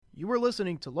You are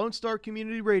listening to Lone Star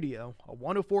Community Radio, a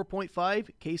 104.5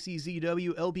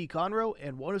 KCZW LP Conroe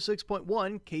and 106.1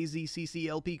 KZCC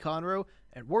LP Conroe,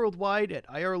 and worldwide at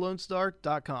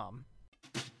irlonestar.com.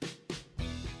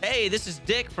 Hey, this is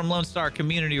Dick from Lone Star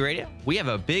Community Radio. We have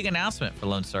a big announcement for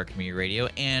Lone Star Community Radio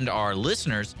and our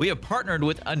listeners. We have partnered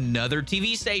with another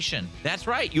TV station. That's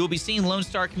right, you will be seeing Lone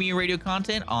Star Community Radio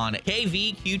content on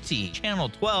KVQT, Channel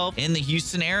 12 in the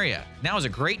Houston area. Now is a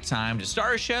great time to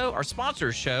start a show or sponsor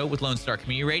a show with Lone Star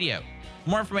Community Radio.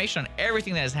 For more information on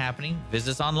everything that is happening,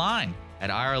 visit us online at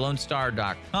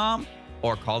irlonestar.com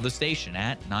or call the station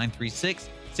at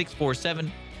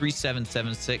 936-647-3776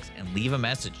 and leave a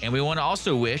message. And we want to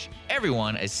also wish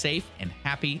everyone a safe and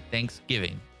happy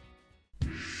Thanksgiving.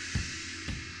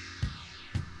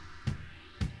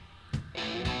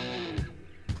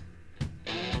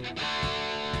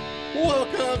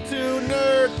 Welcome to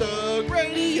Nerd Thug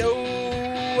Radio,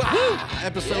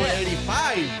 episode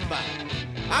 85.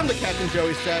 I'm the Captain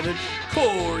Joey Savage,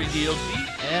 Corey DLC,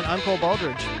 And I'm Cole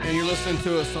Baldridge. and you're listening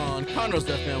to us on Conroe's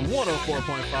FM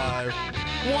 104.5,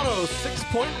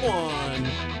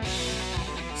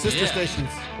 106.1, sister Yeah. stations.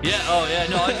 Yeah, oh yeah,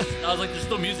 no, I was like, there's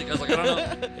still music. I was like, I don't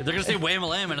know. They're gonna say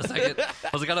Wham-a-Lam in a second. I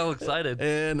was like, I got all excited.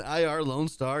 And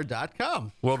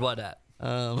irlonestar.com. Worldwide at.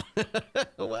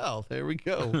 Well, there we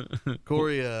go.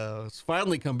 Corey has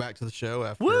finally come back to the show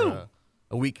after Woo!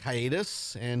 a week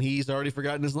hiatus, and he's already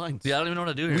forgotten his lines. Yeah, I don't even know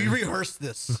what to do here. We rehearsed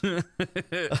this.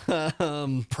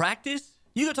 Practice?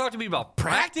 You gonna talk to me about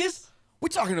practice? We're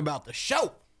talking about the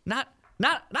show. Not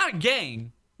a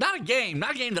game. Not a game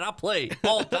that I play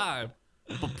all the time.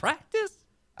 But practice?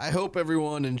 I hope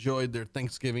everyone enjoyed their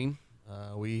Thanksgiving.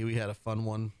 We had a fun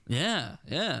one. Yeah.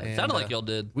 It And, sounded like y'all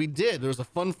did. We did. There was a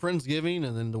fun Friendsgiving,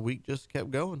 and then the week just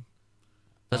kept going.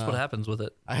 That's what happens with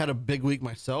it. I had a big week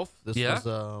myself. This Yeah?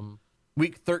 was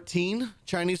week 13,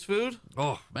 Chinese food.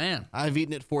 Oh man. I've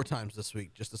eaten it 4 times this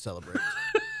week just to celebrate.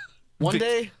 One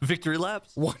day, Victory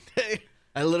laps.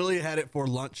 I literally had it for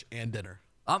lunch and dinner.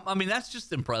 I mean, that's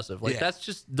just impressive. Like, Yeah.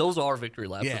 those are victory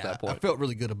laps at Yeah, that I point. felt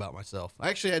really good about myself. I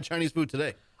actually had Chinese food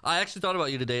today. I actually thought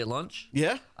about you today at lunch.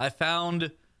 Yeah? I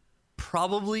found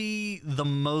probably the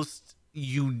most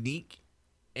unique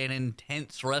and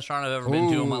intense restaurant I've ever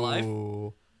been to in my life.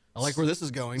 Ooh. I like where this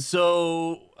is going.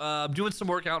 So, I'm doing some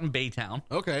work out in Baytown.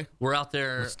 Okay. We're out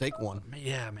there. The steak one.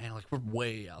 Yeah, man, like we're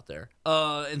way out there.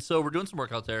 And so we're doing some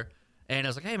work out there. And I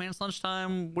was like, hey, man, it's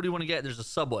lunchtime. What do you want to get? There's a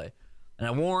Subway. And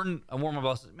I warned my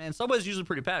boss, man, Subway's usually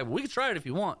pretty packed, but we can try it if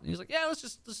you want. And he's like, yeah, let's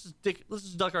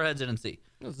just duck our heads in and see.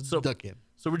 Let's So- duck in.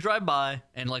 So we drive by,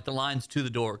 and like the line's to the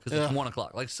door because it's 1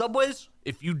 o'clock. Like Subways,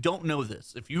 if you don't know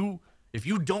this, if you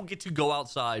don't get to go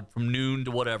outside from noon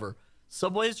to whatever,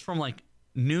 Subways from like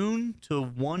noon to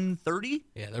 1:30,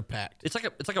 Yeah, they're packed. it's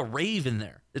like a rave in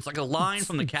there. It's like a line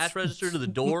from the cash register to the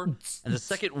door, and the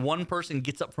second one person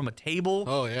gets up from a table,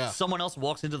 Oh, yeah. someone else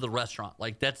walks into the restaurant.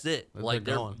 Like that's it. Like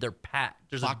going. they're packed.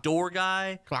 There's a door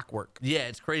guy. Clockwork. Yeah,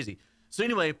 it's crazy. So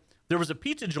anyway, there was a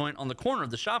pizza joint on the corner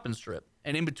of the shopping strip,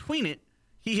 and in between it,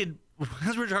 he had,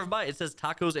 as we were driving by, it says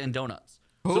tacos and donuts.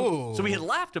 So we had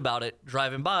laughed about it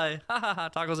driving by, ha ha ha,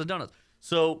 tacos and donuts.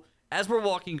 So as we're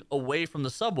walking away from the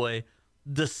Subway,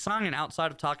 the sign outside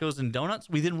of tacos and donuts,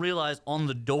 we then realize on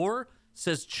the door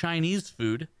says Chinese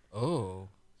food. Oh.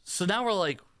 So now we're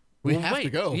like, We well, have to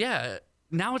wait, go. Yeah,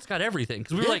 now it's got everything.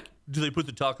 Because we were Yeah. like, do they put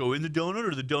the taco in the donut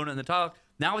or the donut in the taco?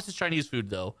 Now it's just Chinese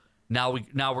food though. Now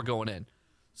we're going in.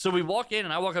 So we walk in,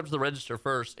 and I walk up to the register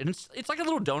first, and it's like a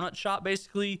little donut shop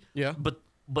basically. Yeah. But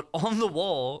on the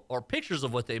wall are pictures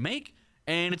of what they make,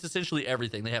 and it's essentially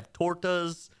everything. They have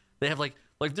tortas. They have like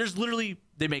there's literally,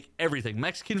 they make everything: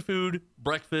 Mexican food,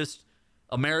 breakfast,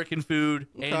 American food,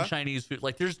 and Okay. Chinese food.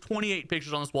 Like there's 28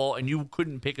 pictures on this wall, and you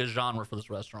couldn't pick a genre for this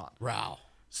restaurant. Wow.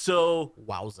 So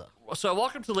Wowza. I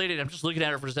walk up to the lady, and I'm just looking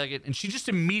at her for a second, and she just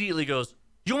immediately goes,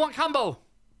 "You want combo?"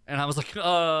 And I was like,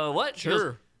 what? She goes,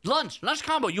 Sure. lunch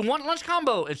combo. You want lunch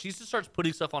combo? And she just starts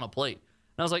putting stuff on a plate.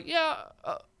 And I was like, yeah,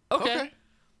 okay. Okay.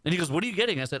 And he goes, what are you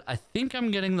getting? I said, I think I'm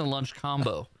getting the lunch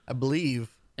combo. I believe.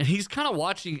 And he's kind of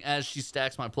watching as she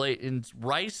stacks my plate, and it's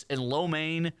rice and lo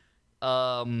mein,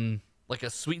 like a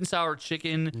sweet and sour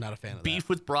chicken, Not a fan of beef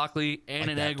with broccoli, and Like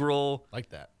an that. egg roll. Like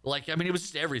that. Like, I mean, it was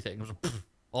just everything. It was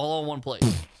all on one plate.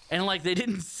 And like, they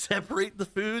didn't separate the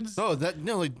foods. Oh,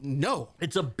 no.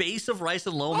 It's a base of rice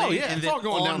and lo mein. yeah, and it's then all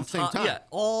going down on at the same top- time. Yeah,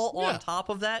 all Yeah. on top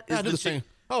of that Yeah, is I do the same. chick-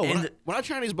 Oh, and when I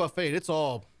Chinese buffet, it's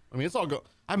all I mean, it's all go.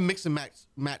 I mix and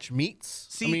match meats.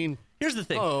 See, I mean, here's the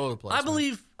thing. all over the place, I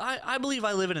man. believe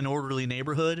I live in an orderly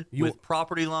neighborhood with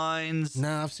property lines.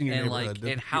 Nah, I've seen your and neighborhood.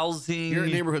 and housing. Your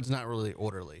neighborhood's not really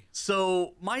orderly.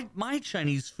 So my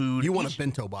Chinese food. You want a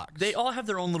bento box? They all have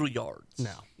their own little yards.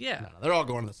 No. Yeah. No, they're all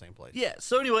going to the same place. Yeah.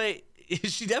 So anyway,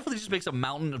 she definitely just makes a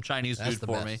mountain of Chinese That's food the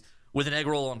for me best. with an egg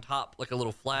roll on top, like a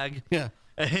little flag. Yeah.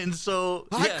 And so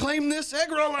I yeah, claim this egg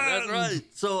roll. that's right.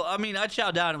 So I mean, I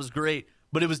chowed down. It was great,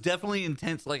 but it was definitely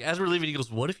intense. Like as we're leaving, he goes,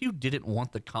 "What if you didn't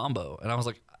want the combo?" And I was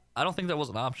like, "I don't think that was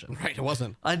an option." Right, it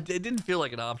wasn't. It didn't feel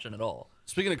like an option at all.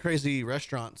 Speaking of crazy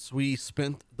restaurants, we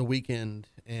spent the weekend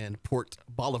in Port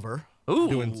Bolivar Ooh.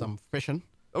 doing some fishing.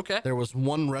 Okay. There was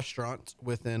one restaurant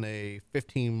within a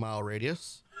 15-mile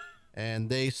radius, and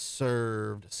they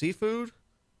served seafood,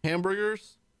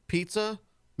 hamburgers, pizza,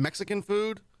 Mexican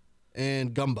food,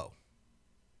 and gumbo,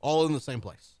 all in the same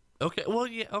place. Okay. Well,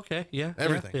 yeah. Okay. Yeah.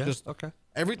 Everything, Yeah, just okay.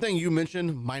 everything you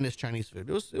mentioned minus Chinese food.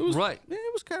 It was Right. It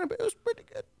was pretty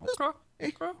good. Okay.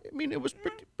 I mean, it was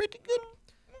pretty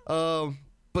good.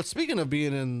 But speaking of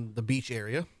being in the beach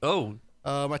area, Oh.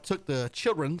 I took the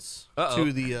children's Uh-oh.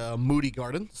 to the Moody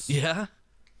Gardens, Yeah.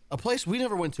 a place we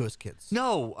never went to as kids.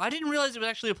 No, I didn't realize it was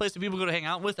actually a place that people go to hang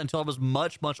out with until I was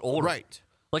much older. Right.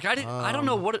 Like I didn't. I don't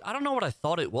know what I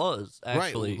thought it was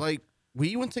actually. Right. Like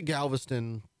we went to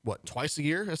Galveston, twice a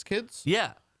year as kids?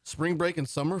 Yeah. Spring break and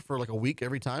summer for like a week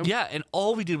every time? Yeah, and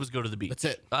all we did was go to the beach. That's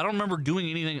it. I don't remember doing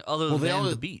anything other than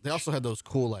the beach. They also had those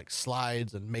cool like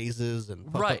slides and mazes and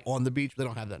stuff Right. on the beach. They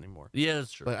don't have that anymore. Yeah,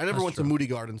 that's true. But I never That's went true. to Moody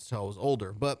Gardens until I was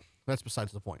older, but that's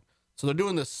besides the point. So they're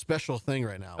doing this special thing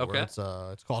right now Okay. where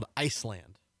it's called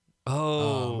Iceland.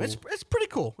 Oh, It's pretty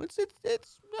cool. It's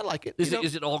I like it. is you it know?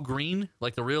 is it all green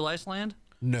like the real Iceland?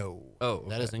 No. Oh,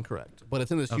 That is incorrect. But it's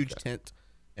in this huge tent.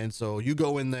 And so you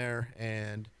go in there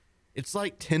and it's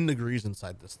like 10 degrees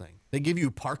inside this thing. They give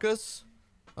you parkas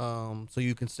so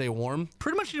you can stay warm.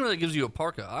 Pretty much anyone that gives you a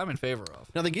parka, I'm in favor of.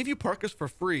 Now they give you parkas for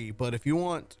free, but if you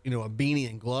want, a beanie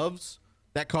and gloves,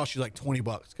 that costs you like $20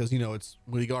 because it's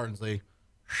Moody Gardens. They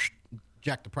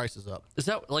jack the prices up. Is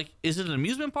that is it an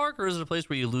amusement park or is it a place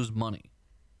where you lose money?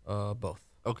 Both.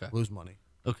 Okay. Lose money.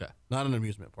 Okay. Not an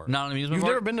amusement park. Not an amusement You've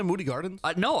park? never been to Moody Gardens?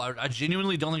 No, I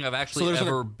genuinely don't think I've actually there's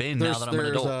ever been now that I'm an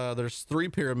adult. There's 3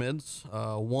 pyramids.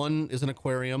 One is an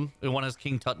aquarium. The one has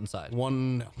King Tut inside.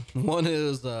 One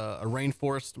is a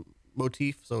rainforest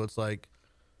motif, so it's like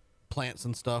plants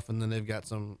and stuff, and then they've got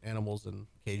some animals in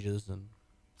cages and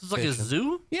It's like a fishing.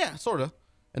 zoo? Yeah, sort of.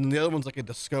 And then the other one's like a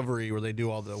discovery where they do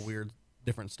all the weird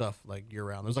different stuff like year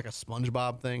round. There's like a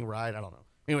SpongeBob thing, right? I don't know.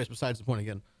 Anyways, besides the point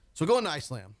again. So going to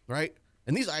Iceland, right?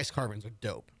 And these ice carvings are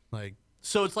dope. Like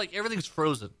So it's like everything's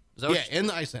frozen. Is that what yeah, in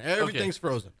the Iceland, everything's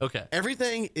frozen. Okay.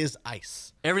 Everything is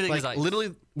ice. Everything like, is ice.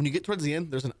 Literally, when you get towards the end,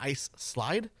 there's an ice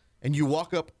slide, and you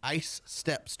walk up ice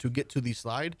steps to get to the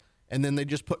slide, and then they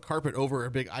just put carpet over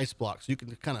a big ice block, so you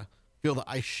can kind of feel the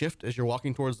ice shift as you're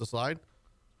walking towards the slide.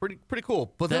 Pretty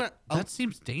cool. But then that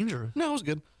seems dangerous. no, it was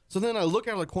good. So then I look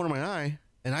out of the corner of my eye,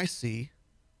 and I see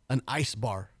an ice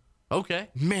bar. Okay.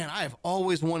 Man, I have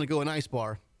always wanted to go an ice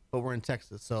bar, but we're in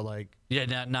Texas, so like Yeah,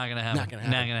 not gonna happen. not gonna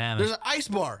happen. Not gonna happen. There's an ice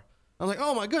bar. I'm like,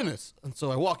 oh my goodness. And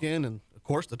so I walk in, and of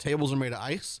course the tables are made of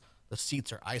ice. The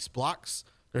seats are ice blocks.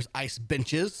 There's ice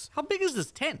benches. How big is this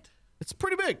tent? It's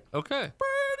pretty big. Okay.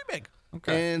 Pretty big.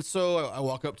 Okay. And so I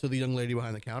walk up to the young lady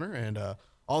behind the counter, and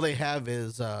all they have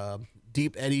is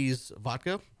Deep Eddy's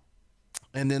vodka,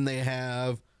 and then they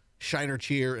have Shiner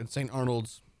Cheer and St.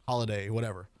 Arnold's Holiday,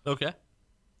 whatever. Okay.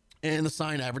 And the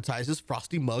sign advertises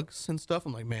frosty mugs and stuff.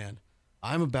 I'm like, man,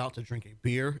 I'm about to drink a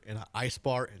beer in an ice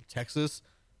bar in Texas.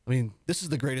 I mean, this is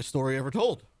the greatest story ever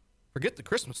told. Forget the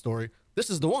Christmas story. This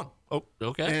is the one. Oh,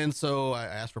 okay. And so I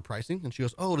asked for pricing, and she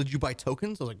goes, oh, did you buy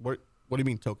tokens? I was like, what do you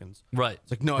mean tokens? Right.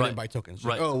 It's like, no, I Right. didn't buy tokens. She's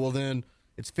Right. like, oh, well, then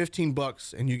it's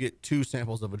 $15 and you get 2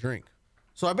 samples of a drink.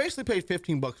 So I basically paid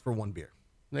 $15 for 1 beer.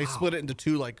 And they split it into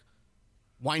 2 like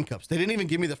wine cups. They didn't even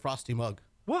give me the frosty mug.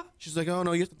 What? She's like, oh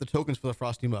no, you have to have the tokens for the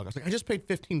frosty mug. I was like, I just paid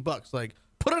 $15. Like,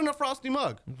 put it in a frosty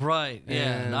mug. Right.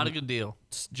 Yeah. And- Not a good deal.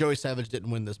 Joey Savage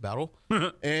didn't win this battle.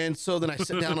 And so then I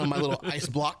sit down on my little ice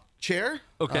block chair.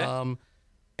 Okay.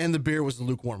 And the beer was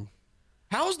lukewarm.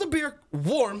 How is the beer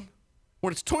warm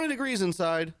when it's 20 degrees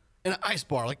inside in an ice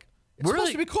bar? Like, it's Where are supposed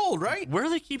they- to be cold, right? Where are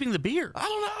they keeping the beer? I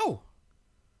don't know.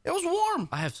 It was warm.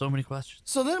 I have so many questions.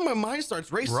 So then my mind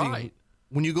starts racing. Right.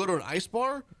 When you go to an ice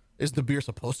bar, is the beer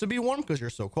supposed to be warm because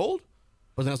you're so cold?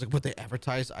 But then I was like, but they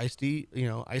advertise icy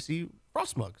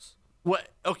frost mugs. What?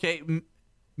 Okay.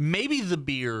 Maybe the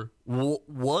beer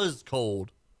was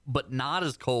cold, but not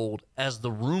as cold as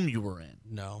the room you were in.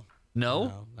 No.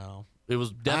 No? No. It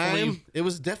was definitely It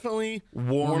was definitely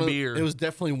warm beer. It was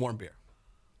definitely warm beer.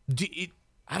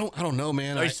 I don't know,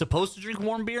 man. Are you supposed to drink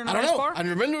warm beer in a I don't nice know. bar? I've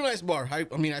never been to a nice bar. I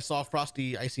mean, I saw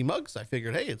frosty, icy mugs. I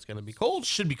figured, hey, it's gonna be cold.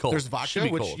 Should be cold. There's Should vodka, be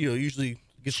which cold. usually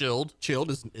gets Chilled. Chilled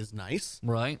is nice,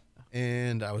 Right.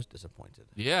 and I was disappointed.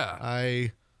 Yeah.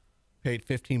 I paid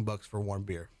 $15 for warm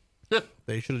beer.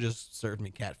 They should have just served me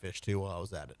catfish too while I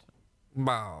was at it.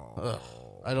 Wow.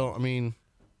 I mean,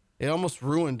 it almost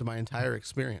ruined my entire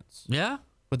experience. Yeah.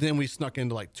 But then we snuck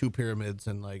into like 2 pyramids,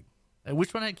 and like And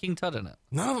which one had King Tut in it?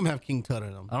 none of them have King Tut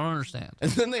in them. I don't understand.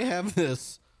 And then they have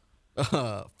this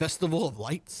festival of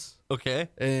lights, Okay.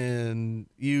 and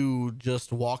you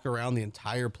just walk around the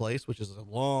entire place, which is a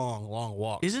long, long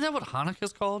walk. Isn't that what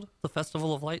Hanukkah's called? The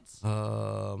Festival of Lights?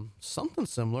 Something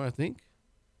similar, I think.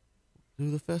 To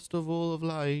the Festival of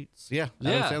Lights. Yeah.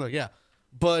 Yeah. Adam Sandler, yeah.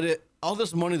 But all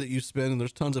this money that you spend, and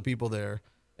there's tons of people there,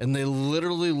 and they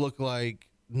literally look like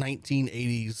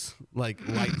 1980s like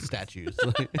light statues.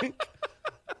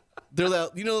 They're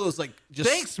that, those like just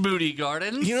Thanks, Moody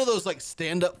Gardens. those like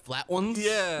stand up flat ones.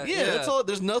 Yeah, yeah. yeah. That's all.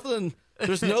 There's nothing.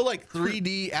 There's no like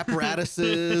 3D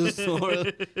apparatuses.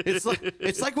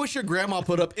 It's like what your grandma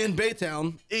put up in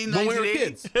Baytown In when we were 1980.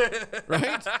 kids,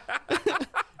 right?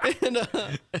 And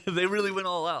They really went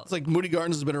all out. it's like Moody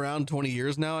Gardens has been around 20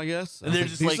 years now, I guess. And they're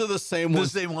It's just these like are the same the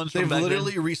ones. same ones from They've back then.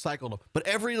 literally recycled them. But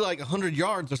every like 100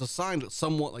 yards, there's a sign that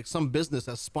some business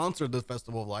has sponsored the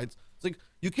Festival of Lights. It's like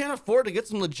you can't afford to get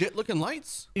some legit looking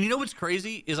lights. And you know what's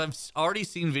crazy is I've already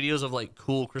seen videos of like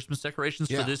cool Christmas decorations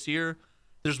Yeah. for this year.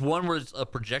 There's one where it's a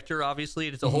projector, obviously,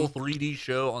 and it's a whole 3D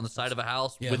show on the side of a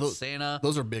house with those, Santa.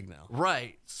 Those are big now.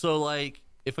 Right. So like,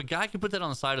 if a guy could put that on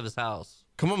the side of his house,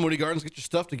 Come on, Moody Gardens, get your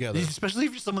stuff together. especially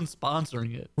if you're someone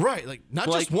sponsoring it. Right, like not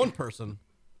Like- just one person,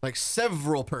 like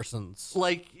several persons.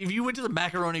 Like if you went to the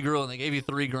Macaroni Grill and they gave you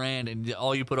 $3,000 and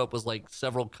all you put up was like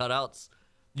several cutouts,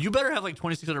 you better have like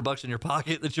 $2,600 in your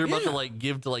pocket that you're about to Yeah. like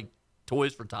give to like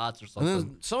Toys for Tots or And something.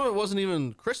 then some of it wasn't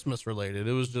even Christmas related.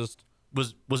 It was just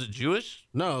Was it Jewish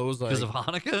no, it was like because of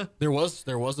Hanukkah? there was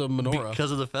a menorah.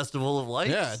 Because of the Festival of Lights?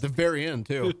 Yeah, at the very end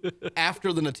too,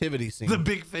 after the nativity scene. The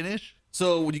big finish?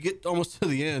 So when you get almost to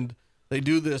the end, they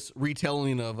do this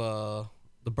retelling of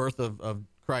the birth of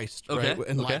Christ, Okay, right?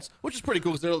 And okay. lights, which is pretty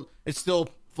cool because it's still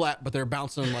flat, but they're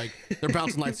bouncing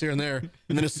lights here and there.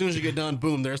 And then as soon as you get done,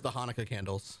 boom, there's the Hanukkah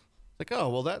candles. It's like, oh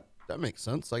well, that makes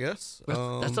sense, I guess.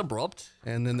 That's abrupt.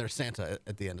 And then there's Santa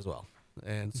at the end as well.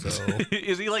 And so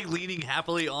Is he like leaning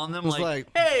happily on them? It's Like,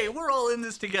 like- hey, we're all in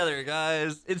this together,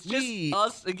 guys. It's just We-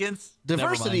 us against Never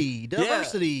mind. diversity,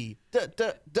 diversity.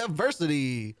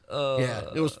 Yeah,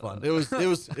 it was fun.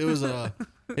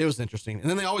 It was interesting. And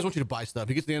then they always want you to buy stuff.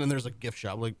 You get to the end and there's a gift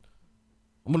shop. Like,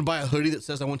 I'm gonna buy a hoodie that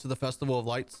says I went to the Festival of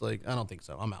Lights. Like, I don't think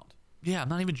so. I'm out. Yeah, I'm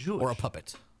not even Jewish. Or a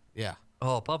puppet. Yeah,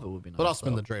 Oh, a puppet would be nice. but I'll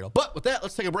spend the though. dreidel. But with that,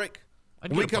 let's take a break.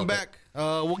 I'd When we get a come puppet. back,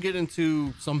 we'll get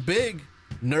into some big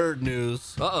nerd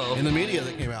news Uh-oh. in the media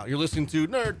that came out. You're listening to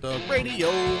Nerd Thug Radio.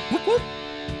 Whoop, whoop.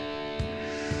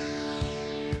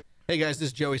 Hey guys, this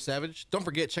is Joey Savage. Don't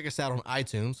forget, check us out on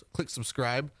iTunes. Click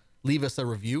subscribe, leave us a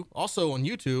review. Also on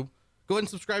YouTube, go ahead and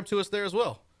subscribe to us there as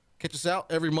well. Catch us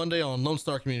out every Monday on Lone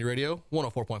Star Community Radio,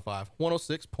 104.5,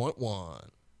 106.1. Know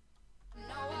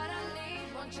what I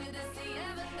need, want you to see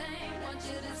everything, want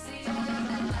you to see all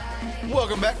of my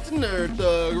Welcome back to Nerd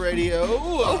Thug Radio.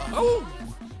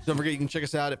 Don't forget, you can check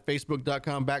us out at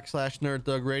facebook.com/Nerd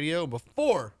Thug Radio.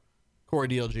 Before Corey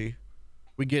DLG,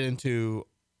 we get into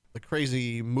the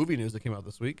crazy movie news that came out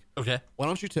this week. Okay. Why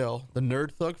don't you tell the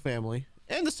Nerd Thug family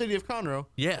and the city of Conroe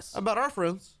Yes. about our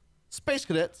friends, Space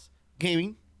Cadets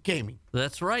Gaming.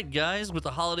 That's right, guys. With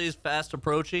the holidays fast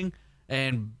approaching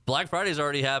and Black Friday's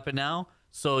already happened now,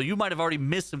 so you might have already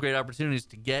missed some great opportunities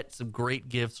to get some great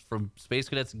gifts from Space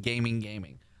Cadets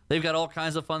Gaming. They've got all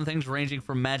kinds of fun things ranging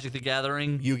from Magic the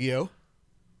Gathering. Yu-Gi-Oh!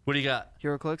 What do you got?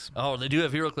 HeroClix, Oh, they do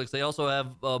have HeroClix. They also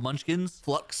have Munchkins,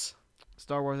 Flux.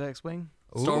 Star Wars X-Wing.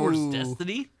 Star Wars Ooh.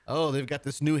 Destiny. Oh, they've got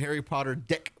this new Harry Potter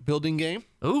deck building game.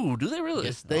 Ooh, do they really?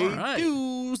 Yes, they All right.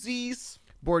 doozies.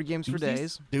 Board games for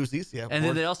days. Doozies, yeah. And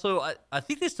then Or- they also, I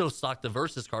think they still stock the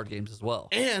Versus card games as well.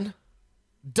 and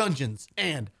Dungeons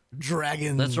and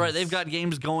Dragons. That's right. They've got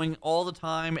games going all the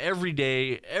time, every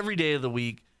day of the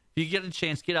week. If you get a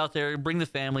chance, get out there, bring the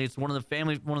family. It's one of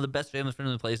the best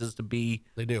family-friendly places to be.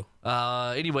 They do.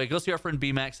 Anyway, go see our friend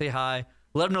B-Mac. Say hi.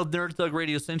 Let them know Nerd Thug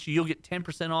Radio sent you. You'll get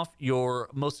 10% off your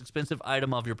most expensive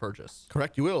item of your purchase.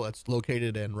 Correct, you will. That's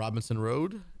located in Robinson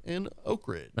Road in Oak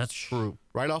Ridge. That's true.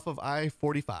 Right off of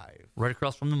I-45. Right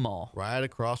across from the mall. Right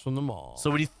across from the mall. So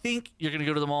when you think you're gonna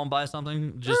go to the mall and buy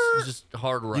something, just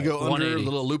hard right. you go under, 180.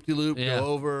 little loop-de-loop, Yeah. go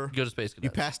over. Go to Space You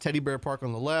Cadets. pass Teddy Bear Park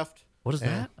on the left. What is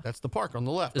And that? That's the park on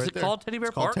the left. Is right it there. called Teddy Bear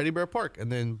It's called Park? Teddy Bear Park.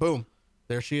 And then boom,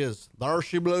 there she is. There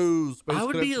she blows. Space I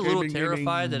would be Cadets a little gaming,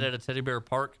 terrified gaming. that at a teddy bear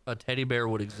park, a teddy bear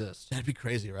would exist, That'd be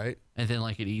crazy, right? and then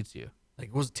like it eats you.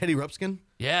 Like, was it Teddy Rupskin?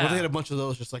 Yeah. Well, they had a bunch of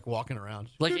those just like walking around.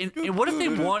 Like, and what if they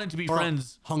wanted to be Or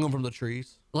friends? hung them from the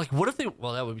trees. Like, what if they?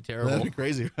 Well, that would be terrible. That'd be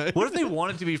crazy, right? What if they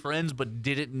wanted to be friends but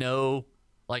didn't know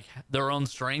like their own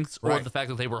strengths or Right. the fact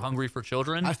that they were hungry for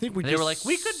children? I think we they were just- like,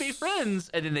 we could be friends,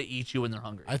 and then they eat you when they're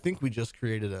hungry. I think we just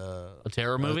created a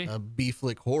terror movie? a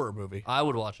B-flick horror movie. I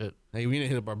would watch it. Hey, we need to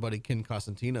hit up our buddy Ken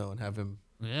Costantino and have him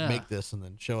Yeah. make this and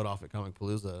then show it off at Comic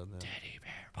Palooza. And then Teddy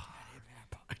bear park.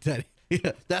 Teddy.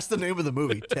 Yeah, that's the name of the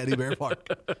movie, Teddy Bear Park.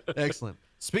 Excellent.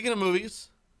 Speaking of movies,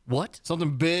 What?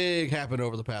 something big happened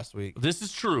over the past week. This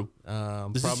is true. This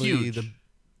is Probably huge.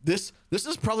 This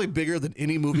is probably bigger than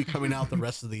any movie coming out the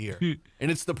rest of the year,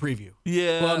 and it's the preview.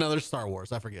 Yeah. Well, no, there's Star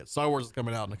Wars. I forget. Star Wars is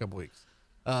coming out in a couple weeks.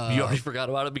 You already forgot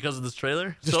about it because of this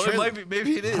trailer. This So trailer- it might be.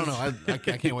 Maybe it is. I don't know. I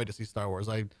can't wait to see Star Wars.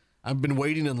 I've been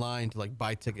waiting in line to like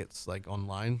buy tickets like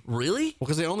online. Really?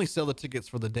 Because they only sell the tickets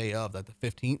for the day of, like the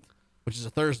 15th, which is a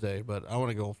Thursday, but I want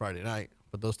to go on Friday night,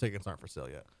 but those tickets aren't for sale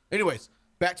yet. Anyways,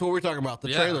 back to what we were talking about,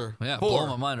 the trailer Yeah, for blowing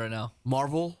my mind right now.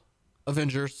 Marvel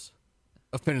Avengers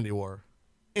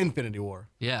Infinity War.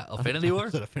 Yeah, Affinity War.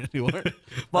 Is it Infinity War?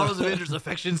 Marvel's Avengers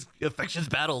affections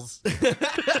battles.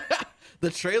 The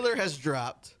trailer has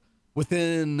dropped.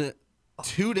 Within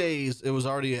 2 days, it was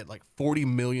already at like 40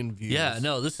 million views. Yeah,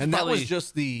 no, this is and that probably- was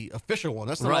just the official one.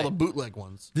 That's not all Right. the bootleg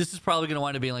ones. This is probably going to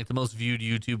wind up being like the most viewed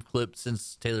YouTube clip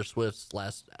since Taylor Swift's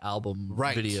last album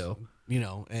video. You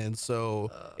know, and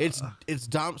so it's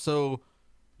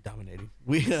dominating.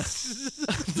 We I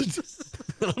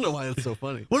don't know why it's so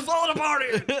funny. We're falling apart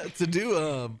here. to do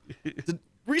to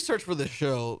research for this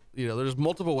show, you know, there's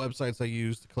multiple websites I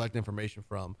use to collect information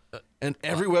from, and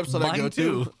every website I mine go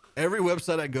too.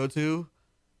 to,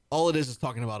 all it is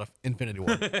talking about Infinity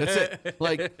War. That's it.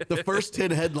 Like the first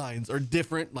 10 headlines are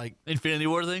different. Like Infinity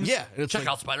War things. Yeah, it's Check like-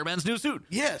 out Spider-Man's new suit.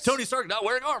 Yes. Tony Stark not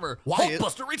wearing armor. Why is-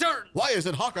 Hulkbuster return. why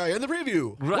isn't Hawkeye in the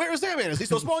preview? Right. Where is Ant-Man? Is he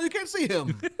so small you can't see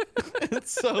him?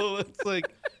 So it's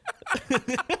like,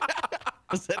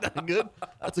 is that not good?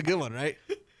 That's a good one, right?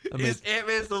 I mean, Is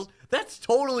Ant-Man still? That's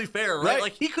totally fair, right? Right.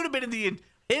 Like he could have been in the.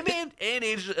 Him and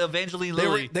Evangeline They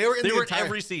were- Lilly. they were in the in entire-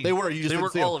 every scene. they were, you just they didn't were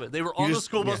see all 'em. of it. They were You on the just-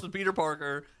 school bus yeah. with Peter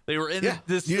Parker. They were in yeah,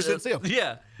 this. you just didn't see him.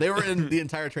 Yeah. They were in the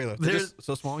entire trailer. They're There's- just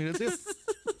so small you didn't see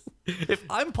him. If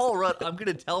I'm Paul Rudd, I'm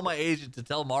gonna tell my agent to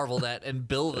tell Marvel that and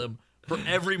bill them for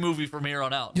every movie from here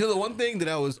on out. You know, the one thing that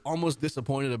I was almost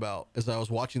disappointed about as I was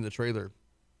watching the trailer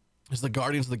is the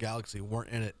Guardians of the Galaxy weren't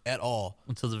in it at all.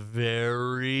 Until the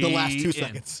very The last 2 end.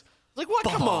 seconds. Like, what?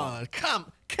 Come on.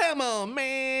 Come on,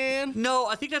 man. No,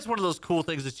 I think that's one of those cool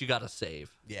things that you got to save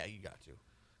Yeah, you got to.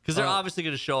 because they're obviously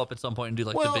going to show up at some point and do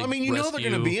like Well, the big I mean, you know they're going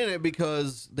to rescue. be in it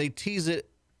because they tease it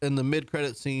in the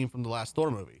mid-credit scene from the last Thor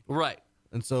movie. right.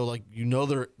 And so, like, you know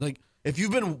they're, like, if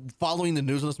you've been following the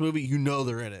news on this movie, you know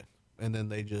they're in it. And then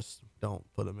they just don't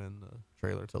put them in the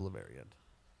trailer till the very end.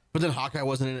 But then Hawkeye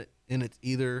wasn't in it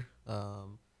either.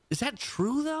 Is that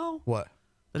true though? What?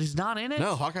 That he's not in it?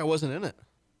 No, Hawkeye wasn't in it.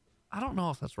 I don't know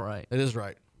if that's right. It is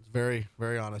right. It's very,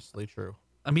 very honestly true.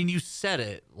 I mean, you said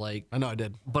it like, I know I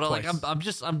did. but like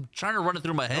Twice. I'm trying to run it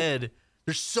through my head.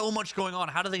 There's so much going on.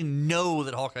 How do they know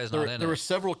that Hawkeye's not in there it? were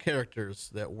several characters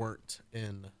that weren't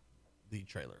in the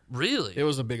trailer. Really? It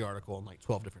was a big article on like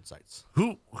 12 different sites.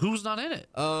 Who's not in it?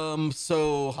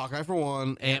 So Hawkeye for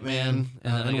one, Ant-Man,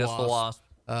 and then I guess the Wasp.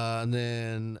 And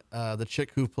then the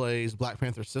chick who plays Black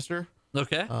Panther's sister.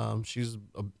 Okay. She's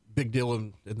a big deal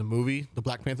in the movie, the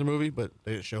Black Panther movie, but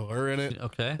they didn't show her in it.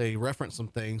 Okay. They referenced some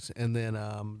things, and then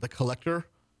the Collector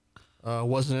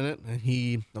wasn't in it, and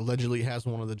he allegedly has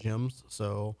one of the gems.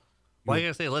 So, Why you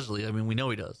gotta say allegedly? I mean, we know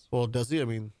he does. well, does he? I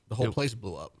mean, the whole Yep. place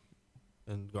blew up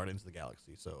in Guardians of the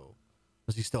Galaxy. So,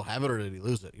 does he still have it, or did he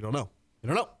lose it? You don't know. You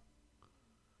don't know.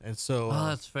 And so, Oh,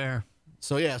 that's fair.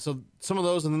 so yeah, so some of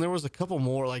those, and then there was a couple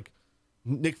more like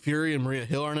Nick Fury and Maria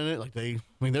Hill aren't in it. Like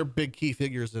they're big key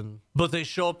figures in. But they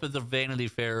show up at the Vanity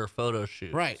Fair photo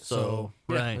shoot. Right. So,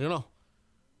 yeah, right. you know.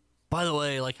 By the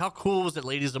way, like, how cool was it,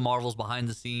 Ladies of Marvel's behind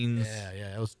the scenes?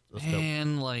 Yeah, it was dope.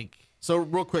 And like, So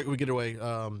real quick, we get away.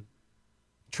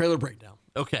 Trailer breakdown.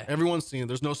 okay, Everyone's seen it.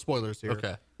 There's no spoilers here.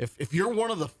 Okay. If you're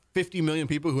one of the 50 million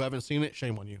people who haven't seen it,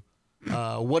 shame on you.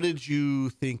 What did you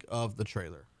think of the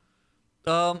trailer?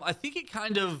 I think it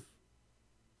kind of.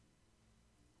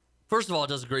 First of all, it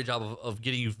does a great job of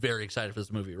getting you very excited for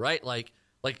this movie, right? Like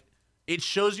it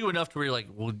shows you enough to where you're like,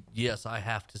 well, yes, I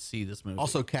have to see this movie.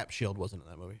 Also, Cap Shield wasn't in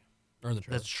that movie or in the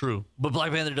trailer. That's true. But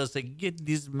Black Panther does say, "Get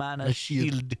this man a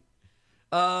shield."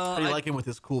 How do you like him with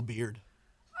his cool beard?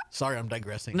 Sorry, I'm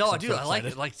digressing. No, So I I'm do. so I like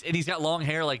excited. it. Like, and he's got long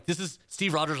hair. Like, this is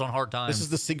Steve Rogers on Hard Times. This is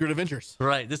the Secret Avengers.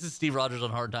 right. This is Steve Rogers on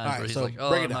Hard Times, All right, where he's so like, "Oh,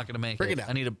 break it I'm down. not gonna make Break it. it down.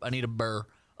 I need a burr."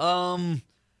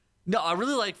 No, I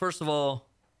really like, first of all,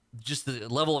 just the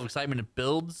level of excitement it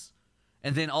builds,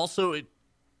 and then also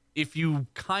if you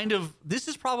kind of, this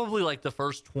is probably like the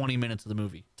first 20 minutes of the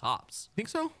movie tops. Think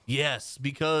so? Yes,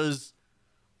 because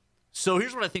so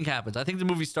here's what I think happens. I think the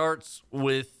movie starts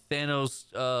with Thanos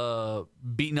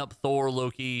beating up Thor,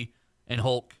 Loki, and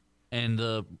Hulk, and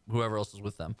whoever else is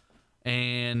with them,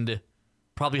 and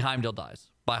probably Heimdall dies.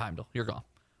 Bye, Heimdall, you're gone.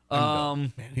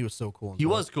 Man, he was so cool. in He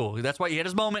Thor. was cool. That's why he had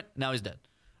his moment. Now he's dead.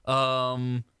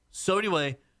 So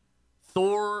anyway,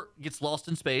 Thor gets lost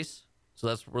in space. So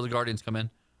that's where the Guardians come in.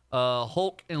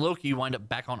 Hulk and Loki wind up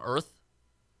back on Earth.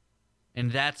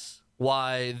 And that's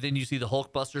why then you see the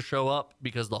Hulkbuster show up,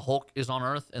 because the Hulk is on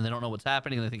Earth and they don't know what's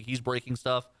happening. And they think he's breaking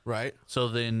stuff. Right. So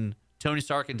then Tony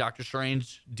Stark and Doctor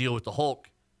Strange deal with the Hulk,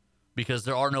 because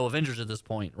there are no Avengers at this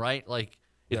point, right? Like,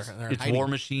 it's, They're it's hiding. War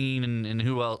Machine and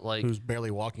who else? Like, Who's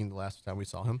barely walking the last time we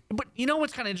saw him. but you know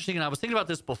what's kind of interesting, and I was thinking about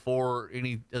this before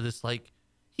any of this, like,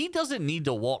 he doesn't need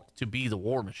to walk to be the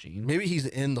War Machine. Maybe he's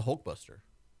in the Hulkbuster.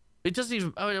 It doesn't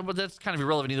even, but that's kind of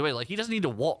irrelevant either way. Like, he doesn't need to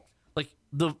walk. Like,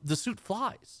 the suit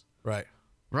flies, Right.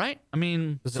 right? I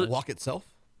mean, Does so it walk itself?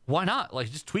 why not?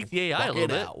 Like, just tweak the AI a Walk little it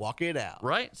bit, out. Walk it out.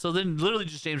 right? So then literally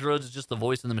just James Rhodes is just the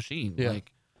voice in the machine. Yeah.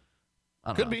 Like, I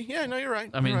don't Could know. be. Yeah, no, you're right.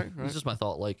 I mean, You're right, right. it's just my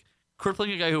thought. Like,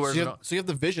 crippling a guy who wears So you have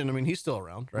the Vision. I mean, he's still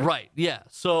around, right? Right. Yeah.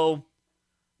 So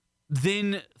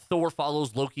then Thor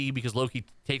follows Loki because Loki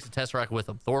takes the Tesseract with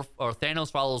him.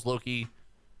 Thanos follows Loki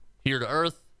here to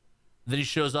Earth. Then he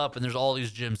shows up and there's all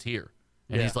these gems here.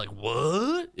 And Yeah. he's like,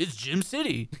 "What? It's Gem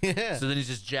City." Yeah. So then he's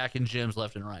just jacking gems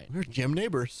left and right. There's Jim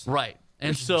Neighbors. Right. And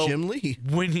There's so Jim Lee.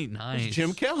 when he There's nice.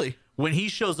 Jim Kelly. When he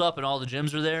shows up and all the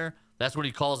gems are there, that's when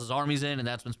he calls his armies in, and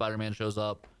that's when Spider-Man shows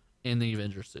up in the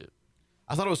Avenger suit.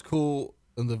 I thought it was cool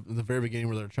in the very beginning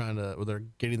where they're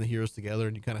getting the heroes together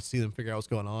and you kind of see them figure out what's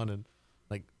going on, and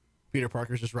like Peter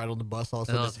Parker's just right on the bus, all of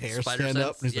a sudden his hair Spider stand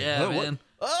up sense. and he's Yeah, like, man.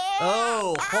 What?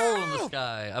 Oh, hole in the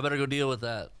sky. I better go deal with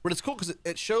that. But it's cool because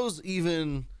it shows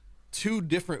even two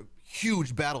different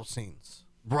huge battle scenes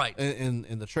Right.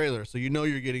 in the trailer, so you know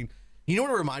you're getting. You know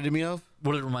what it reminded me of?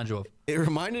 What did it remind you of? It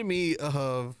reminded me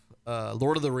of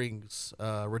Lord of the Rings,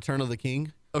 Return of the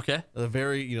King. Okay. The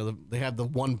very, they have the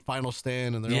one final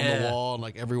stand and they're on the Yeah. wall and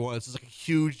like everyone, it's just like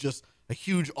a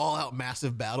huge all out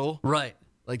massive battle. Right.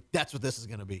 Like that's what this is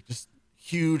going to be. Just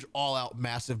huge all out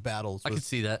massive battles. I with can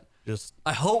see that. Just,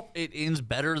 I hope it ends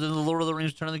better than the Lord of the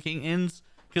Rings Return of the King ends.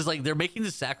 Because, like, they're making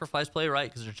the sacrifice play, right?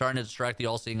 Because they're trying to distract the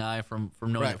all-seeing eye from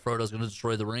knowing Right. that Frodo's going to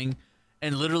destroy the ring.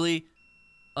 And literally,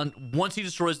 once he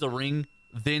destroys the ring,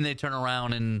 then they turn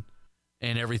around and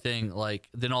everything. Like,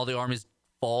 then all the armies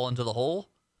fall into the hole.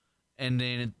 And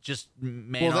then it just Well,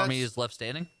 army that's- is left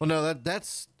standing. well, no,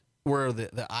 that's where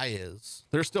the eye is.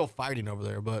 They're still fighting over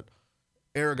there, but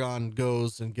Aragon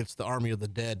goes and gets the army of the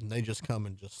dead and they just come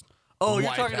and just. Oh, you're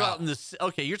wipe talking out. about in this.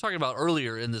 Okay, you're talking about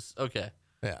earlier in this. Okay.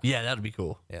 Yeah. Yeah, that'd be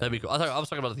cool. Yeah. That'd be cool. I was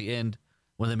talking about at the end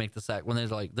when they make the sack, when they're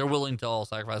like, they're willing to all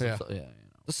sacrifice Yeah. themselves. Yeah,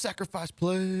 The sacrifice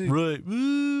play. Right.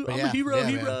 Woo, But I'm yeah, a hero, yeah,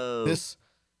 man. hero. This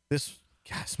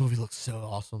movie looks so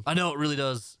awesome. I know it really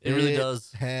does. It really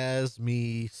does. Has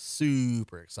me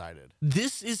super excited.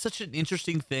 This is such an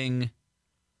interesting thing.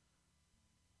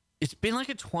 It's been like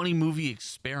a 20 movie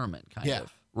experiment, kind Yeah.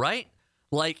 of, right?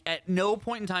 Like, at no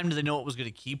point in time did they know it was going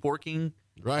to keep working.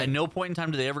 Right. At no point in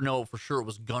time did they ever know for sure it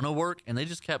was going to work. And they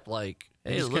just kept like,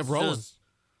 They hey, just let's kept rolling. just-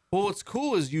 Well, what's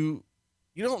cool is you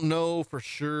don't know for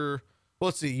sure. Well,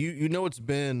 let's see. You know it's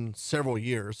been several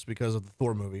years because of the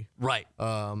Thor movie. Right.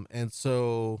 And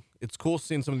so it's cool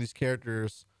seeing some of these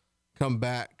characters come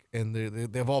back, and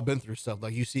they've all been through stuff.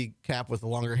 Like you see Cap with the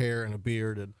longer hair and a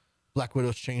beard, and Black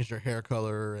Widow's changed her hair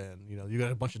color, and you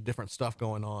got a bunch of different stuff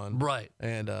going on. Right.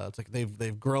 And it's like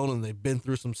they've grown and they've been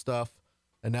through some stuff,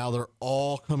 and now they're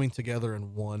all coming together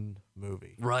in one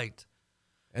movie. Right.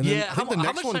 And then Yeah. I How, think the how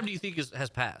next much one. time do you think has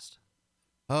passed?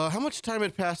 How much time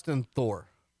had passed in Thor?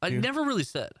 I never really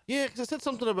said. Yeah, because I said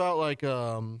something about like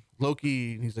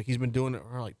Loki. He's been doing it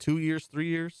for like 2 years, 3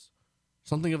 years,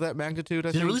 something of that magnitude. I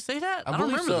Did think. it really say that? I I don't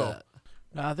believe remember so. that.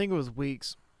 No, I think it was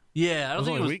weeks. Yeah, I don't Was it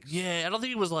think it only was. weeks? Yeah, I don't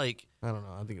think it was like. I don't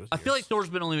know. I think it was. I feel like years. Thor's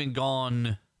only been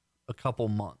gone a couple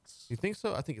months. You think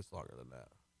so? I think it's longer than that.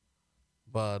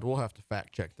 But we'll have to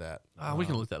fact check that. We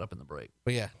can look that up in the break.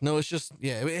 But yeah, no, it's just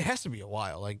it has to be a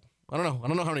while. Like I don't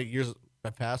know how many years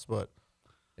have passed, but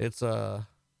it's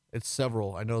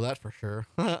several. I know that for sure.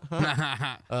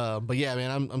 But yeah,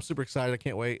 man, I'm super excited. I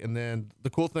can't wait. And then the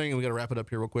cool thing, and we got to wrap it up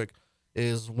here real quick,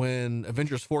 is when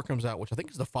Avengers 4 comes out, which I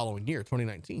think is the following year,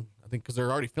 2019. I think because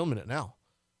they're already filming it now,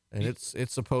 and it's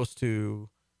supposed to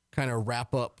kind of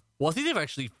wrap up. Well, I think they've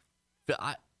actually.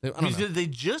 I don't know.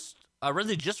 I read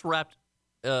they just wrapped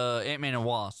Ant-Man and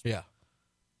Wasp. Yeah,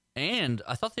 And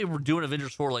I thought they were doing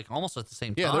Avengers 4 like almost at the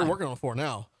same time. yeah, they're working on 4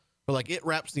 now, but like it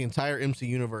wraps the entire MC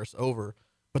universe over.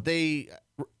 But they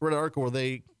read an article where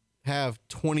they have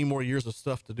 20 more years of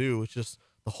stuff to do. It's just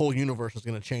the whole universe is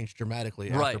going to change dramatically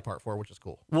after Right. Part 4, which is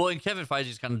cool. Well, and Kevin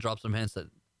Feige's kind of dropped some hints that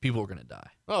people are going to die.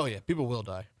 Oh yeah, people will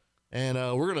die, and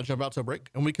we're gonna jump out to a break.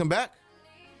 And when we come back,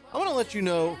 I want to let you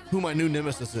know who my new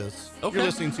nemesis is. Okay. You're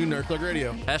listening to Nerd Thug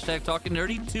Radio. Hashtag talking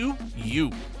nerdy to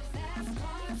you.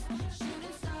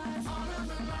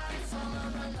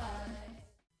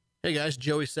 Hey guys,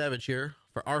 Joey Savage here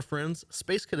for our friends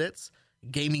Space Cadets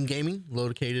Gaming,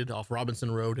 located off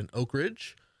Robinson Road in Oak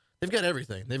Ridge. They've got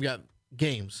everything. They've got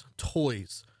games,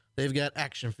 toys, they've got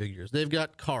action figures, they've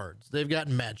got cards, they've got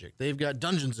Magic, they've got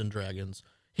Dungeons and Dragons,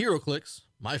 HeroClix,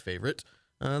 my favorite.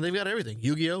 They've got everything.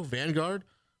 Yu-Gi-Oh, Vanguard,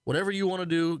 whatever you want to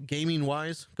do gaming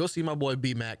wise, go see my boy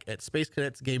B-Mac at Space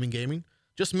Cadets Gaming.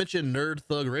 Just mention Nerd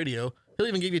Thug Radio. He'll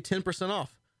even give you 10%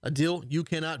 off. A deal you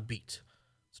cannot beat.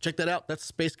 So check that out. That's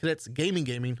Space Cadets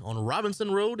Gaming on Robinson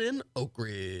Road in Oak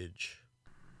Ridge.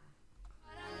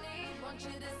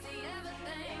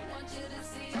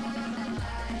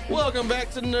 Welcome back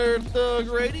to Nerd Thug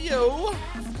Radio.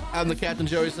 I'm the Captain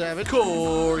Joey Savage.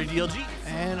 Corey DLG.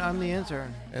 And I'm the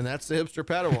intern. And that's the hipster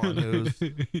Padawan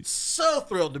who's so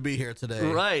thrilled to be here today.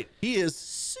 Right. He is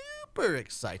super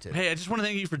excited. Hey, I just want to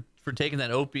thank you for taking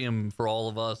that opium for all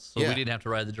of us, so Yeah. we didn't have to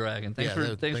ride the dragon. Thanks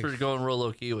Yeah, thanks for going real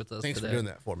low key with us. Thanks today. for doing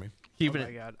that for me. Keeping Oh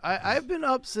my it. god, I've been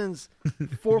up since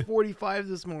 4:45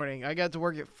 this morning. I got to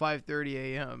work at 5:30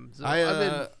 a.m. So I've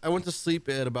been. I went to sleep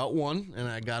at about 1, and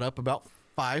I got up about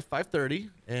 5:30,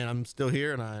 and I'm still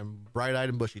here, and I'm bright-eyed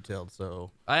and bushy-tailed. So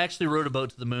I actually rode a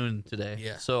boat to the moon today.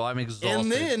 Yeah. So I'm exhausted.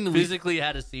 And then we- physically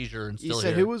had a seizure and You still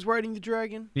said here. who was riding the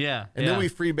dragon? Yeah. and yeah. then we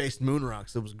freebased moon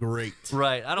rocks. It was great.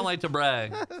 Right. I don't like to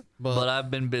brag, but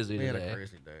I've been busy We had a today.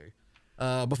 crazy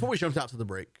day. Before we jumped out to the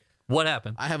break, What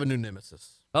happened? I have a new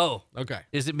nemesis. Oh, Okay.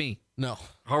 is it me? No.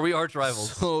 Are we arch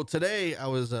rivals? So today I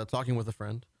was talking with a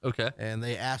friend, Okay. and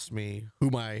they asked me who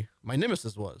my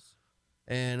nemesis was,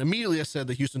 and immediately I said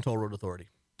the Houston Toll Road Authority.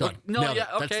 Done. No, Nailed it.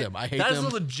 yeah, okay. That's them. I hate That them.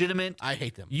 is a legitimate. I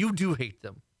hate them. You do hate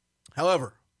them.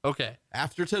 However, Okay.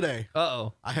 after today,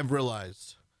 Uh I have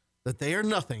realized that they are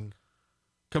nothing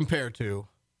compared to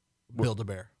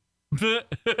Build-A-Bear. oh.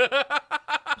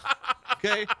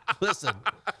 Okay, listen,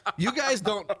 you guys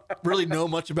don't really know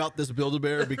much about this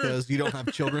Build-A-Bear because you don't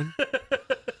have children.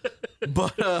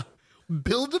 But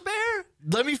Build-A-Bear?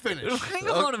 let me finish. Hang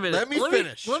on a minute. Let me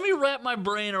finish. Let me wrap my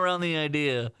brain around the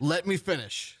idea. Let me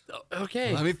finish.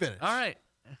 Okay. Let me finish. All right.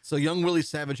 So young Willie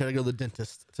Savage had to go to the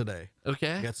dentist today.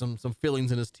 Okay. He got some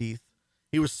fillings in his teeth.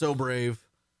 He was so brave.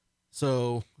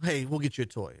 So, hey, we'll get you a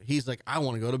toy. He's like, I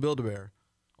want to go to Build-A-Bear.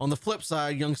 On the flip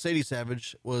side, young Sadie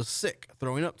Savage was sick,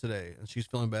 throwing up today, and she's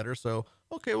feeling better. So,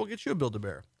 okay, we'll get you a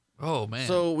Build-A-Bear. Oh man.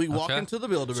 So we walk Okay. into the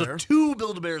So Build-A-Bear. 2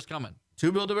 Build-A-Bears coming.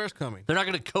 2 Build-A-Bears coming. They're not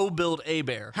going to co-build a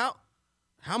bear.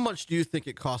 How much do you think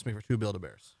it cost me for 2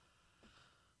 Build-A-Bears?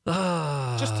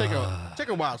 Just take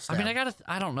a wild I stab. mean,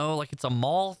 I don't know. Like it's a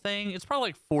mall thing. It's probably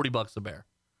like $40 a bear.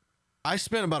 I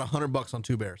spent about $100 on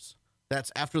 2 bears.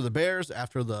 That's after the bears,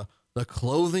 after the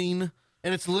clothing,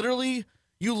 and it's literally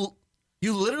you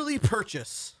literally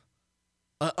purchase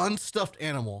an unstuffed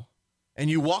animal, and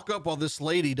you walk up while this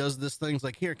lady does this thing. It's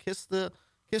like, here, kiss the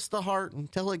heart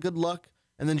and tell it good luck,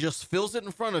 and then just fills it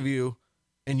in front of you,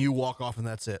 and you walk off, and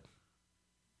that's it.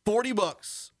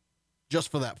 $40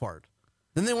 just for that part.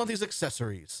 Then they want these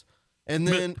accessories, and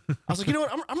then I was like, you know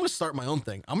what? I'm going to start my own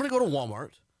thing. I'm going to go to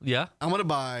Walmart. Yeah. I'm going to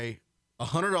buy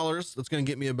 $100. That's going to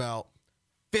get me about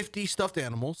 50 stuffed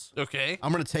animals. Okay.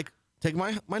 I'm going to take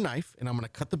my knife, and I'm going to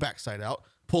cut the backside out,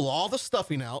 pull all the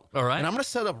stuffing out. All right. And I'm going to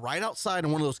set up right outside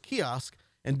in one of those kiosks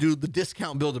and do the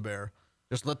discount Build-A-Bear.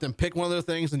 Just let them pick one of their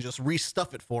things and just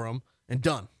restuff it for them, and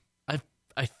done.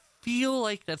 I feel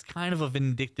like that's kind of a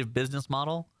vindictive business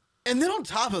model. And then on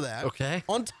top of that,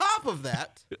 On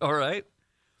All right.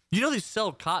 You know they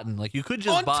sell cotton. Like you could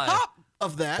just on buy top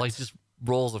of that, like just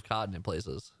rolls of cotton in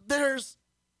places. there's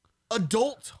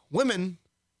adult women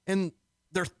in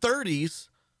their 30s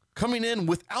coming in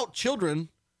without children,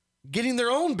 getting their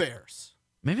own bears.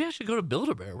 Maybe I should go to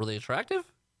Build-A-Bear. Were they attractive?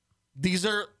 These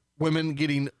are women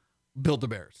getting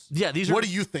Build-A-Bears. Yeah, these are. What do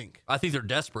you think? I think they're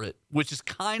desperate, which is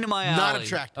kind of my alley. Not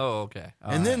attractive. Oh, okay.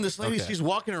 All And then right. this lady, Okay. she's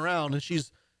walking around and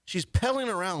she's pedaling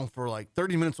around for like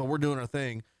 30 minutes while we're doing our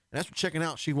thing. And as we're checking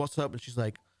out, she walks up and she's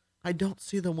like, I don't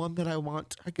see the one that I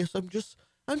want. I guess I'm just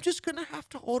gonna have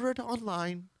to order it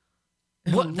online.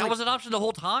 And What? I'm That like- was an option the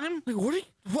whole time? Like,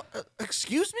 what?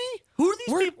 Excuse me? Who are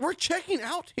these people? We're checking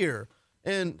out here.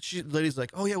 And the lady's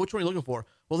like, oh yeah, which one are you looking for?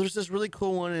 Well, there's this really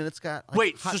cool one, and it's got like,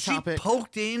 Wait, Hot so she Topic.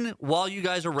 poked in while you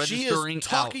guys are She registering is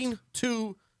talking out.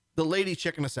 to the lady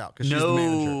checking us out because she's the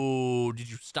manager. No. Did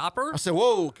you stop her? I said,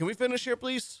 whoa, can we finish here,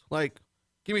 please? Like,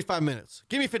 give me 5 minutes.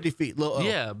 Give me 50 feet. Little,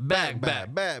 Yeah, bag.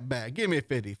 bag. Give me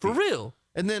 50 feet. For real?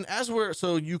 And then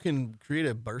so you can create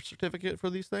a birth certificate for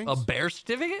these things. A bear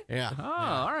certificate? Yeah. Oh,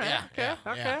 all right.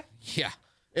 Okay. Yeah.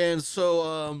 And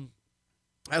so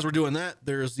as we're doing that,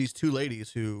 there's these two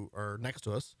ladies who are next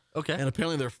to us. Okay. And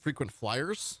apparently they're frequent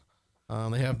flyers.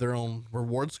 They have their own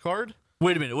rewards card.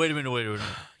 Wait a minute.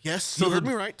 Yes, So you heard the-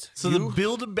 me right. So the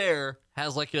Build-A-Bear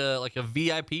has like a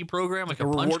VIP program, like a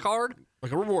punch reward- card?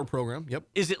 like a reward program. Yep.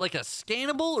 Is it like a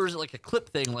scannable or is it like a clip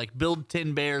thing? Like build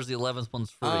 10 bears, the 11th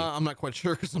one's free. I'm not quite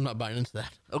sure because I'm not buying into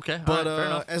that. okay, all But right, fair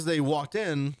enough. as they walked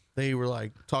in, they were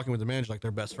like talking with the manager like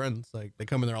they're best friends. Like they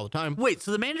come in there all the time. Wait,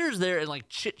 so the manager is there and like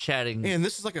chit-chatting. And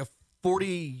this is like a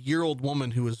 40-year-old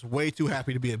woman who is way too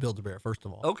happy to be a Build-A-Bear, first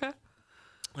of all. Okay.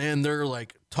 And they're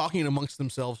like talking amongst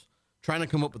themselves, trying to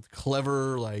come up with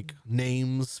clever like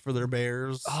names for their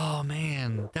bears. Oh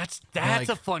man, that's Like-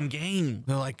 a fun game.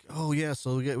 They're like, oh yeah,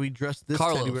 so we dressed this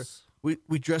teddy bear. Carlos.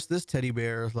 We dressed this teddy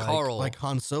bear Carl. like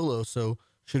Han Solo. So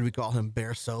should we call him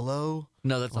Bear Solo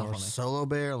No, that's not or funny. Solo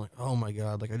Bear? I'm like, oh my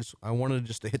god, like I wanted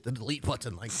just to hit the delete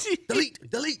button, like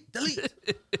delete.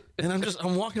 And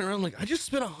I'm walking around like I just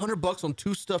spent $100 on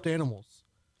 2 stuffed animals.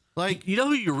 Like You know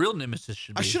who your real nemesis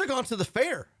should be? I should have gone to the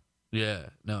fair Yeah.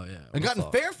 No. Yeah. and gotten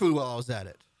What's up? fair food while I was at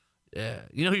it. Yeah.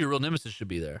 You know who your real nemesis should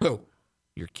be there? Oh.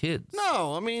 Your kids.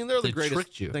 No, I mean they're the They greatest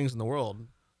tricked you. things in the world.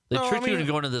 They No, tricked I you mean-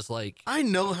 into going to this like. I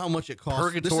know how much it costs.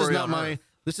 Purgatory on Earth.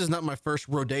 This is not my first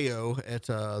rodeo at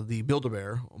the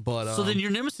Build-A-Bear, but So then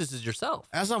your nemesis is yourself.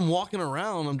 as I'm walking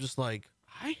around, I'm just like,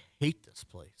 I hate this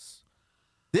place.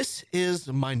 This is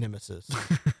my nemesis.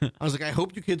 I was like, I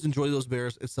hope you kids enjoy those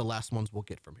bears. It's the last ones we'll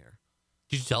get from here.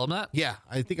 Did you tell him that? Yeah,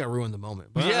 I think I ruined the moment.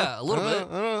 But Yeah, a little bit. I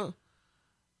don't know.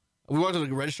 We walked to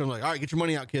the register. I'm like, all right, get your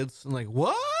money out, kids. I'm like,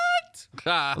 what?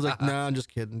 I was like, nah, I'm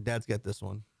just kidding. Dad's got this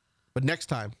one. But next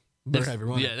time, you better have your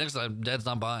money. Yeah, next time Dad's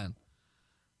not buying.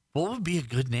 What would be a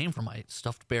good name for my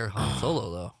stuffed bear Han Solo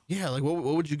though? Yeah, like what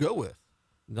would you go with?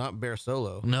 Not Bear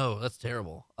Solo. No, that's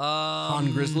terrible.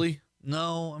 Han Grizzly?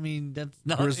 No, I mean that's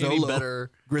not any Grizzolo?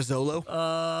 better.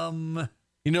 Grizzolo?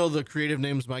 You know the creative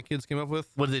names my kids came up with?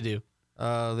 What did they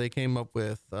do? They came up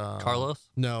with Carlos,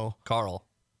 No, Carl.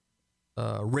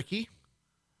 Ricky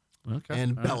Okay,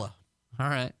 and all right. Bella. All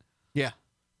right. Yeah,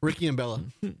 Ricky and Bella.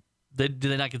 Did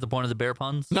they not get the point of the bear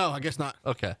puns? No, I guess not.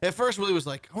 Okay. At first, Willie was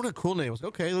like, "I want a cool name." I was like,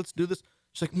 "Okay, let's do this."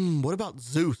 She's like, "What about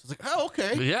Zeus?" I was like, "Oh,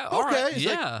 okay, Yeah, all okay." right, He's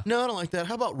like, yeah. no, I don't like that.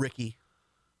 How about Ricky?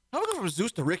 How do I go from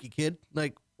Zeus to Ricky, kid?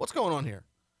 Like, what's going on here?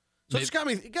 So it got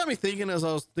me thinking as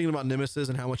I was thinking about Nemesis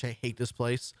and how much I hate this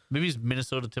place. Maybe he's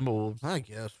Minnesota Timberwolves. I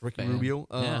guess Ricky fan. Rubio.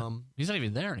 Yeah. He's not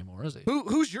even there anymore, is he?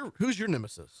 Who's your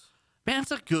Nemesis Man,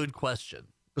 that's a good question.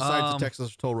 besides the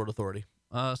Texas Toll Road Authority?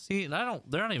 See, they're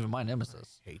not even my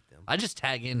nemesis. Hate them. I just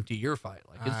tag into your fight.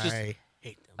 Like it's just I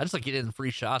hate them. I just like getting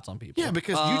free shots on people. Yeah,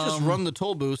 because you just run the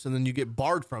toll booth and then you get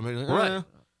barred from it. Right.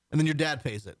 And then your dad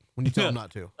pays it when you tell him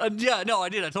not to. Yeah, no, I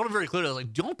did. I told him very clearly. I was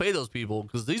like, "Don't pay those people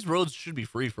because these roads should be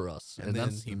free for us." And then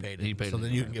he paid it. He paid so it.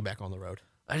 then you can get back on the road.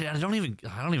 I don't even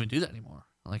do that anymore.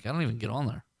 Like I don't even get on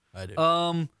there. I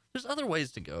do. There's other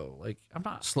ways to go. Like I'm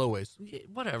not Slow ways.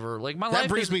 whatever. Like my That life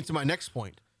brings is, me to my next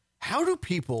point. How do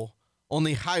people on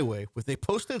the highway with a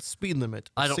posted speed limit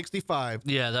I of don't- 65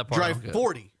 Yeah, that part I don't drive get.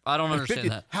 40? I don't and understand 50?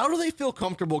 that. How do they feel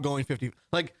comfortable going 50?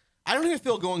 Like, I don't even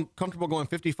feel comfortable going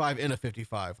 55 in a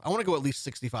 55. I want to go at least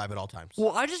 65 at all times.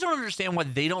 Well, I just don't understand why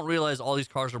they don't realize all these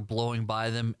cars are blowing by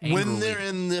them angrily. When they're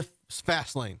in the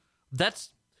fast lane.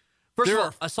 That's first There of all,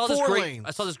 are I saw this 4 great lanes.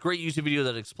 I saw this great YouTube video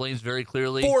that explains very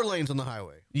clearly. 4 lanes on the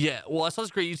highway. Yeah, well, I saw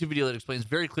this great YouTube video that explains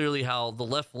very clearly how the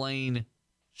left lane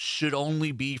should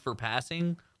only be for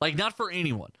passing, like not for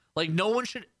anyone. Like no one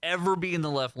should ever be in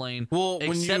the left lane Well,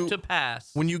 when except you- to pass.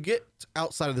 When you get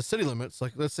outside of the city limits,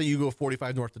 like let's say you go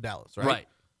 45 north to Dallas, right? Right.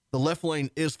 The left lane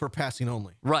is for passing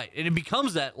only. Right, and it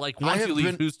becomes that like once you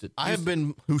leave Houston. I have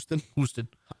been Houston.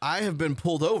 I have been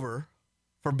pulled over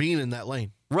for being in that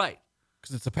lane Right,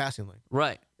 because it's a passing lane.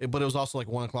 right. But it was also like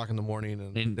 1 o'clock in the morning,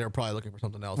 and And- they were probably looking for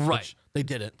something else, Right. which they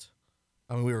didn't.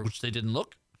 I mean, we were Which they didn't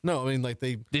look. no, I mean, like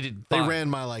they didn't. they fine.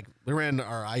 ran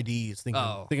our IDs, thinking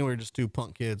Oh. we were just 2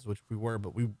 punk kids, which we were,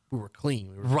 but we were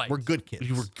clean. Right. We're good kids.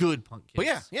 You were good punk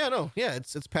kids. But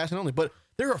it's passing only. But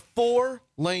there are 4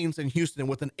 lanes in Houston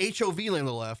with an HOV lane on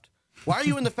the left Why are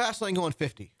you in the fast lane going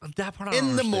 50 That part I don't in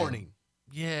the understand. morning?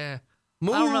 Yeah.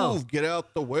 Move, I don't know. get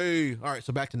out the way. All right,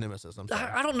 so back to Nemesis. I'm sorry.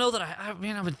 I don't know that I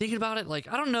mean, I've been thinking about it. Like,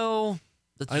 I don't know.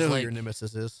 That's I know just who like, your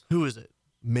Nemesis is. who is it?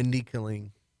 Mindy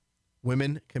Kaling.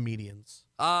 Women comedians.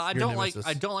 I Your don't nemesis.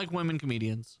 like women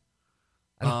comedians.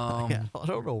 I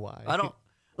don't know why. I don't.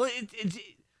 Well,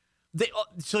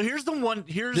 so here's the one.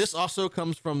 This also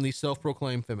comes from the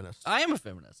self-proclaimed feminist. I am a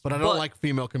feminist, But I don't like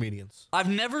female comedians. I've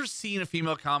never seen a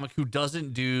female comic who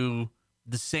doesn't do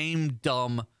the same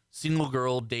dumb single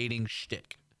girl dating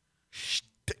shtick.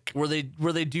 Where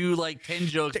they do like 10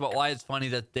 jokes about why it's funny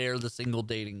that they're the single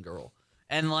dating girl.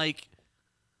 And like,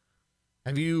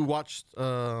 Have you watched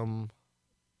the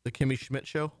Kimmy Schmidt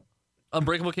show?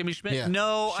 Unbreakable Kimmy Schmidt? Yeah.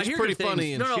 No, She's I hear pretty good things.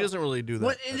 funny, and No, she doesn't really do that.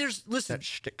 What, and there's listen, that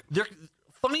shtick.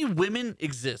 funny women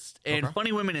exist, and Okay.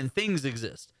 funny women in things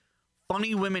exist.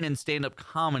 Funny women in stand-up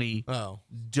comedy Oh,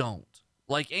 don't.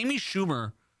 Like Amy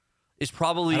Schumer is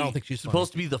probably I don't think she's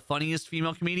supposed to be the funniest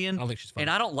female comedian. I don't think she's funny. And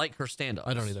I don't like her stand-up.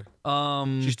 I don't either.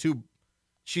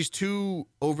 She's too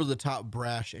over the top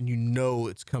brash, and you know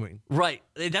it's coming. Right.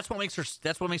 That's what makes her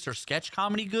sketch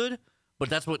comedy good, but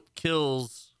that's what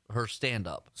kills her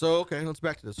stand-up. So okay, let's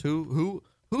back to this.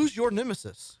 Who's your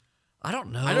nemesis? I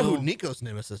don't know. I know who Nico's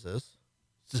nemesis is.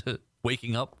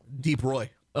 Waking up. Deep Roy.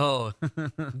 Oh,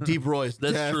 Deep Roy is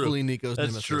that's definitely true. Nico's That's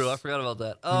nemesis. true. I forgot about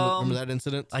that. Remember that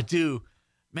incident? I do.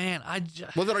 Man,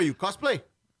 What are you, cosplay?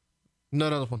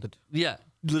 No, wanted. yeah,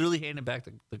 literally handed back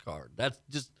the card. That's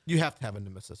just You have to have a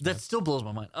nemesis. that Man. still blows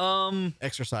my mind.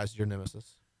 Exercise is your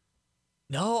nemesis.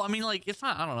 No, I mean like it's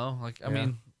not. I don't know. Like I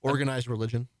mean, Organized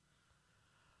religion.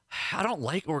 I don't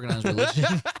like organized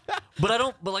religion, but I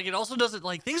don't. But like, it also doesn't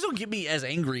like things don't get me as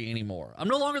angry anymore. I'm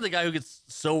no longer the guy who gets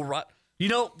so You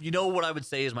know what I would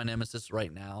say is my nemesis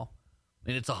right now,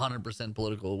 and it's 100%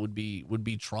 political. Would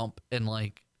be Trump and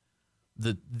like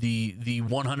the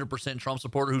 100% Trump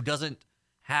supporter who doesn't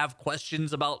have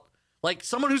questions about like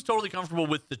someone who's totally comfortable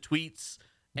with the tweets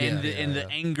and the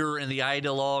anger and the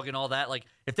ideologue and all that. Like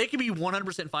if they can be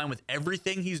 100% fine with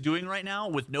everything he's doing right now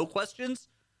with no questions.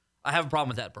 I have a problem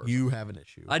with that person. You have an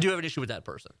issue. I do have an issue with that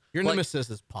person. Your Like,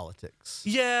 nemesis is politics.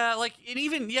 yeah, like and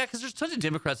even because there's tons of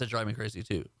Democrats that drive me crazy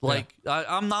too. Like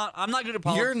I'm not good at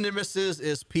politics. Your nemesis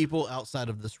is people outside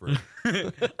of this room.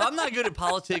 I'm not good at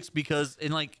politics because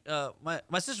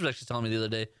my sister was actually telling me the other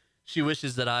day she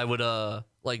wishes that I would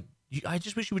I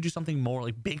just wish you would do something more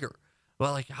like bigger.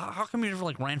 Well, like how come you never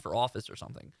like ran for office or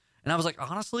something? And I was like,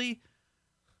 honestly.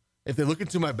 If they look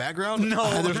into my background,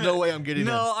 No, there's no way I'm getting in.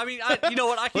 No, I mean, you know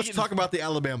what? I can Let's talk about the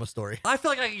Alabama story. I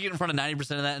feel like I can get in front of 90%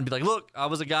 of that and be like, look, I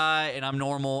was a guy and I'm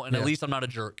normal and at Yeah. least I'm not a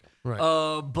jerk. Right.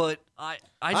 But I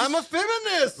just, I'm a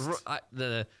feminist,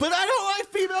 the but I don't like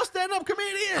female stand-up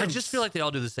comedians. I just feel like they all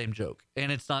do the same joke,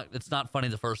 and it's not funny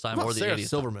the first time What or about the Sarah 80th time.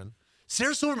 Silverman.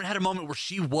 Sarah Silverman had a moment where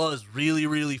she was really,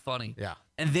 really funny. Yeah.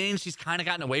 And then she's kind of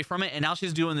gotten away from it, and now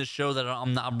she's doing this show that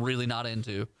I'm really not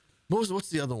into. What's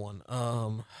the other one?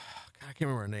 God, I can't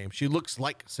remember her name. She looks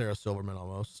like Sarah Silverman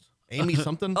almost. Amy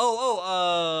something.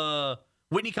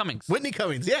 Whitney Cummings. Whitney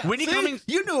Cummings. Yeah, Whitney See? Cummings-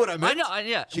 You knew what I meant. I know.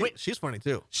 Yeah. She's funny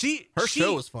too. Her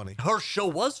show was funny. Her show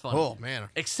was funny. Oh man,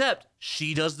 Except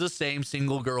she does the same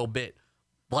single girl bit.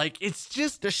 Like it's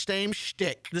just the same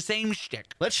shtick. the same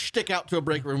shtick. Let's stick out to a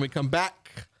break when we come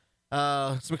back.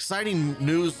 Some exciting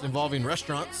news involving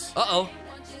restaurants. Uh-oh.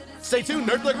 Stay tuned,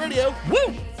 Nerd Thug Radio.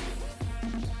 Woo!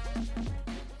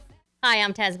 Hi,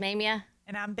 I'm Tasmania,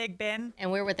 And I'm Big Ben.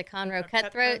 and we're with the Conroe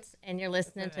Cutthroats, and you're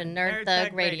listening to Nerd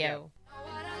Thug Radio.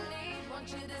 What I need, want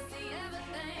you to see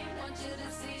everything, want you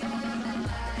to see all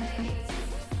the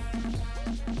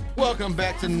lights. Welcome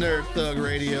back to Nerd Thug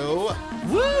Radio.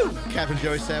 Woo! Captain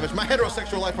Joey Savage, my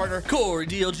heterosexual life partner, Corey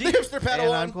the DLG. hipster And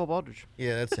I'm Padawan. Cole Baldridge.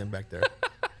 Yeah, that's him back there.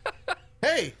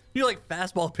 Hey, You're like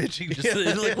fastball pitching. Just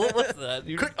like, what was that?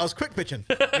 You're I was quick pitching.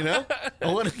 You know,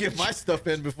 I wanted to get my stuff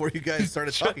in before you guys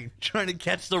started talking. trying to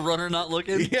catch the runner not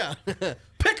looking. Yeah,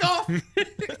 pick off.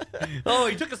 Oh,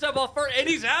 he took a step off first, and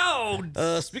he's out.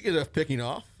 Speaking of picking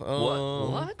off,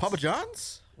 What? Papa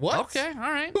John's? What? Okay, all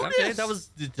right. Who okay, dis? that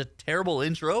was a terrible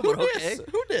intro, Who but okay. dis?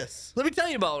 Who dis? Let me tell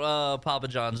you about Papa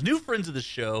John's. New friends of the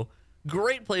show.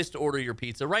 Great place to order your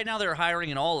pizza. Right now, they're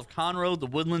hiring in all of Conroe, the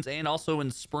Woodlands, and also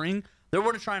in Spring. They're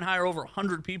going to try and hire over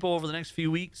 100 people over the next few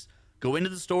weeks. Go into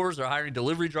the stores. They're hiring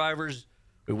delivery drivers.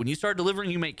 But when you start delivering,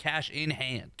 you make cash in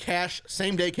hand. Cash,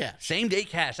 same day cash. Same day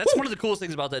cash. That's one of the coolest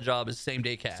things about that job is same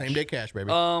day cash. Same day cash, baby.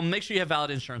 Make sure you have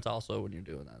valid insurance also when you're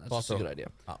doing that. That's Also, just a good idea.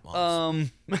 hot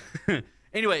moms.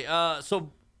 Anyway, so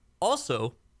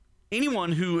also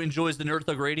anyone who enjoys the Nerd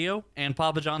Thug Radio and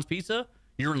Papa John's Pizza,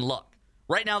 you're in luck.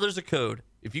 Right now, there's a code.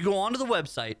 If you go onto the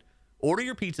website, order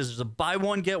your pizzas. There's a buy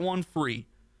one, get one free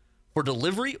for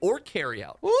delivery or carry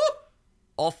out.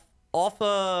 Off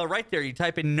right there, you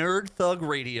type in Nerd Thug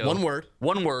Radio. One word.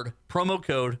 One word. Promo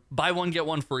code, buy one, get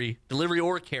one free, delivery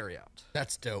or carry out.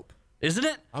 That's dope. Isn't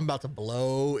it? I'm about to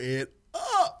blow it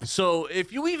up. So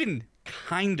if you even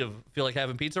kind of feel like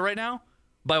having pizza right now,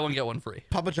 buy one, get one free.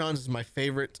 Papa John's is my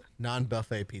favorite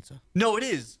non-buffet pizza. No, it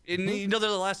is. And you know, they're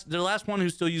the last one who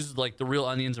still uses like the real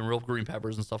onions and real green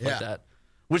peppers and stuff like Yeah. that.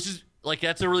 Which is like,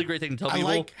 that's a really great thing to tell I people.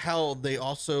 like how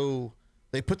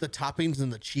they put the toppings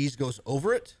and the cheese goes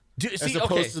over it, as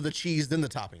opposed to the cheese then the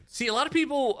toppings. See, a lot of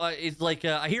people, it's like,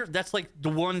 I hear that's like the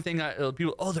one thing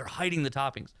people, they're hiding the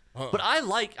toppings. But I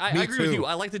Me agree with too. you.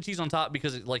 I like the cheese on top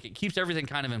because it keeps everything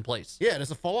kind of in place. Yeah, it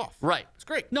doesn't fall off. Right. It's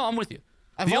great. No, I'm with you.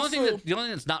 I've The only thing also-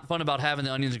 that's not fun about having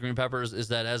the onions and green peppers is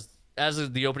that as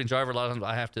the opening driver, a lot of times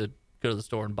I have to go to the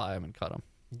store and buy them and cut them.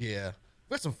 Yeah.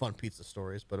 We've got some fun pizza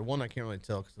stories, but one I can't really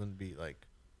tell because then it'd be like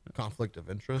conflict of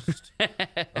interest.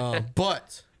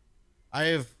 But I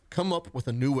have come up with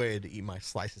a new way to eat my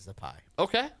slices of pie.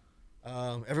 Okay.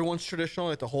 Everyone's traditional. I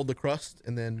have to hold the crust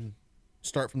and then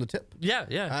start from the tip. Yeah,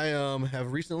 yeah. I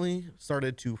have recently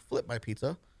started to flip my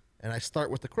pizza, and I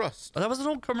start with the crust That was an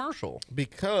old commercial.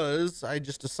 because I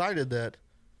just decided that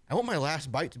I want my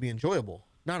last bite to be enjoyable,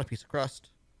 not a piece of crust.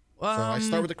 So I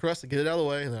start with the crust to get it out of the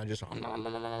way, and then I just You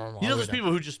know, there's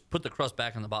people who just put the crust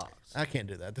back in the box. I can't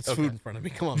do that. That's food in front of me.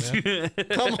 Come on, man.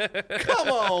 Come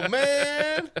on,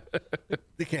 man.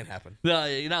 It can't happen. No,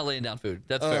 you're not laying down food.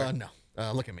 That's fair. No.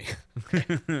 Look at me.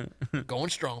 Going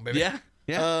strong, baby. Yeah,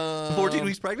 yeah. 14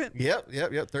 weeks pregnant? Yep.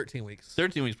 13 weeks.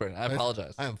 13 weeks pregnant. I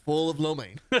apologize. I am full of lo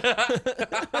mein.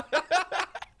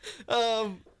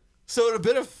 So a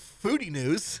bit of foodie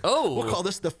news. Oh. We'll call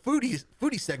this the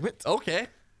foodie segment. Okay.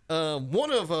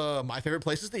 One of my favorite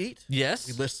places to eat. Yes.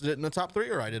 We listed it in the top 3,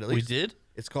 or I did at We least. did?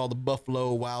 It's called the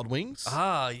Buffalo Wild Wings.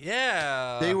 Ah,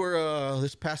 yeah. They were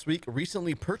this past week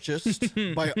recently purchased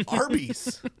by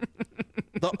Arby's.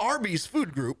 The Arby's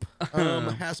food group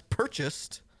has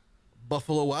purchased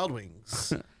Buffalo Wild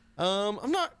Wings.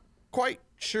 I'm not quite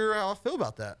sure how I feel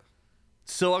about that.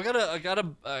 So I got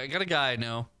a guy I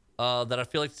know that I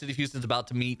feel like the city of Houston's about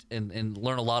to meet and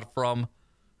learn a lot from,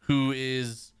 who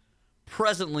is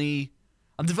presently.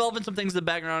 I'm developing some things in the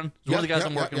background. He's one of the guys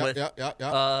I'm working with.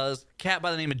 A cat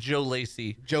by the name of Joe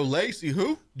Lacey. Joe Lacey,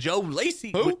 who? Joe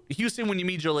Lacey. Who? Houston, when you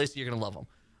meet Joe Lacey, you're going to love him.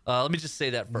 Let me just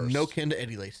say that first. No kin to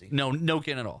Eddie Lacey. No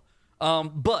kin at all.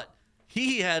 But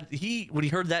he when he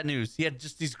heard that news, he had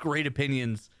just these great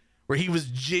opinions where he was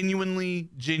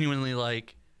genuinely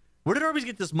like, where did Arby's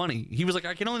get this money? He was like,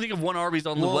 I can only think of one Arby's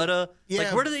on Louetta. yeah,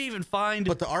 Like, where do they even find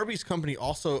But the Arby's company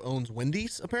also owns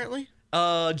Wendy's, apparently.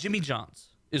 Jimmy John's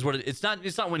is what it's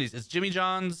not Wendy's. It's Jimmy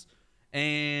John's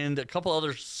and a couple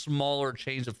other smaller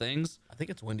chains of things. I think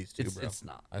it's Wendy's too, bro. It's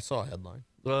not. I saw a headline.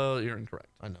 You're incorrect.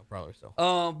 I know, probably so.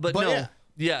 But But no.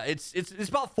 yeah. It's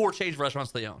about 4 chains of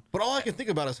restaurants they own. But all I can think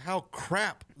about is how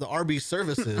crap the Arby's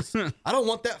service is. I don't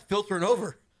want that filtering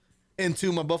over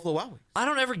into my Buffalo Wild Wings. I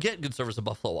don't ever get good service at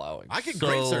Buffalo Wild Wings. I get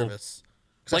great service.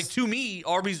 'Cause Like, to me,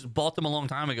 Arby's bought them a long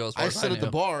time ago. As far I as sit at the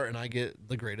knew. bar and I get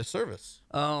the greatest service.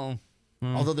 Oh,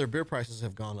 Although their beer prices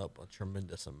have gone up a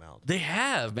tremendous amount. they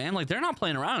have, man. Like, they're not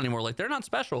playing around anymore. Like, they're not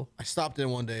special. I stopped in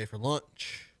one day for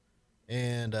lunch,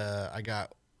 and I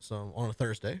got some on a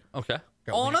Thursday. Okay.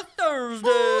 Got On wings. a Thursday.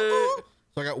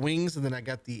 So I got wings, and then I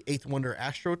got the 8th Wonder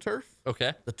AstroTurf,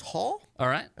 Okay. the tall, All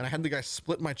right. and I had the guy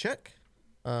split my check.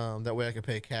 That way I could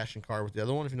pay cash and card with the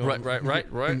other one. If you know, Right.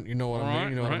 You know what I mean.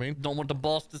 You know what I mean. Don't want the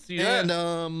boss to see And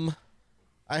that.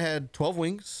 I had 12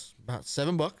 wings, about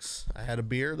 $7. I had a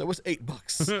beer that was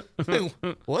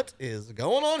 $8. What is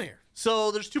going on here?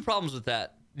 So there's 2 problems with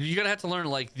that. You're gonna have to learn,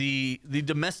 like, the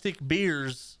domestic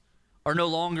beers are no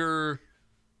longer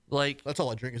like That's all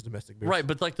I drink is domestic beer. right,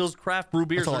 but like those craft brew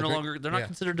beers all are I no drink. longer they're not Yeah.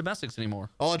 considered domestics anymore.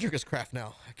 All I drink is craft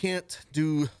now. I can't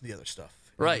do the other stuff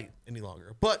Right. any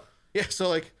longer. But yeah, so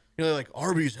like like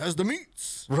Arby's has the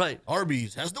meats. Right.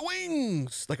 Arby's has the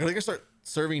wings. Like, are they gonna start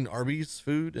serving Arby's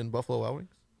food in Buffalo Wild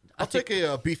Wings? I'll take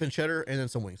a beef and cheddar and then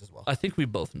some wings as well. I think we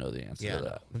both know the answer Yeah, to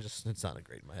that. it sounded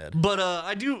great in my head. But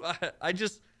I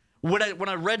just when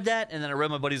I read that and then I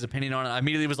read my buddy's opinion on it, I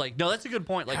immediately was like, no, that's a good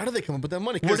point. Like, How do they come up with that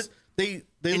money? Where Because did-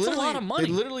 they It's a literally lot of money.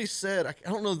 They literally said I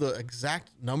don't know the exact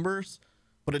numbers,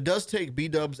 but it does take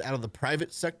B-dubs out of the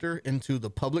private sector into the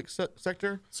public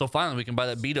sector. so finally we can buy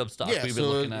that beat up stock Yeah, we've been so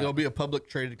looking at. it'll be a public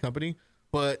traded company,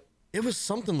 but it was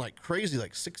something like crazy,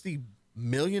 like $60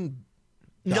 million,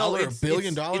 $1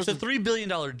 billion. It's a $3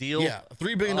 billion deal. Yeah, a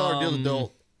 $3 billion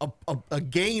deal. A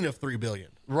gain of $3 billion.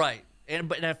 Right.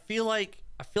 And I feel like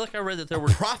I read that there were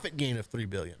Profit gain of $3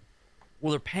 billion.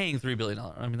 Well, they're paying $3 billion.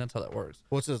 I mean, that's how that works.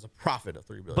 Well, it says a profit of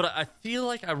 $3 billion. But I feel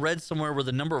like I read somewhere where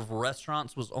the number of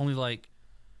restaurants was only like,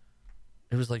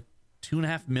 it was like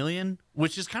 2.5 million,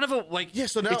 which is kind of a like, Yeah,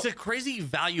 so now- it's a crazy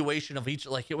valuation of each.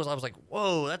 Like I was like,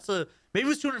 whoa, maybe it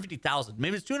was 250,000.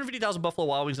 Maybe it's 250,000 Buffalo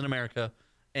Wild Wings in America,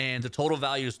 and the total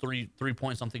value is 3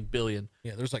 point something billion.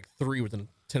 yeah, there's like 3 within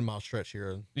a 10-mile stretch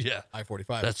here in Yeah,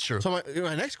 I-45. That's true. So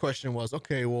my next question was,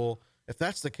 okay, well, if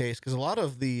that's the case, because a lot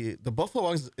of the Buffalo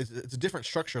Wild Wings, it's a different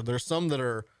structure. There's some that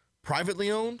are privately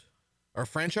owned or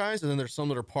franchised, and then there's some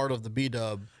that are part of the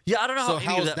B-Dub. yeah. I don't know So how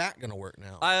how's any of that going to work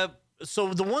now?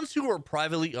 So the ones who are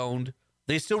privately owned,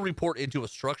 they still report into a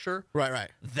structure. Right.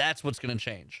 That's what's going to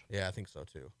change. Yeah, I think so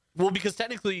too. Well, because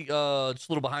technically, just a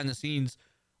little behind the scenes,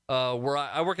 where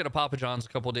I work at a Papa John's a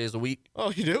couple of days a week.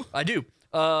 Oh, you do? I do.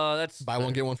 That's Buy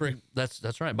one, get one free.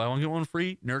 That's right. Buy one get one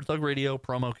free. Nerd Thug Radio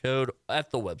promo code at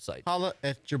the website. Holla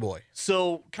at your boy.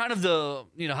 So kind of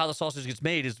how the sausage gets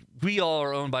made is we all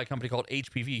are owned by a company called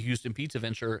HPV, Houston Pizza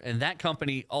Venture, and that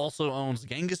company also owns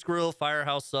Genghis Grill,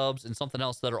 Firehouse Subs, and something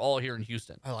else that are all here in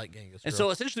Houston. I like Genghis. And Grill.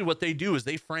 so essentially what they do is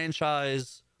they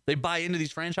buy into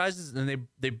these franchises, and then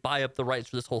they buy up the rights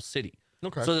for this whole city.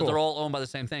 Okay, so that cool. they're all owned by the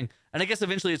same thing. And I guess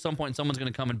eventually at some point someone's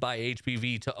going to come and buy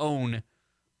HPV to own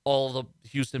all the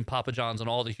Houston Papa John's and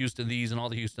all the Houston these and all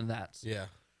the Houston that's. Yeah.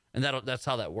 And that's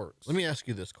how that works. Let me ask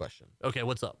you this question. Okay,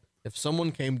 what's up? If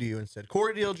someone came to you and said,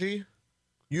 Corey DLG,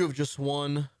 you have just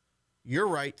won your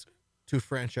right to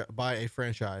buy a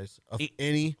franchise of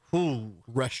any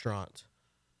restaurant,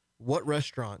 what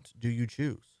restaurant do you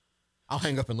choose? I'll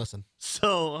hang up and listen.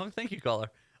 So, thank you, caller.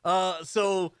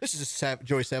 So This is just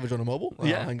Joey Savage on a mobile. I'll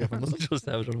yeah, hang up and listen. Joe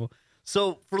Savage on the wall.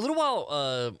 So for a little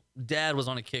while, Dad was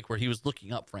on a kick where he was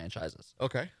looking up franchises.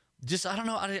 Okay. Just I don't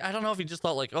know. I don't know if he just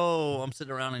thought like, oh, I'm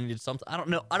sitting around and needed something. I don't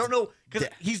know because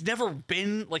he's never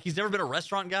been a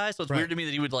restaurant guy. So it's Right. weird to me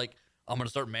that he would like, I'm gonna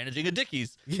start managing a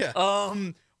Dickies. Yeah.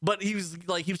 But he was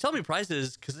telling me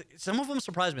prices because some of them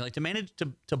surprised me. Like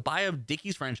to buy a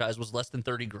Dickies franchise was less than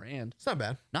 $30,000. It's not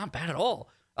bad. Not bad at all.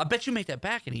 I bet you make that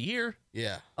back in a year.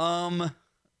 Yeah.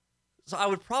 So I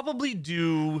would probably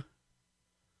do.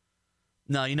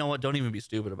 No, you know what? Don't even be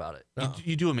stupid about it. Uh-uh.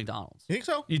 You do a McDonald's. You think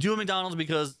so? You do a McDonald's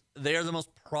because they are the most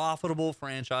profitable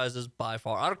franchises by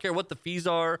far. I don't care what the fees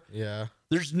are. Yeah.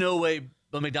 There's no way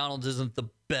a McDonald's isn't the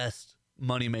best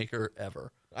moneymaker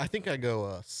ever. I think I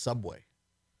go Subway.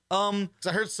 'Cause Because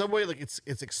I heard Subway, like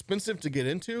it's expensive to get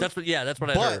into. that's what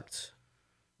I heard. But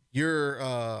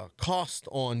your cost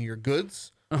on your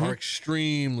goods are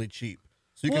extremely cheap.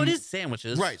 So you Well, can, it is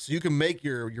sandwiches. right. So you can make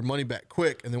your money back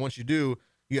quick, and then once you do,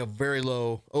 you have very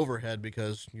low overhead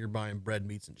because you're buying bread,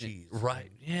 meats, and cheese. Right.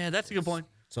 Yeah, that's a good point.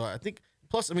 So I think.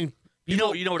 Plus, I mean, You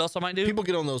know what else I might do? people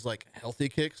get on those like healthy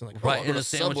kicks and like, Right, I'll and go the to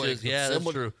Subway, sandwiches, 'cause yeah, that's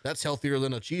sandwich- true. That's healthier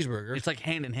than a cheeseburger. It's like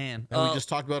hand in hand. and we just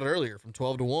talked about it earlier, from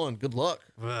 12 to 1. Good luck.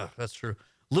 That's true.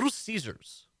 Little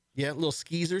Caesars. Yeah, little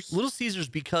skeezers. Little Caesars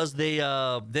because they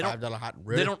don't $5 hot and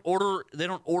they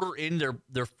don't order in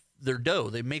their dough.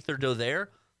 They make their dough there.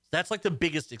 That's like the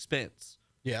biggest expense.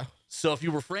 Yeah. So if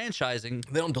you were franchising,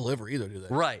 They don't deliver either, do they?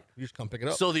 right? You just come pick it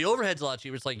up. So the overhead's a lot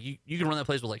cheaper. It's like you can run that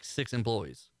place with like 6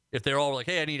 employees. If they're all like,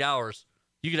 hey, I need hours,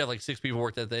 you could have like 6 people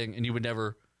work that thing, and you would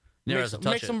never have to touch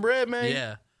make it. some bread, man.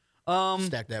 Yeah.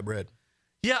 Stack that bread.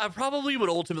 Yeah, I probably would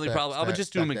ultimately I would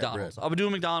just do a stack that McDonald's. bread. I would do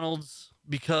a McDonald's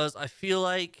because I feel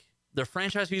like their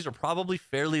franchise fees are probably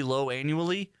fairly low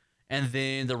annually, and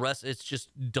then the rest it's just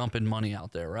dumping money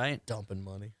out there, right? Dumping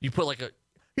money. You put like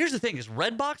here's the thing: is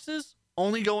red boxes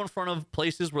only go in front of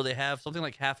places where they have something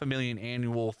like 500,000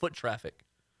 annual foot traffic.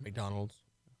 McDonald's,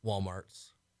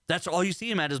 Walmart's. That's all you see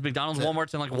them at is McDonald's, That's it.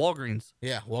 Walmart's, and like Walgreens.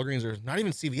 Yeah, Walgreens are not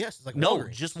even CVS. It's like No,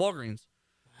 Walgreens. just Walgreens.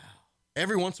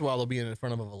 Every once in a while they'll be in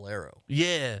front of a Valero.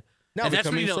 Yeah. Now And that's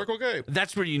where becoming you know, Circle K.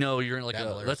 That's where you know you're in like Yeah,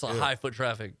 Valero's that's a good. high foot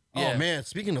traffic. Oh Yeah. man,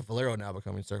 speaking of Valero now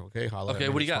becoming Circle K, holla Okay, at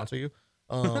me what to do you got? sponsor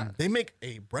you. They make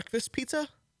a breakfast pizza.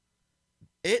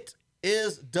 It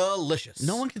is delicious.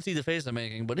 No one can see the face I'm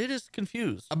making, but it is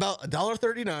confused. About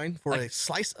 $1.39 for a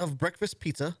slice of breakfast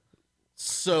pizza.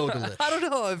 So delicious. I don't know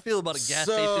how I feel about a gas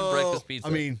station breakfast pizza.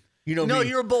 I mean, you know no, me.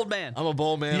 you're a bold man. I'm a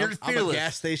bowl man. You're I'm a fearless.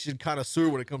 gas station connoisseur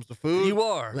when it comes to food. You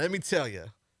are. Let me tell you.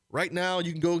 Right now,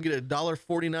 you can go get a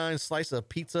 $1.49 slice of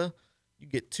pizza. You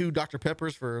get 2 Dr.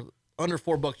 Peppers for under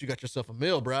 $4. You got yourself a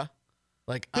meal, bruh.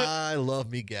 Like, I love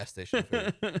me gas station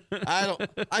food.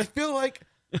 I feel like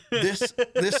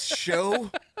this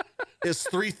show is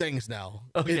 3 things now.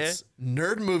 Okay. It's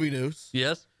nerd movie news.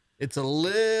 Yes. It's a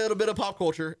little bit of pop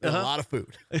culture and a lot of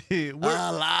food. A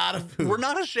lot of food. We're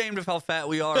not ashamed of how fat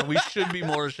we are. We should be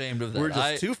more ashamed of that. We're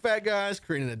just two fat guys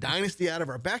creating a dynasty out of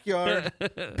our backyard,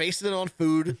 basing it on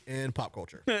food and pop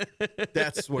culture.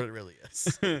 That's what it really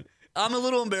is. I'm a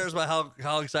little embarrassed by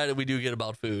how excited we do get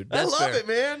about food. I That's love fair. it,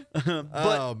 man.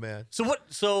 Oh, man. So what?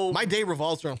 So My day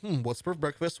revolves around, what's for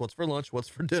breakfast, what's for lunch, what's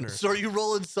for dinner. So are you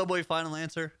rolling Subway? Final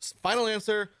answer. Final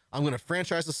answer, I'm going to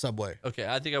franchise the Subway. Okay,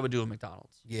 I think I would do a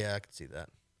McDonald's. Yeah, I can see that.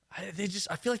 I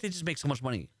feel like they just make so much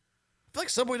money. I feel like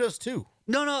Subway does, too.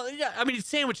 No, yeah. I mean, it's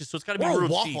sandwiches, so it's got to be Or a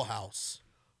real Waffle cheap. House.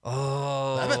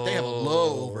 Oh, I bet they have a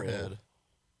low overhead.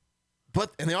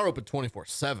 And they are open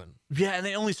 24/7. Yeah, and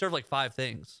they only serve like 5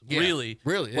 things. Yeah, really,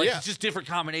 really, Like yeah. it's just different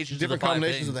combinations. Different of the 5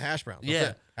 combinations things. of the hash browns. That's Yeah.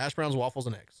 it. Hash browns, waffles,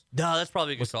 and eggs. No, that's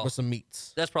probably a good call. With some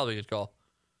meats. That's probably a good call.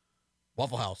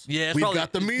 Waffle House. Yeah, it's We've probably,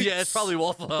 got the meats. Yeah, it's probably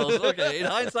Waffle House. Okay, in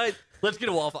hindsight, let's get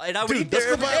a Waffle. And I would eat Dude, let's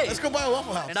there go, every day. let's go buy a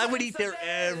Waffle House. And I would eat there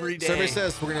every day. Survey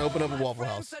says we're going to open up a Waffle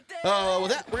House. With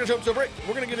that, we're going to jump to a break.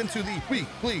 We're going to get into the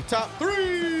weekly top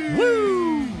 3.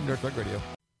 Woo! Nerd Thug Radio.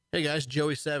 Hey guys,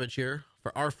 Joey Savage here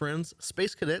for our friends,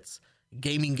 Space Cadets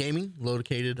Gaming,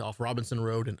 located off Robinson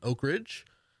Road in Oak Ridge.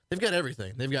 They've got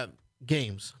everything. They've got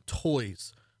games,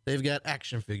 toys. They've got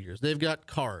action figures. They've got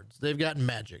cards. They've got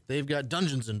Magic. They've got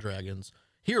Dungeons and Dragons.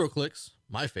 HeroClix,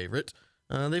 my favorite.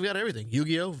 They've got everything.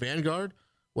 Yu-Gi-Oh, Vanguard,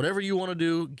 whatever you want to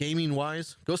do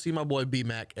gaming-wise, go see my boy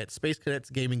B-Mac at Space Cadets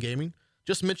Gaming.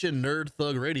 Just mention Nerd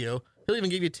Thug Radio. He'll even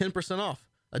give you 10% off,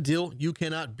 a deal you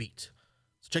cannot beat.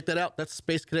 So check that out. That's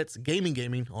Space Cadets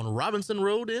Gaming on Robinson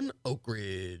Road in Oak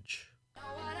Ridge.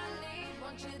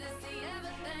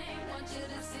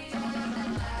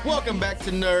 Welcome back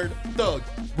to Nerd Thug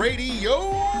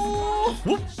Radio.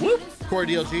 Whoop, whoop. Corey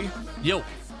DLG, Yo.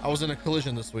 I was in a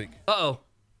collision this week. Uh-oh.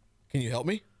 Can you help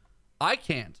me? I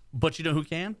can't. But you know who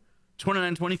can?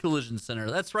 2920 Collision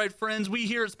Center. That's right, friends. We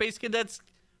here at Space Cadets...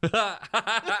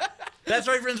 That's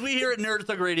right, friends. We here at Nerd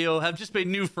Thug Radio have just made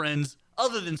new friends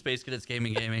other than Space Cadets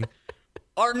Gaming.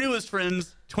 Our newest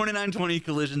friends, 2920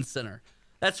 Collision Center.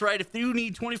 That's right. If you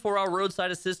need 24-hour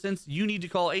roadside assistance, you need to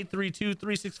call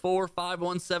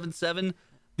 832-364-5177.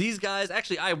 These guys,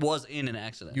 actually, I was in an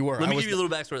accident. You were. Let me give you a little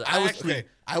backstory. I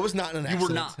was not in an accident. You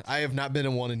were not. I have not been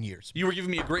in one in years. You were giving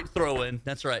me a great throw-in.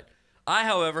 That's right. I,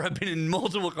 however, have been in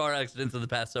multiple car accidents in the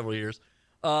past several years.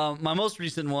 My most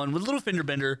recent one with a little fender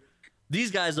bender. These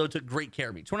guys, though, took great care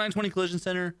of me. 2920 Collision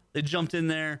Center. They jumped in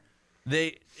there.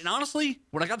 And honestly,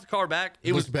 when I got the car back,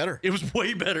 it was better. It was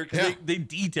way better because they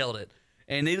detailed it.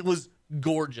 And it was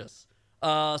gorgeous.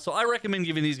 So I recommend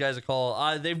giving these guys a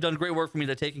call. They've done great work for me.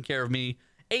 They're taking care of me.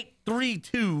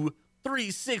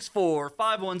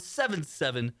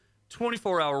 832-364-5177.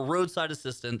 24-hour roadside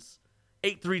assistance.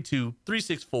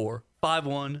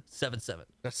 832-364-5177.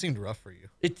 That seemed rough for you.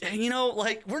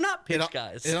 We're not pitch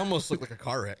guys. It almost looked like a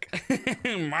car wreck.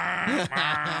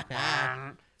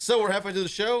 So we're halfway through the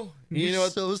show. You know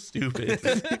what's so stupid.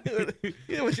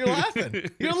 But you're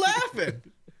laughing. You're laughing.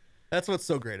 That's what's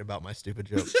so great about my stupid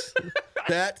jokes.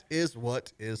 That is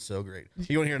what is so great.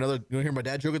 You want to hear my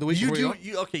dad joke of the week?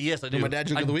 Okay, yes, I do. My dad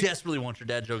joke of the week? I desperately want your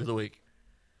dad joke of the week.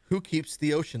 Who keeps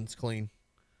the oceans clean?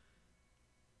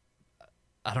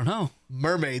 I don't know.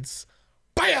 Mermaids.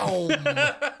 Bam!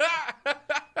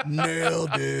 Nailed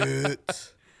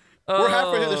it. We're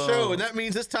halfway through the show, and that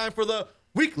means it's time for the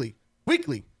weekly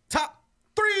top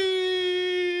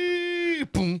 3.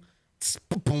 Boom.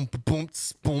 Boom, boom, boom, boom,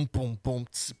 boom, boom, boom,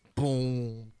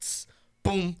 boom, boom,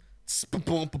 boom,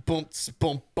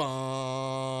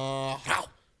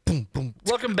 boom.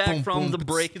 Welcome back from the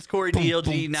break. It's Corey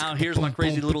DLG. Now here's my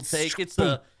crazy little take. It's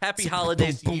a happy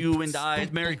holidays to you and I.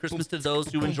 Merry Christmas to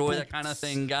those who enjoy that kind of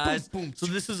thing, guys. So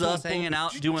this is us hanging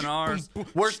out, doing ours.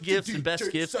 Worst gifts and best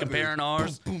gifts, comparing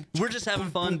ours. We're just having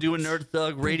fun doing Nerd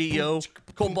Thug Radio.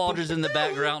 Cole Baldr's in the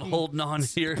background holding on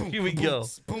here. Here we go.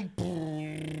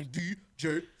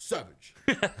 DJ Savage.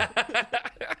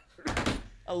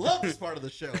 I love this part of the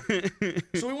show.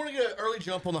 So we want to get an early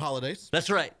jump on the holidays. That's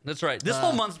right. This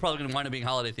whole month's probably going to wind up being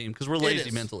holiday themed because we're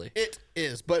lazy mentally. It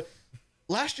is. But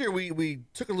last year we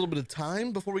took a little bit of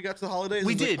time before we got to the holidays.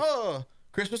 We It was did. Like, oh,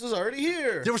 Christmas is already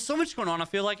here. There was so much going on, I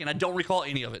feel like, and I don't recall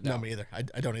any of it now. No, me either. I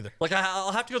don't either. Like,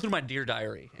 I'll have to go through my Dear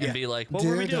Diary and be like, what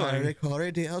were we doing? Diary,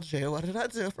 Corey DLJ, what did I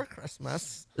do for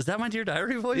Christmas? Is that my Dear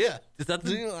Diary voice? Yeah. Is that Do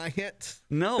the... you like it?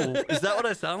 No. Is that what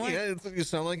I sound like? Yeah, it's what you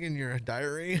sound like in your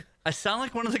diary. I sound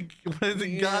like one of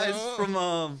the guys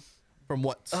from... From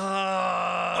what?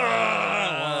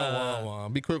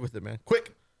 Be quick with it, man.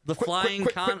 Quick. The Quick, Flying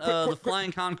quick, Con... quick, quick, the quick,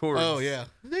 Flying Concords. Oh, yeah.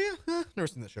 Yeah, never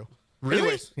seen that show. Really?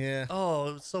 Anyways, yeah. Oh,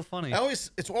 it was so funny.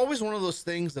 It's always one of those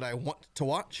things that I want to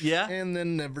watch, Yeah. and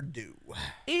then never do.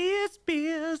 It's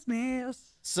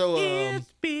business. So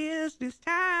It's business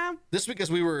time. this week, as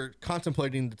we were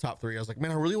contemplating the top 3, I was like, man,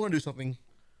 I really want to do something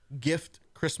gift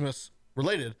Christmas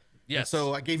related. Yes. And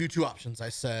so I gave you 2 options. I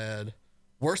said,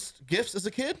 worst gifts as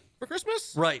a kid for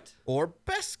Christmas, Right. or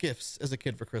best gifts as a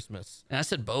kid for Christmas. And I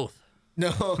said both. No.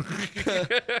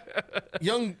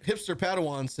 Young hipster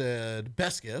Padawan said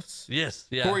best gifts. Yes.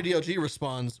 Yeah. Corey DLG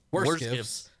responds worst, Worst gifts.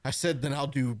 gifts. I said then I'll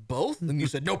do both, and you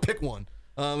said no, pick one.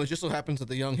 It just so happens that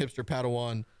the young hipster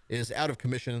Padawan is out of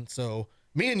commission, so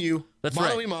me and you, That's mano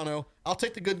right. y mano. I'll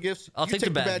take the good gifts. I'll you take the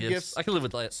bad gifts. I can live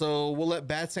with that. So we'll let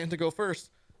Bad Santa go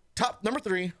first. Top number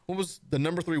 3. What was the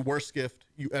number 3 worst gift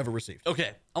you ever received?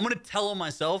 Okay, I'm gonna tell on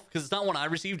myself because it's not one I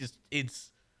received.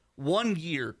 It's one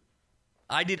year.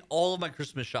 I did all of my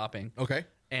Christmas shopping, Okay.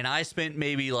 and I spent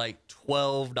maybe like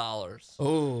 $12.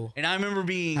 Oh. And I remember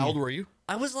being How old were you?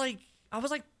 I was like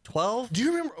 12. Do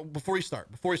you remember before you start?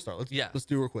 Yeah. Let's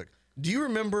do it real quick. Do you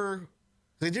remember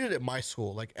they did it at my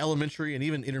school, like elementary and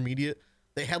even intermediate?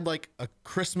 They had like a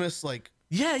Christmas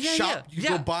Yeah. shop. You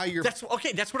go buy your That's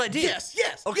okay. That's what I did. Yes.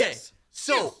 Okay. yes,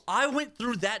 So yes. I went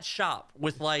through that shop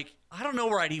with like I don't know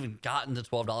where I'd even gotten the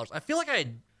 $12. I feel like I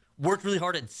had worked really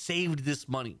hard and saved this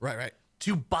money Right.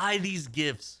 to buy these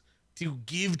gifts to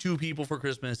give to people for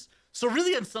Christmas. So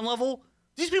really, on some level,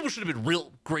 these people should have been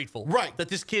real grateful, Right. that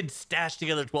this kid stashed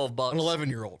together $12. An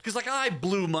 11-year-old. Because like I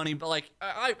blew money, but like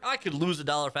I could lose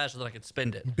 $1 faster than I could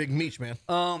spend it. Big Meech, man.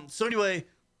 So anyway,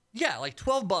 yeah, like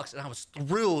 $12, and I was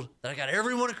thrilled that I got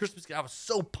everyone a Christmas gift. I was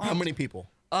so pumped. How many people?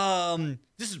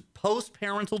 This is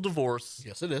post-parental divorce.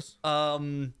 Yes, it is.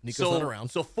 Nico's not around.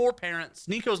 So 4 parents.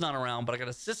 Nico's not around, but I got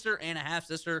a sister and a half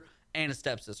sister and a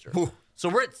stepsister. Ooh. So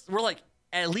we're like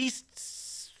at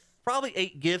least probably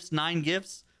 8 gifts, 9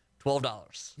 gifts,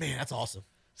 $12. Man, that's awesome.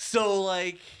 So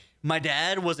like my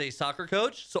dad was a soccer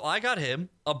coach, so I got him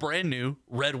a brand new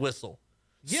red whistle.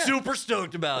 Yeah. Super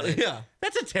stoked about it. Yeah.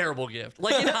 That's a terrible gift.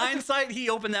 Like in hindsight, he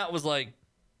opened that was like,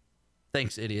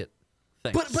 thanks, idiot.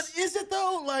 Thanks. But is it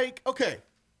though? Like, okay,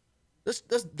 let's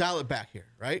dial it back here,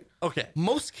 right? okay.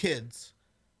 Most kids,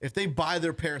 if they buy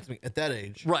their parents at that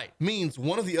age, Right. means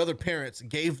one of the other parents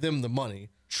gave them the money.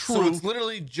 So True. it's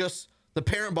literally just the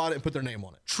parent bought it and put their name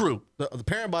on it. True. The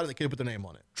parent bought it, the kid put their name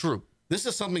on it. True. This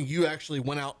is something you actually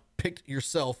went out, picked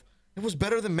yourself. It was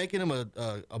better than making him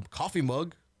a coffee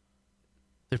mug.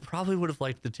 They probably would have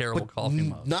liked the terrible coffee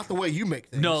mug. Not the way you make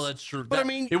things. No, that's true. But That- I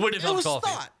mean, it wouldn't have was helped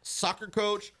coffee. thought. Soccer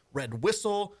coach, red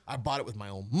whistle. I bought it with my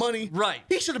own money. Right.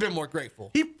 He should have been more grateful.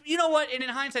 You know what? And in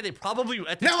hindsight, they probably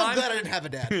at the Now time I'm glad I didn't have a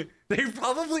dad. they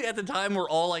probably at the time were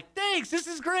all like, "Thanks, this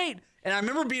is great." And I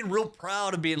remember being real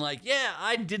proud of being like, "Yeah,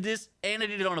 I did this, and I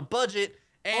did it on a budget,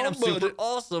 and On I'm a super budget.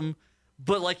 awesome."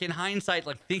 But like in hindsight,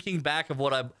 like thinking back of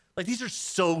what I'm like, these are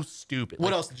so stupid. What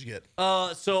Like, else did you get?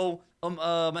 So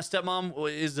my stepmom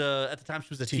is at the time she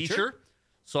was a teacher,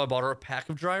 so I bought her a pack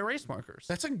of dry erase markers.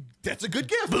 That's a good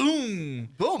gift. Boom.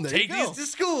 Boom. There Take you go. these to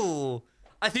school.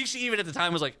 I think she even at the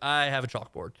time was like, I have a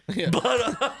chalkboard. Yeah.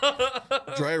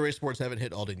 But Dry erase boards haven't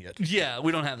hit Alden yet. yeah,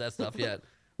 we don't have that stuff yet.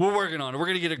 We're working on it. We're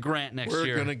going to get a grant next We're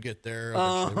year. gonna get there.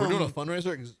 Eventually. We're doing a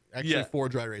fundraiser actually yeah. for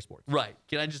dry erase boards. Right.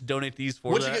 Can I just donate these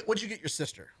for What'd you that? get? What'd you get your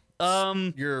sister?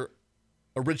 Um, Your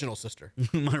original sister.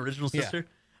 my original Yeah. sister. If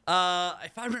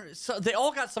I remember, so they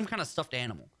all got some kind of stuffed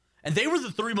animal, and they were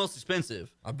the 3 most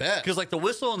expensive. I bet. Because like the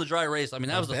whistle and the dry erase, I mean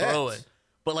that was a bet. throwaway.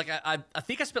 But like I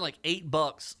think I spent like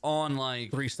 $8 on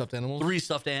like 3 stuffed animals 3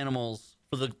 stuffed animals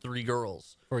for the 3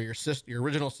 girls. for your sister, your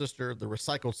original sister, the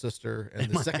recycled sister,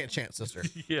 and the second chance sister.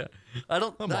 Yeah, I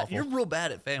don't. I'm awful. You're real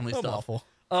bad at family I'm stuff. awful.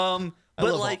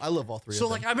 But I love all 3 So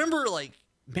of them. like I remember like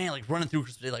man like running through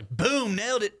Christmas Day like boom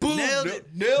nailed it Boom, nailed nailed it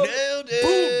it, nailed it,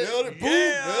 boom, nailed it, boom,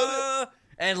 yeah. nailed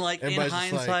And like Everybody's in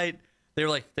just like- hindsight they were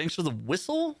like thanks for the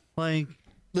whistle like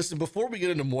Listen, before we get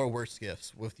into more worst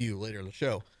gifts with you later in the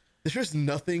show, there's just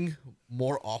nothing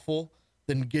more awful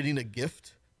than getting a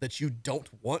gift that you don't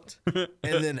want and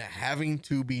then having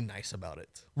to be nice about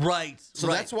it. right So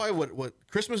right. that's why what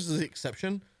Christmas is the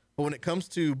exception, but when it comes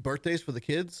to birthdays for the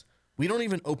kids, we don't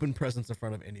even open presents in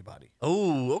front of anybody.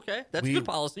 Oh, okay. That's We- good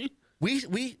policy.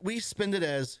 We spend it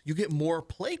as you get more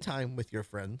playtime with your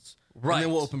friends, Right. And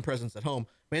then we'll open presents at home,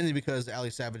 mainly because Ali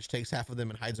Savage takes half of them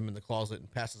and hides them in the closet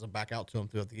and passes them back out to them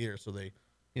throughout the year, so they,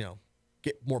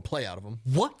 get more play out of them.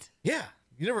 What? Yeah,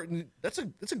 you never. That's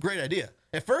a great idea.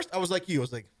 At first, I was like you. I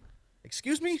was like,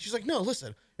 "Excuse me." She's like, "No,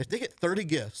 listen. If they get 30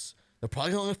 gifts, they're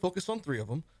probably only focus on 3 of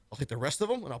them. I'll take the rest of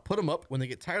them and I'll put them up. When they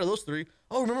get tired of those 3,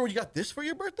 oh, remember when you got this for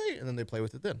your birthday?" And then they play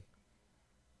with it. Then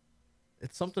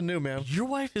it's something new, man. Your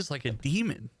wife is like a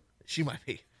demon. She might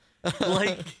be.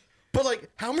 Like, But like,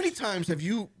 how many times have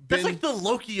you been? that's like the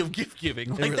Loki of gift giving.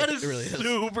 Like, really- that is it really is.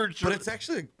 super true. But it's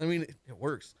actually, I mean, it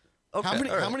works. Okay, how many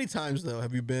all right. how many times though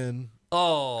have you been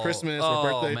oh, Christmas or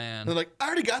birthday? man. And they're like, I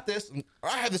already got this, or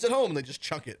I have this at home, and they just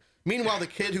chunk it. Meanwhile, the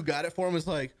kid who got it for him is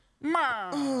like,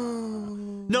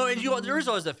 No, and there is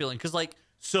always that feeling because, like,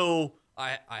 so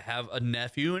I have a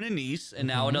nephew and a niece, and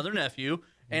now another nephew,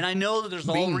 and I know that there's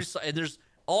there's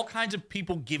all kinds of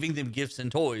people giving them gifts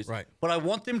and toys, Right. But I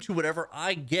want them to whatever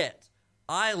I get,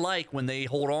 I like when they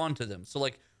hold on to them. So,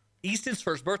 like, Easton's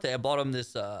first birthday, I bought him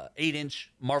this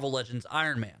 8-inch Marvel Legends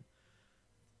Iron Man.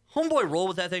 Homeboy rolled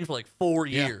with that thing for like 4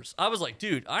 years. I was like,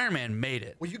 dude, Iron Man made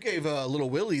it. well, you gave little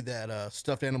Willie that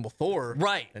stuffed animal Thor,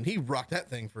 Right. And he rocked that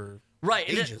thing for Right,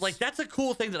 and ages. like that's a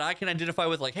cool thing that I can identify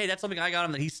with. Like, hey, that's something I got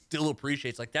him that he still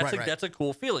appreciates. Like, that's Right. that's a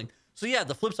cool feeling. So yeah,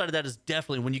 the flip side of that is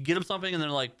definitely when you get him something and they're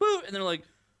like, boo, and they're like,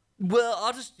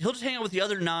 well, he'll just hang out with the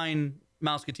other 9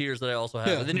 Mouseketeers that I also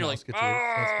have. And then you're like,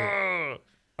 Mouseketeers. That's good. "Ah."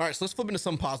 All right, so let's flip into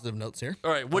some positive notes here.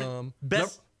 All right, what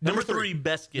best number 3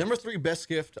 best gift? Number 3 best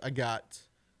gift I got,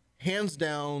 hands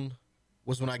down,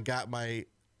 was when I got my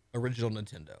original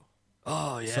Nintendo.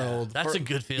 Oh yeah, So that's a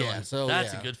good feeling. yeah, so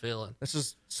that's yeah. a good feeling. This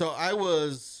is so I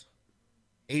was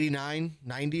 89,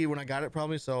 90 when I got it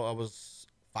probably. So I was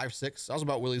 5, 6. I was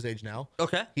about Willie's age now.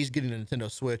 Okay. He's getting a Nintendo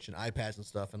Switch and iPads and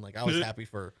stuff, and like I was happy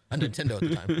for a Nintendo at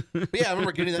the time. But yeah, I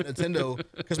remember getting that Nintendo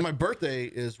because my birthday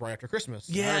is right after Christmas.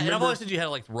 Yeah, I and I've remember- always said you had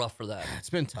it like rough for that.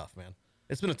 it's been tough, man.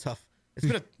 It's been a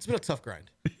tough grind.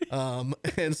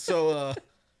 And so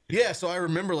yeah, so I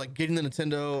remember like getting the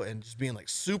Nintendo and just being like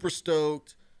super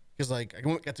stoked because like I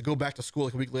got to go back to school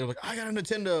like a week later, like I got a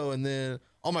Nintendo, and then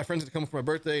all my friends had come for my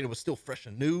birthday and it was still fresh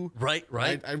and new. Right.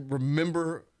 I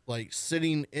remember like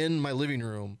sitting in my living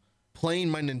room playing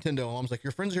my Nintendo. Mom's like,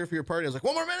 "Your friends are here for your party." I was like,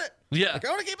 "1 more minute." Yeah. Like I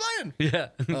want to keep playing. Yeah.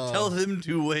 Tell them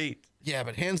to wait. Yeah,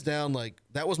 but hands down, like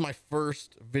that was my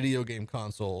first video game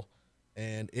console,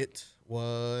 and it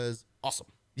was awesome.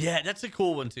 Yeah, that's a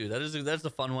cool one too. That's a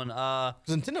fun one. 'Cause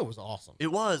Nintendo was awesome. It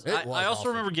was. It I was also awesome.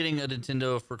 remember getting a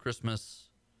Nintendo for Christmas,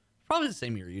 probably the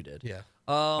same year you did. Yeah.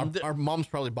 Um, Our moms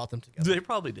probably bought them together. they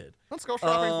probably did. Let's go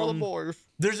shopping for the boys.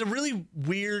 There's a really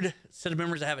weird set of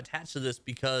memories I have attached to this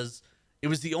because it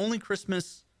was the only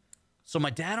Christmas. So my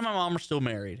dad and my mom are still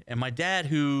married, and my dad,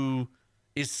 who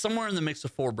is somewhere in the mix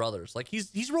of 4 brothers, like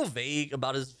he's real vague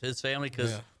about his family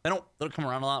because Yeah. they don't come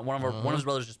around a lot. One of his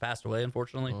brothers just passed away,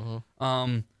 unfortunately.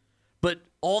 Uh-huh. But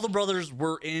all the brothers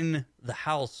were in the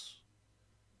house.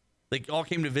 They all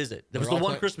came to visit. There was the all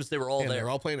one play- Christmas they were all And there. they're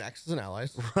all playing Axis and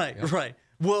Allies. Right.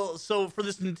 Well, so for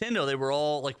this Nintendo, they were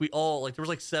all like, there was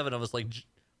like 7 of us, like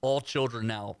all children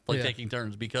now, like Yeah. taking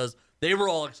turns because they were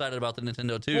all excited about the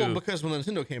Nintendo too. Well, because when the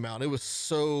Nintendo came out, it was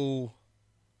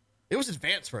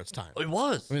advanced for its time. It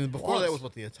was. I mean, before that was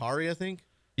what, the Atari, I think.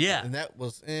 yeah. And that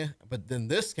was but then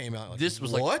this came out. Like, This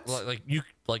was what? like you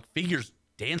like figures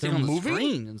dancing They're on the moving?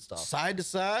 screen and stuff. Side to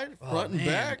side, Oh, front and man.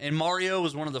 back. And Mario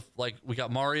was one of the we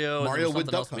got Mario. and there Mario was with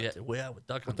something Duck else we Hunt. had. Yeah, with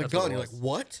Duck Hunt. the that's what gun, it you're like, was.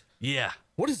 what? Yeah.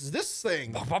 What is this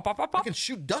thing? I can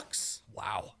shoot ducks.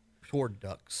 Wow. Poor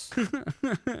ducks.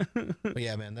 But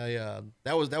yeah, man,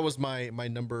 that was my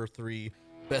number 3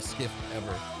 best gift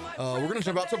ever. We're gonna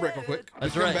jump out to a break real quick.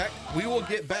 That's When we right. come back, we will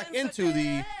get back into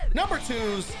the number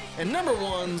 2s and number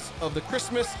 1s of the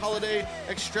Christmas holiday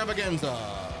extravaganza.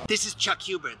 This is Chuck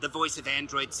Huber, the voice of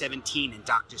Android 17 and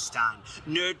Dr. Stein.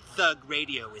 Nerd Thug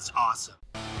Radio is awesome.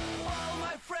 All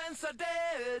my friends are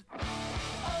dead.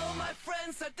 All my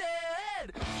friends are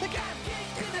dead. They got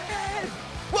kicked in the head.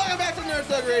 Welcome back to Nerd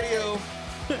Thug Radio.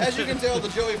 As you can tell, the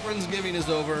Joey Friendsgiving is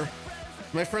over.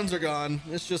 My friends are gone.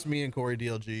 It's just me and Corey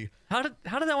DLG. How did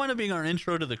that wind up being our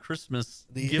intro to the Christmas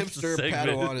The gift hipster segment?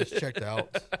 Padawan is checked out.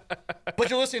 But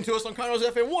you're listening to us on Conroe's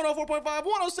FM 104.5,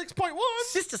 106.1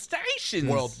 Sister stations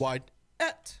worldwide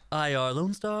at.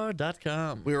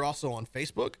 IRLoneStar.com. We are also on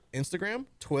Facebook, Instagram,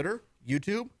 Twitter,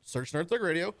 YouTube. Search Nerd Thug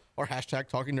Radio or hashtag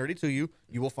Talking Nerdy to You.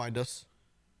 You will find us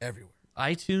everywhere.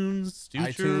 iTunes,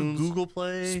 Stitcher, iTunes, Google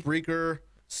Play. Spreaker,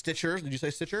 Stitcher. Did you say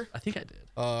Stitcher? I think I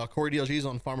did. Corey DLG is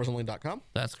on farmersonly.com.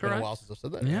 That's It's been a correct. while since I've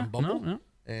said that. Yeah, And Bumble. no.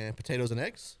 And potatoes and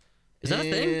eggs. Is that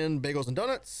a thing? And bagels and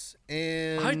donuts.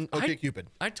 And OkCupid.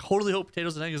 I totally hope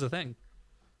potatoes and egg is a thing.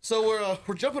 So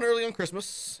we're jumping early on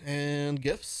Christmas and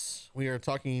gifts. We are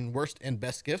talking worst and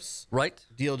best gifts. Right?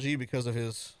 DLG, because of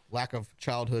his lack of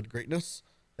childhood greatness,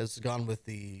 has gone with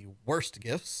the worst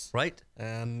gifts. Right.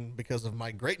 And because of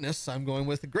my greatness, I'm going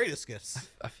with the greatest gifts.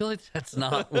 I feel like that's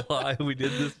not why we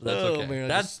did this, but that's okay. Man,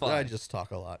 That's fine. I just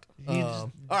talk a lot. All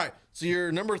right. So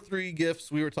your number 3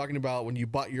 gifts we were talking about when you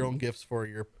bought your own gifts for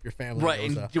your family. Right, There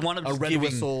was and you wound up a just red giving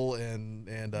whistle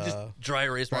and just dry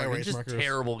erase dry markers. erase Just markers.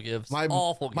 terrible gifts. my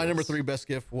Awful gifts. my number 3 best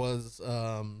gift was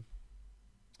my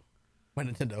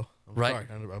Nintendo. I'm Right.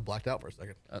 sorry, I blacked out for a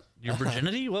second. Your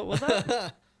virginity? What was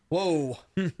that? Whoa,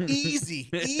 easy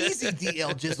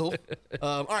DL Jizzle.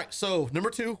 All right, so number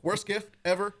 2, worst gift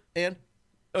ever and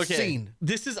scene.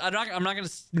 This is I'm not going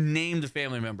to name the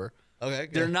family member. Okay,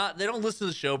 They don't listen to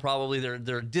the show probably.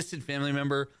 They're a distant family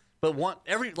member, but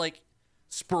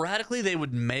sporadically they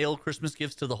would mail Christmas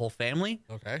gifts to the whole family.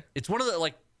 Okay. It's one of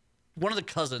the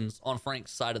cousins on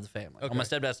Frank's side of the family, on my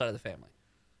stepdad's side of the family.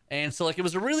 And so, it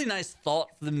was a really nice thought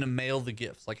for them to mail the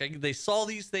gifts. They saw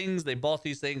these things, they bought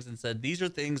these things, and said, these are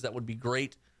things that would be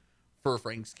great for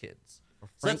Frank's kids.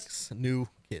 Frank's new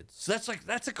kids. So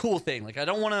that's a cool thing. I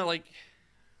don't want to,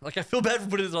 I feel bad for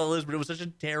putting this on the list, but it was such a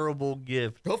terrible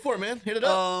gift. Go for it, man. Hit it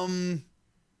up.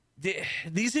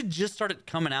 These had just started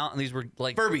coming out, and these were,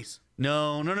 Furbies.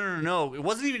 No. It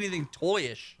wasn't even anything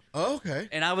toyish. Oh, okay.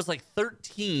 And I was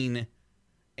 13,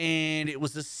 and it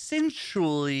was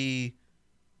essentially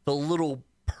the little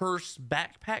purse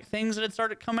backpack things that had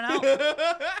started coming out.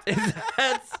 And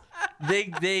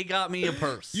they got me a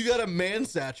purse. You got a man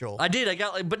satchel. I did. I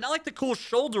got but not the cool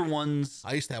shoulder ones.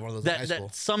 I used to have one of those in high school.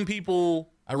 That some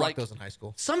people I rocked those in high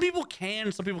school. Some people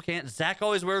can, some people can't. Zach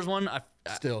always wears one.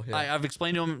 I've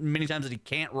explained to him many times that he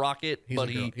can't rock it, He's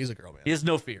a girl man. He has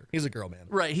no fear. He's a girl man.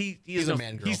 Right. He's a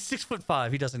man girl. He's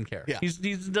 6'5". He doesn't care. Yeah. He's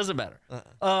doesn't matter.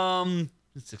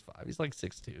 He's 6'5". He's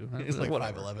 6'2". He's like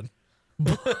whatever. 5'11".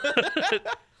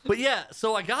 But yeah,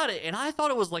 so I got it, and I thought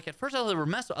it was at first I was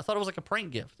I thought it was a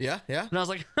prank gift. Yeah. And I was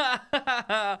like,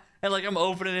 and I'm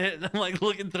opening it, and I'm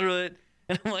looking through it,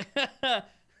 and I'm like,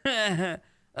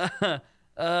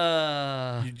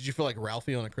 Did you feel like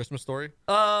Ralphie on A Christmas Story?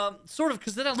 sort of,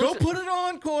 because then I Go looked. put it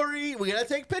on, Corey. We gotta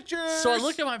take pictures. So I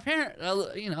looked at my parent. I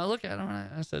look at him, and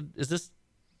I said, "Is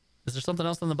there something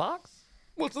else in the box?"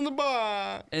 What's in the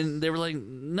box? And they were like,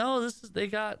 "No, they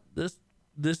got this.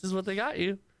 This is what they got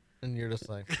you." And you're just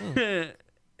like, And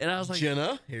I was like,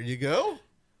 Jenna, here you go.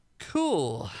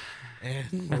 "Cool."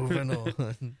 And moving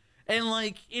on.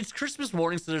 And it's Christmas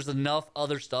morning, so there's enough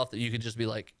other stuff that you could just be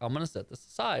like, I'm gonna set this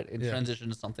aside and transition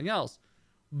to something else.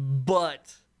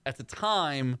 But at the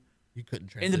time, You couldn't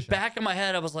transition. in the back of my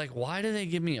head, I was like, why did they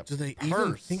give me a Do they purse?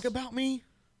 even think about me?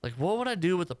 What would I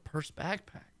do with a purse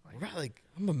backpack?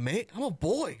 I'm a man. I'm a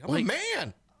boy. I'm a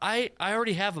man. I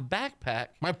already have a backpack,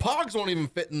 My pogs won't even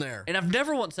fit in there. and I've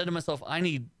never once said to myself, I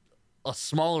need a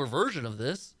smaller version of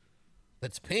this.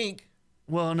 That's pink.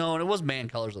 Well, no, and it was man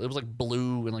colors. It was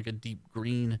blue and a deep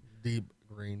green. Deep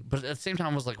green. But at the same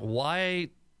time, I was like, why?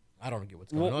 I don't get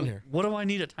what's going on here. What do I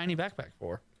need a tiny backpack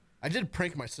for? I did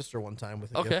prank my sister one time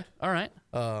with a Okay, gift. all right.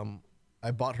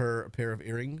 I bought her a pair of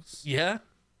earrings. Yeah,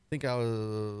 I think I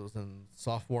was in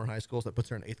sophomore in high school, so that puts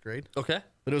her in 8th grade. okay.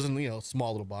 But it was in a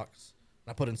small little box.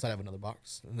 I put it inside of another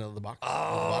box, another box,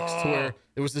 to where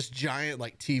it was this giant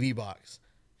TV box.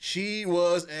 She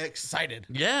was excited.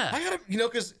 Yeah. I gotta,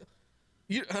 because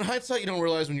in hindsight, you don't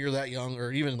realize when you're that young,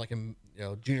 or even in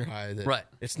junior high, that Right.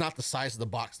 it's not the size of the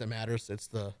box that matters. It's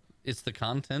the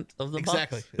content of the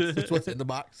exactly. box. It's what's in the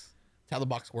box. It's how the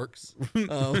box works.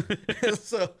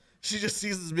 So she just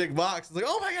sees this big box. It's like,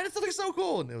 oh my god, it's something so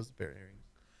cool, and it was a pair of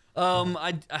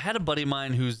earrings. I had a buddy of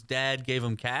mine whose dad gave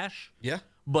him cash. Yeah.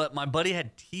 But my buddy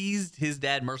had teased his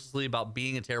dad mercilessly about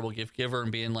being a terrible gift giver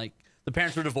and being the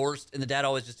parents were divorced and the dad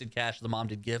always just did cash and the mom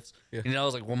did gifts. Yeah. And I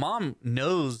was like, well, mom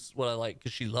knows what I like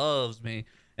because she loves me.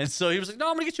 And so he was like, no,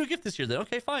 I'm going to get you a gift this year then.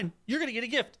 Okay, fine. You're going to get a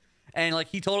gift. And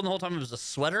he told him the whole time it was a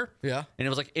sweater. Yeah. And it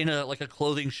was in a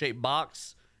clothing shaped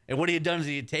box. And what he had done is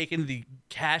he had taken the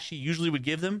cash he usually would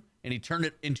give them and he turned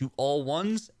it into all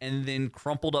ones and then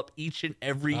crumpled up each and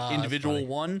every individual funny.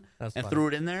 one That's and funny. through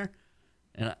it in there.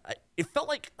 And it felt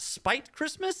like spite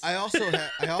Christmas. I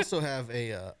also have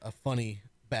a funny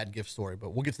bad gift story, but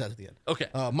we'll get to that at the end. Okay.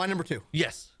 My number 2.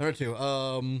 Yes. Number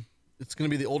 2. It's gonna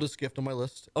be the oldest gift on my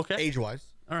list. Okay. Age wise.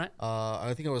 All right.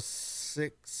 I think I was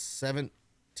 17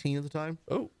 at the time.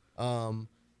 Oh.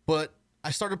 But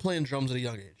I started playing drums at a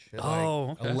young age. At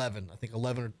okay. 11. I think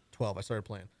 11 or 12 I started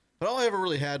playing. But all I ever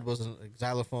really had was a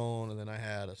xylophone, and then I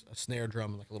had a snare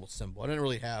drum and a little cymbal. I didn't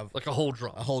really have A whole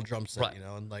drum. a whole drum set, Right.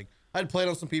 and I'd played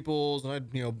on some people's, and I'd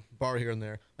borrow here and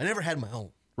there. I never had my own.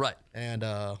 Right. And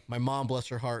my mom, bless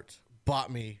her heart,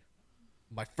 bought me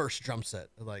my first drum set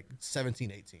at 17,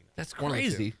 18. That's One of the two.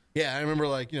 crazy. Yeah, I remember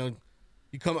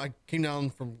I came down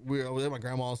from, I was at my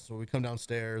grandma's, so we come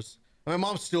downstairs. And my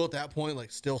mom's still at that point,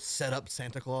 like, still set up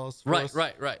Santa Claus for us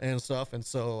Right. and stuff. And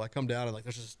so I come down and, like,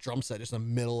 there's this drum set just in the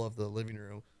middle of the living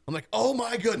room. I'm like, oh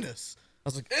my goodness. I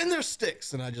was like, and there's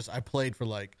sticks. And I played for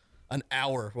like an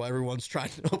hour while everyone's trying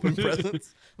to open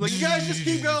presents. I'm like, you guys just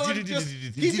keep going. Just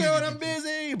keep going. I'm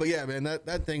busy. But yeah, man,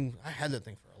 that thing, I had that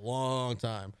thing for a long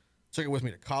time. Took it with me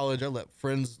to college. I let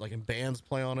friends, like, in bands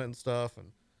play on it and stuff.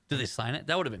 And Did they sign it?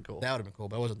 That would have been cool. that would have been cool,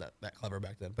 but I wasn't that clever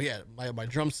back then. But yeah, my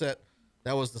drum set,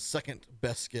 that was the second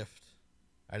best gift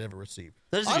I'd ever received.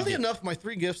 That is a good Oddly gift. enough, my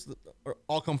 3 gifts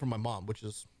all come from my mom, which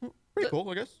is pretty cool,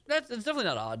 I guess. It's definitely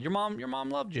not odd. Your mom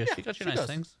loved you. She got you she nice does.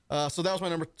 things. So that was my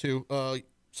number 2.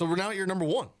 So we're now at your number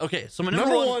 1. Okay, so my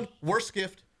Number one, worst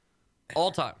gift.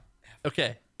 all time.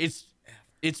 Okay, it's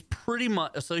pretty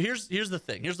much. So here's the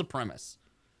thing. Here's the premise.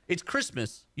 It's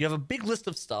Christmas. You have a big list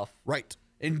of stuff. Right.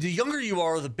 And the younger you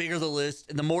are, the bigger the list,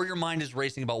 and the more your mind is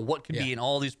racing about what could be Yeah. in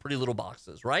all these pretty little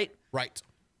boxes, right? Right.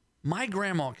 My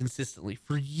grandma consistently,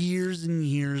 for years and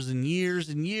years and years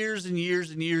and years and years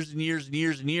and years and years and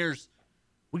years and years,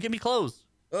 would give me clothes.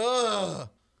 Ugh.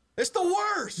 It's the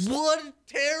worst. What a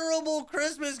terrible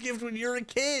Christmas gift when you're a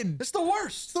kid. It's the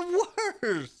worst. It's the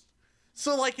worst.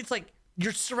 So, like, it's like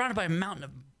you're surrounded by a mountain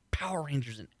of Power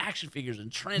Rangers and action figures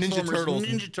and Transformers, Turtles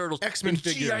and Ninja and Turtles, X-Men and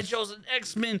G.I. figures. Joes and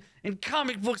X-Men and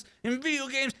comic books and video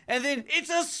games, and then it's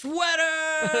a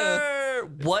sweater.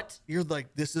 What? You're like,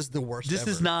 this is the worst This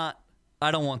ever. is not. I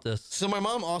don't want this. So my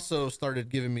mom also started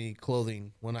giving me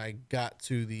clothing when I got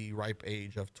to the ripe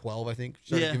age of 12, I think.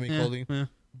 She started giving me clothing. Yeah.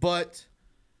 But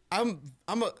I'm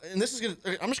just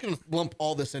gonna lump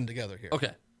all this in together here.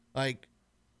 Okay. Like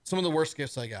some of the worst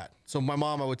gifts I got. So my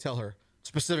mom, I would tell her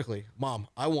specifically, Mom,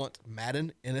 I want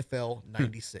Madden NFL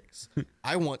 96.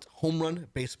 I want Home Run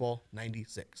Baseball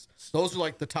 96. Those are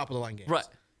like the top of the line games. Right.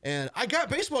 And I got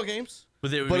baseball games. But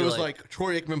they would But be it was like- like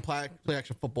Troy Aikman play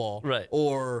action football. Right.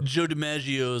 Or Joe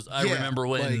DiMaggio's I yeah, remember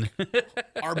when. like,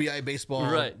 RBI baseball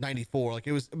Right. 94. Like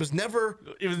it was never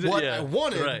It was- what yeah, I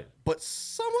wanted, right. but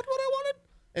somewhat what I wanted.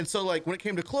 And so like when it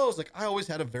came to clothes, like I always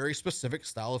had a very specific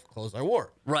style of clothes I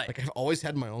wore. Right. Like I've always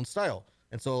had my own style.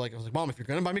 And so like I was like, Mom, if you're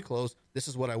gonna buy me clothes, this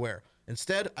is what I wear.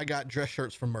 Instead, I got dress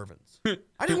shirts from Mervyn's.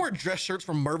 I didn't wear dress shirts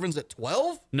from Mervyn's at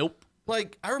 12. Nope.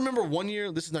 Like, I remember one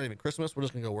year, this is not even Christmas, we're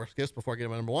just gonna go worst gifts before I get to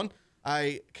my number 1.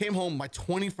 I came home my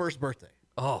 21st birthday.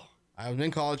 Oh. I was in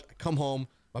college, I come home,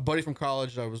 my buddy from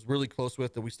college I was really close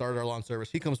with that we started our lawn service,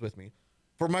 he comes with me.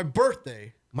 For my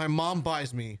birthday, my mom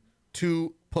buys me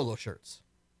 2 polo shirts.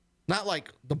 Not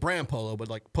like the brand polo, but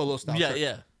like polo style Yeah, shirts.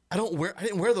 yeah. I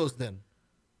didn't wear those then.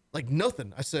 Like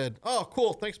nothing. I said, oh,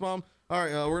 cool, thanks, Mom. All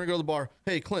right, we're gonna go to the bar.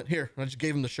 Hey, Clint, here. And I just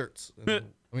gave him the shirts. And,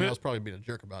 I mean, I was probably being a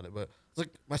jerk about it, but it's like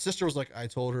my sister was like, I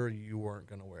told her you weren't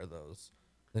gonna wear those,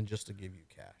 then just to give you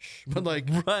cash. But like,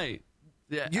 Right.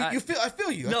 Yeah. I feel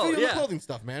you. No, I feel you on yeah. the clothing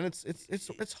stuff, man. It's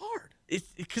hard. It's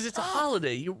because it's a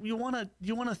holiday. You want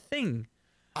a thing.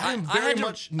 I am I very had to,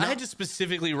 much I not. had to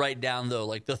specifically write down though,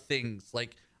 like the things,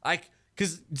 like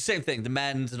because same thing, the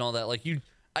Maddens and all that. Like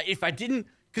if I didn't,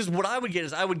 because what I would get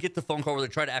is I would get the phone call where they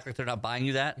try to act like they're not buying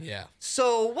you that. Yeah.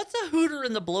 So what's a hooter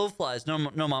and the blowflies?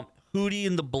 No, Mom. Hootie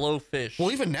and the blowfish.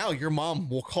 Well, even now, your mom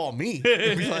will call me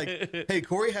and be like, "Hey,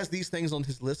 Corey has these things on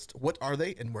his list. What are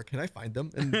they, and where can I find them?"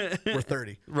 And we're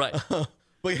 30, Right.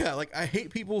 But yeah, like I hate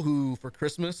people who, for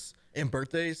Christmas and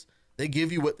birthdays, they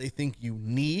give you what they think you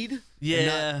need, and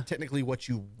Yeah. not technically what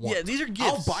you want. Yeah, these are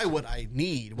gifts. I'll buy what I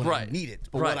need when I Right. need it,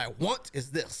 but Right. what I want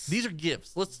is this. These are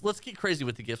gifts. Let's get crazy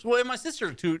with the gifts. Well, and my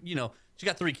sister too. She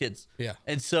got 3 kids. Yeah.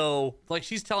 And so like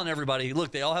she's telling everybody,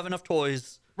 look, they all have enough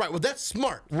toys. Right. Well, that's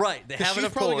smart. Right. They 'Cause have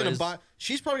enough probably toys.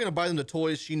 She's probably gonna buy them the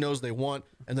toys she knows they want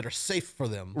and that are safe for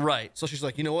them. Right. So she's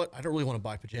like, you know what? I don't really want to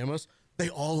buy pajamas. They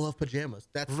all love pajamas.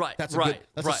 That's Right, That's right,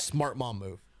 a right. smart mom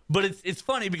move. But it's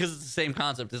funny because it's the same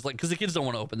concept. It's like because the kids don't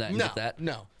want to open that and No, get that.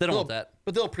 no, They don't They'll- want that.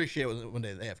 But they'll appreciate it when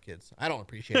they have kids. I don't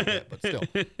appreciate it yet, but still.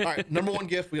 All right, number 1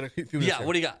 gift. We got a few minutes. Yeah, here.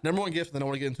 what do you got? Number 1 gift. Then I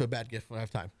want to get into a bad gift when I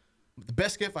have time. The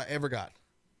best gift I ever got.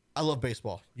 I love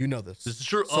baseball. You know this. This is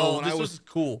true. So when this I was is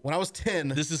cool. When I was 10,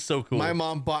 This is so cool. My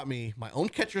mom bought me my own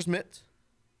catcher's mitt.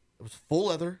 It was full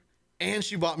leather, and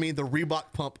she bought me the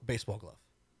Reebok Pump baseball glove.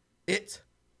 It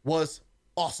was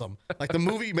awesome. Like the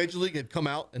movie Major League had come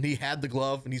out, and he had the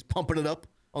glove, and he's pumping it up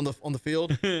on the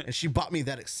field, and she bought me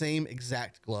that same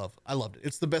exact glove. I loved it.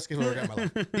 It's the best gift I've ever got in my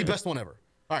life. The best one ever.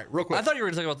 All right, real quick. I thought you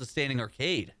were talking about the standing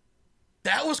arcade.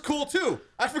 That was cool too.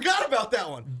 I forgot about that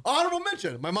one. Honorable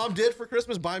mention. My mom did for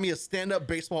Christmas buy me a stand-up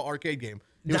baseball arcade game.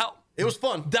 It was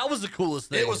fun. That was the coolest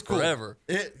thing. It was cool. Forever.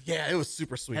 It was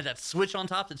super sweet. Had that switch on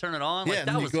top to turn it on. Yeah, Like and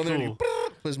that then was you go in cool. there and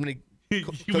you play as many we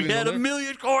Cookies had on a there?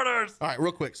 million quarters. All right,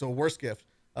 real quick. So worst gift.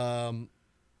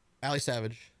 Allie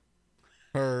Savage,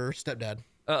 her stepdad.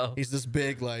 Uh-oh. He's this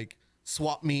big like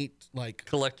swap meet like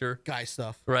Collector. guy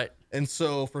stuff. Right. And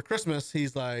so for Christmas,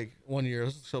 he's like, one year,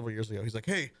 this was several years ago, he's like,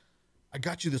 hey, I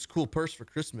got you this cool purse for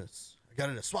Christmas. I got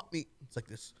it at Swap Meet. It's like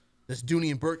this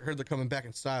Dooney and Burke. I heard they're coming back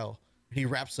in style. And he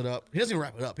wraps it up. He doesn't even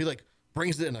wrap it up. He like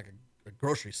brings it in like a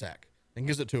grocery sack and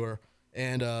gives it to her.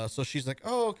 And so she's like,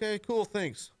 oh, okay, cool,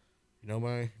 thanks. You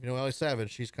know, Allie Savage,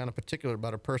 she's kind of particular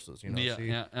about her purses. You know,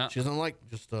 Yeah, she doesn't like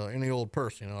just any old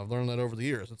purse. You know, I've learned that over the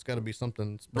years. It's got to be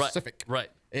something specific. Right.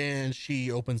 And she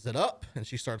opens it up and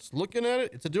she starts looking at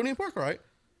it. It's a Dooney and Burke, right?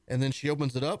 And then she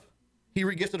opens it up. He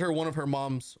regifted her one of her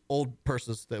mom's old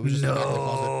purses that was just in the back of the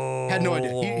closet. Had no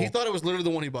idea. He thought it was literally the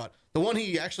one he bought. The one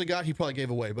he actually got, he probably gave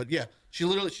away. But yeah, she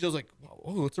was like,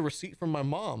 oh, it's a receipt from my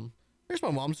mom. There's my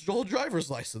mom's old driver's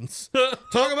license.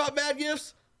 Talk about bad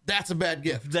gifts. That's a bad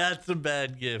gift. That's a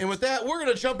bad gift. And with that, we're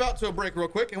going to jump out to a break real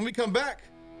quick. And when we come back,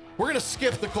 we're going to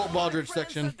skip the Colt Baldridge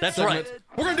section. That's segment. right.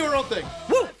 We're going to do our own thing.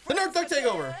 Woo! The Nerd Thug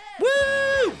Takeover.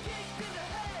 Woo!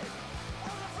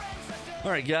 All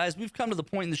right, guys, we've come to the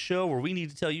point in the show where we need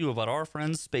to tell you about our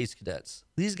friends, Space Cadets.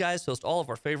 These guys host all of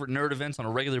our favorite nerd events on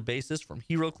a regular basis, from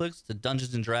HeroClix to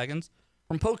Dungeons & Dragons,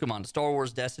 from Pokemon to Star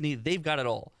Wars Destiny. They've got it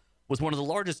all. With one of the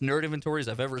largest nerd inventories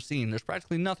I've ever seen, there's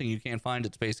practically nothing you can't find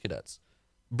at Space Cadets.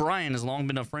 Brian has long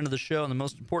been a friend of the show, and the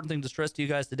most important thing to stress to you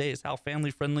guys today is how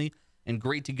family-friendly and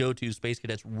great to go to Space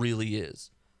Cadets really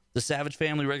is. The Savage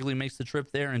family regularly makes the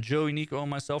trip there, and Joey, Nico, and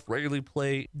myself regularly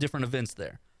play different events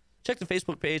there. Check the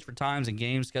Facebook page for times and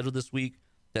games scheduled this week.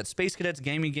 That's Space Cadets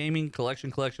Gaming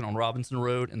Collection on Robinson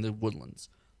Road in the Woodlands.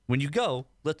 When you go,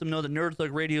 let them know that Nerd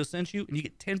Thug Radio sent you, and you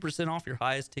get 10% off your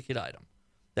highest ticket item.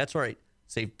 That's right.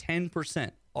 Save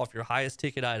 10% off your highest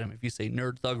ticket item if you say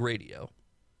Nerd Thug Radio.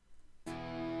 All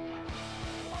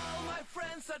my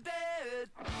friends are dead.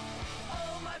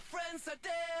 All my friends are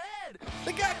dead.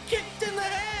 They got kicked in the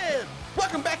head.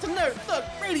 Welcome back to Nerd Thug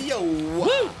Radio.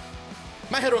 Woo!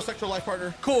 My heterosexual life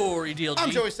partner, Corey DLG.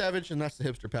 I'm Joey Savage, and that's the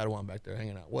hipster Padawan back there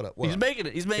hanging out. What up? What He's up? making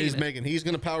it. He's He's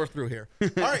going to power through here. All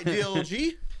right,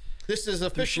 DLG. This is Sheer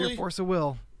officially force of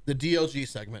will. the DLG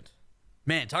segment.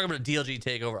 Man, talking about a DLG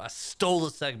takeover. I stole the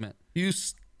segment. You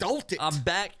stole it. I'm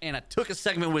back, and I took a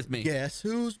segment with me. Guess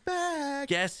who's back?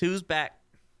 Guess who's back?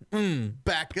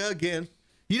 Back again.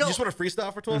 You know, just want to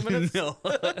freestyle for 12 minutes? no.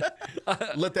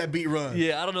 Let that beat run.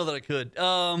 Yeah, I don't know that I could.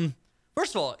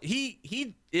 First of all,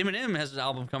 Eminem has an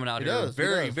album coming out here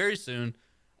very soon.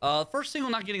 First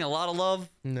single not getting a lot of love.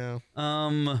 No.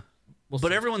 But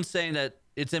see. everyone's saying that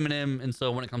it's Eminem, and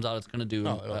so when it comes out, it's going to do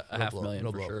it'll a $500,000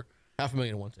 It'll for blow. sure. $500,000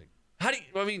 in one take.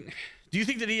 Do you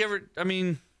think that he ever? I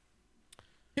mean,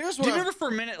 Here's do what you I- remember for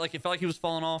a minute, like it felt like he was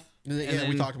falling off? Yeah, And then-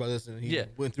 we talked about this, and he Yeah.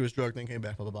 went through his drug thing, came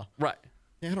back, blah, blah, blah. Right.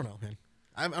 Yeah, I don't know, man.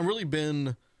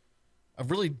 I've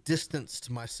really distanced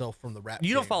myself from the rap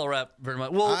You don't game. follow rap very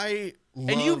much. Well, I and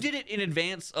you love- did it in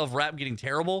advance of rap getting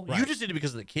terrible. You Right. just did it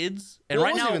because of the kids. And Well,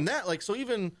 right it wasn't now, even that. Like, so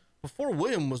even before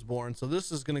William was born, so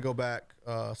this is going to go back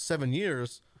 7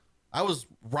 years. I was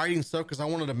writing stuff because I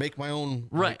wanted to make my own,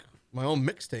 Right. like, my own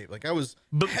mixtape. Like, I was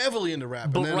heavily into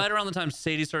rap. but and then, right around the time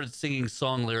Sadie started singing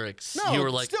song lyrics, no, you were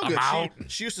like, still I'm good. out.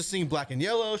 She used to sing Black and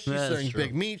Yellow. She used to That's sing true.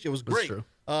 Big Meech. It was That's great. true.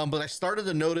 But I started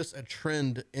to notice a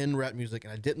trend in rap music,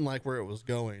 and I didn't like where it was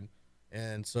going.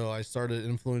 And so I started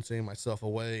influencing myself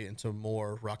away into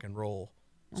more rock and roll.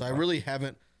 So I really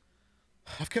haven't.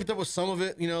 I've kept up with some of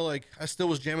it, like I still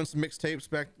was jamming some mixtapes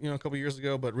back, a couple years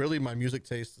ago, but really my music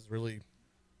taste is really,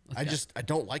 I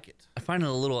don't like it. I find it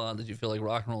a little odd that you feel like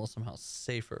rock and roll is somehow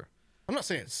safer. I'm not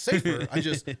saying it's safer.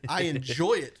 I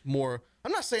enjoy it more.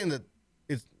 I'm not saying that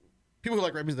it's people who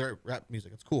like rap music, they like rap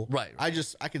music. It's cool. Right. I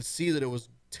could see that it was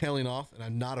tailing off, and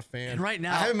I'm not a fan. And right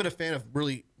now- I haven't been a fan of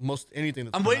really most anything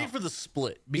that's I'm come waiting out. for the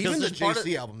split because Even the there's part of-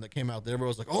 JC album that came out, there everyone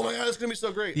was like, "Oh my god, it's gonna be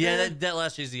so great." yeah, Eh, that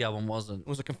last Jay-Z album wasn't. it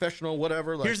was a confessional,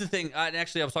 whatever. Like, Here's the thing. I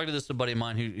was talking to this to a buddy of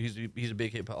mine he's a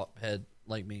big hip hop head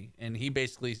like me, and he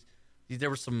basically there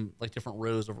were some like different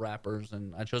rows of rappers,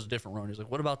 and I chose a different row. And he's like,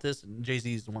 "What about this?" And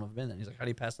Jay-Z's the one I've been in. He's like, "How do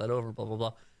you pass that over?" Blah blah blah.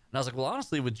 And I was like, "Well,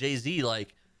 honestly, with Jay-Z,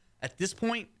 like at this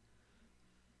point,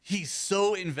 he's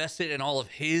so invested in all of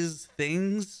his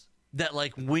things that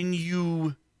like when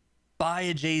you buy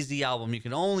a Jay-Z album, you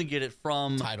can only get it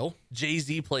from Tidal.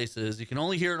 Jay-Z places. You can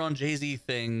only hear it on Jay-Z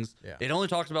things. Yeah. It only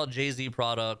talks about Jay-Z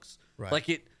products. Right.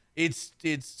 Like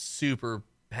it's super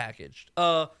packaged.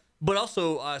 But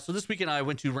also, so this weekend I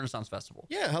went to Renaissance Festival.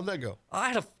 yeah, how'd that go? I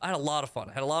had a lot of fun.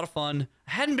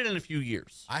 I hadn't been in a few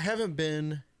years. I haven't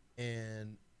been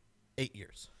in 8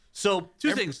 years. So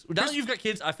two things. Now that you've got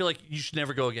kids, I feel like you should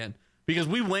never go again because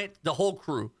we went the whole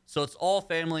crew. So it's all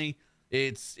family.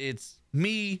 It's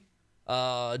me,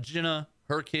 Jenna,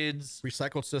 her kids,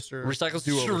 Recycled sister. Recycled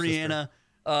Do-Over sister sister.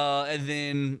 Rihanna, and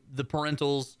then the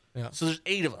parentals. Yeah. So there's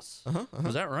 8 of us.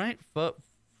 Was that right?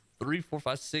 3, 4,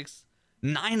 5, 6,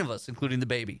 9 of us, including the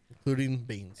baby. Including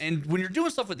Beans. And when you're doing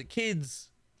stuff with the kids,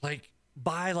 like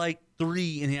by like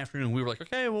 3 in the afternoon, we were like,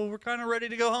 okay, well, we're kind of ready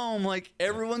to go home. Like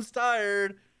everyone's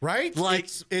tired. Right? Like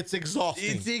it's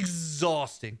exhausting. It's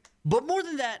exhausting. But more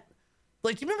than that,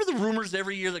 like, do you remember the rumors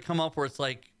every year that come up where it's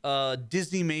like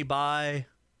Disney may buy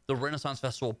the Renaissance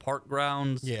Festival park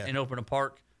grounds and open a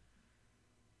park?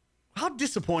 How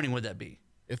disappointing would that be?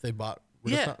 If they bought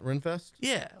Yeah. Renfest?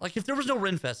 Yeah, like if there was no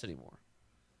Renfest anymore.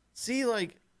 See,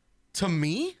 like, to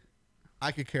me,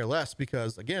 I could care less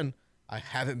because, again, I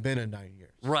haven't been in 9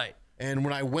 years. Right. And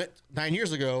when I went 9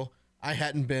 years ago, I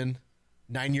hadn't been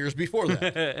 9 years before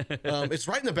that. It's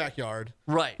right in the backyard.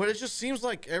 Right. But it just seems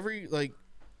like every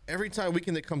time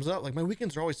weekend that comes up, like my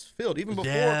weekends are always filled. Even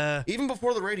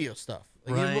before the radio stuff.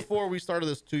 Like, even before we started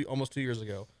this almost 2 years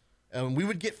ago. We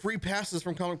would get free passes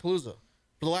from Comic Palooza.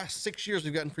 For the last 6 years,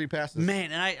 we've gotten free passes.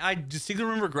 Man, and I distinctly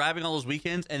remember grabbing all those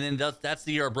weekends, and then that's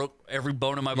the year I broke every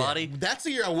bone in my body. That's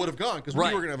the year I would have gone because we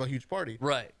were going to have a huge party.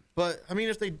 Right. But, I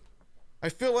mean, I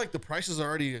feel like the prices are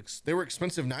already, they were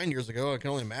expensive 9 years ago. I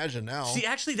can only imagine now. See,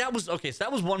 actually, that was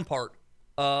one part.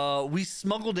 We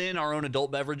smuggled in our own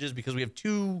adult beverages because we have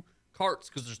 2 carts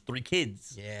because there's 3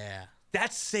 kids. Yeah.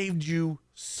 That saved you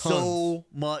so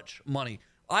much money.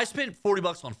 I spent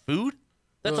 $40 on food.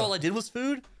 That's all I did was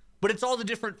food. But it's all the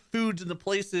different foods and the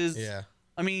places. Yeah.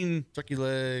 I mean, turkey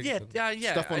legs. Yeah.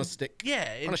 Stuff on a stick. Yeah.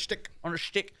 On a stick. On a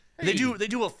stick. Hey. They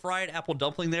do a fried apple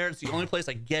dumpling there. It's the only place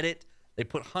I get it. They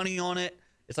put honey on it.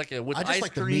 It's like with I just ice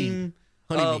like the cream. mead.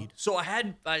 Honey mead. So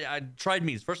I tried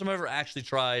meats. First time I ever actually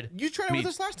tried. You tried it with mead.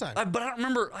 us last time. But I don't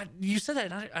remember. You said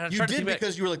that. And I You tried to did think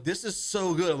because you were like, this is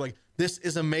so good. I'm like, this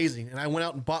is amazing. And I went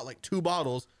out and bought like 2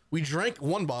 bottles. We drank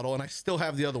 1 bottle, and I still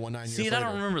have the other one 9 years later. later. I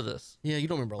don't remember this. Yeah, you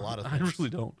don't remember a lot of I things.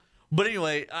 really don't. But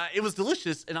anyway, it was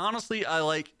delicious. And honestly, I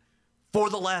like, for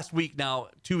the last week now,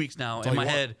 2 weeks now, in my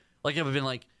head, like I've been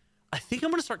like, I think I'm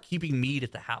going to start keeping mead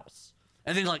at the house.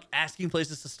 And then like asking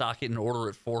places to stock it and order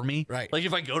it for me. Right. Like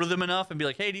if I go to them enough and be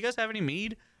like, hey, do you guys have any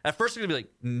mead? At first they're going to be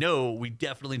like, no, we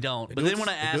definitely don't. But then when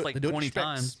I ask like 20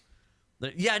 times.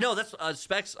 Yeah, no, that's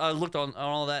Specs. I looked on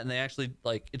all that and they actually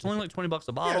like, it's only like $20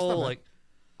 a bottle. Like,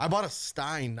 I bought a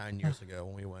Stein 9 years ago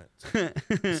when we went.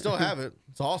 Still have it.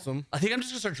 It's awesome. I think I'm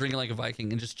just gonna start drinking like a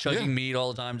Viking and just chugging mead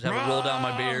all the time, just have it roll down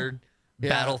my beard,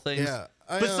 battle things. Yeah.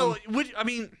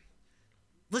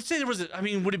 Let's say there was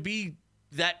would it be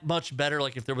that much better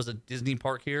like if there was a Disney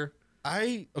park here?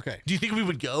 Okay. Do you think we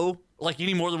would go like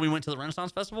any more than we went to the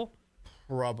Renaissance Festival?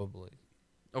 Probably.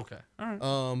 Okay. All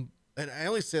right. And I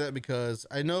only say that because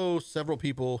I know several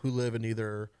people who live in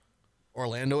either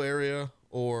Orlando area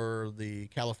or the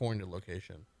California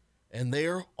location, and they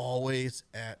are always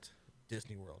at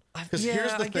Disney World. Because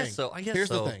here's the thing. Here's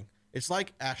the thing. It's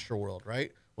like Astroworld,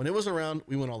 right? When it was around,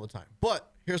 we went all the time.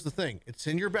 But here's the thing. It's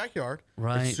in your backyard.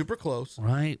 Right. It's super close.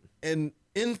 Right. And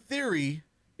in theory,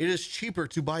 it is cheaper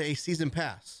to buy a season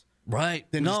pass. Right.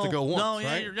 Than just to go once, no,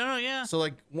 yeah, right? yeah. So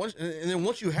like once, and then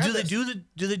once you have, do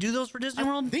they do those for Disney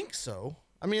World? I think so.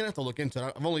 I mean, I have to look into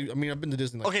it. I've been to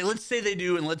Disney. Like, okay, let's say they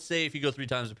do, and let's say if you go 3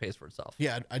 times, it pays for itself.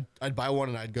 Yeah, I'd buy one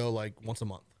and I'd go like once a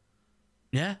month.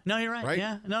 Yeah, no, you're right. Right?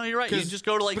 Yeah, no, you're right. You just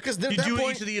go to like because you do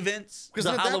each of the events,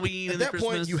 the Halloween and the Christmas. At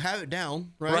that point, you have it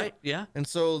down, right? Right. Yeah. And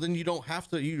so then you don't have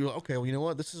to. Okay, well, you know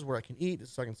what? This is where I can eat. This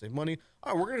is so I can save money.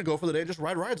 All right, we're gonna go for the day. Just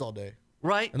ride rides all day.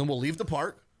 Right. And then we'll leave the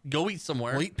park. Go eat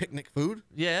somewhere. We'll eat picnic food.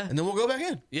 Yeah. And then we'll go back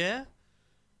in. Yeah.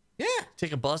 Yeah.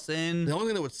 Take a bus in. The only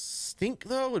thing that would stink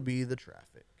though would be the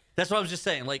traffic. That's what I was just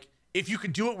saying. Like, if you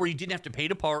could do it where you didn't have to pay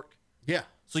to park. Yeah.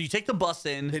 So you take the bus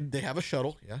in. They have a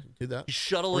shuttle. Yeah, you do that. You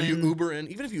shuttle or in. you Uber in.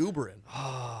 Even if you Uber in.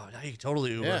 Oh, now you can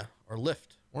totally Uber. Yeah. Or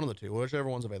Lyft. One of the two. Whichever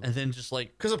one's available. And then just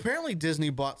like. Because apparently Disney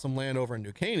bought some land over in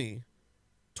New Caney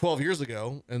 12 years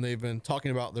ago, and they've been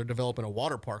talking about they're developing a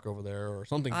water park over there or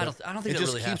something. I don't think it that just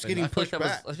really keeps happened. getting pushed back.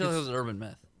 I feel like that was an urban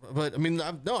myth. But I mean,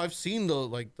 I've seen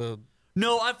the.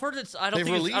 No, I've heard it's. I don't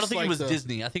think it was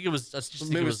Disney. I think it was.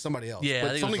 Maybe it was somebody else. Yeah,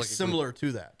 but something similar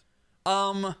to that.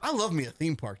 I love me a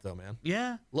theme park though, man.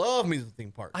 Yeah, love me the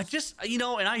theme park. I just and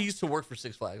I used to work for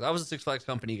Six Flags. I was a Six Flags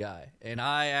company guy, and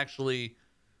I actually,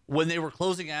 when they were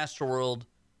closing Astroworld,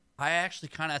 I actually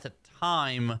kind of at the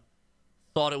time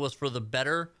thought it was for the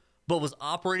better, but was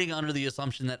operating under the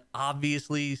assumption that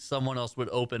obviously someone else would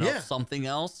open up something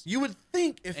else. You would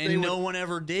think if no one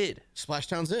ever did.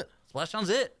 Splashtown's it. Splashtown's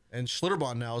it. And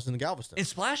Schlitterbahn now is in Galveston. And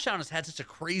Splashtown has had such a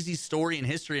crazy story and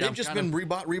history. They've just been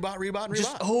rebought.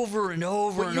 Just over and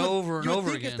over and over and over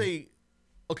think again. If they,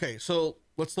 okay, so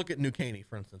let's look at New Caney,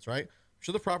 for instance, right? I'm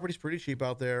sure the property's pretty cheap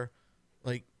out there.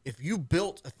 Like, if you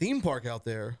built a theme park out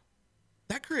there,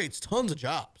 that creates tons of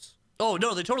jobs. Oh,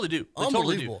 no, they totally do. They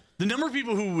totally do. Unbelievable. The number of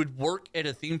people who would work at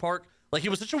a theme park, like, it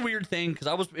was such a weird thing because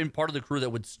I was in part of the crew that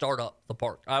would start up the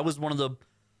park. I was one of the,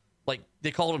 like, they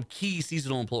called them key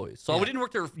seasonal employees. So I didn't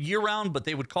work there year round, but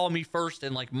they would call me first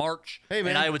in, like, March. Hey, man,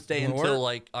 and I would stay wanna until, work?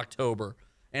 like, October.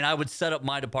 And I would set up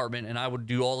my department and I would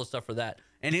do all the stuff for that.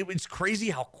 And it's crazy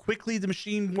how quickly the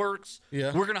machine works. Yeah.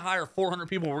 We're going to hire 400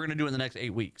 people. We're going to do it in the next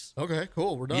 8 weeks. Okay,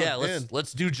 cool. We're done. Yeah, Man.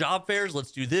 let's do job fairs.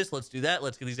 Let's do this. Let's do that.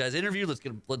 Let's get these guys interviewed. Let's get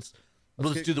them. Let's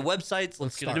do the websites.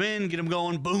 Let's get start. them in. Get them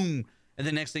going. Boom. And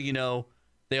then next thing you know,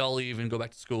 they all leave and go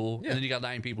back to school. Yeah. And then you got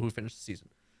 9 people who finish the season.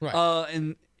 Right.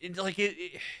 And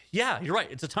yeah, you're right.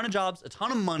 It's a ton of jobs, a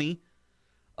ton of money.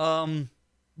 But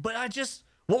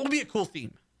what would be a cool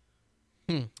theme?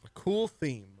 A cool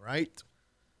theme, right?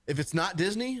 If it's not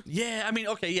Disney, Yeah, I mean,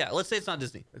 okay, yeah. Let's say it's not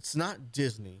Disney. it's not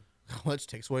Disney. Which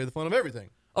takes away the fun of everything.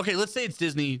 Okay, let's say it's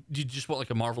Disney. Do you just want like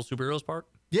a Marvel superheroes park?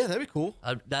 Yeah, that'd be cool.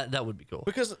 That would be cool.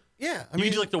 Because yeah, I You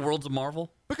mean, could do like the Worlds of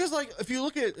Marvel. because like if you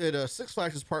look at Six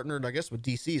Flags is partnered, I guess, with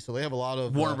DC, so they have a lot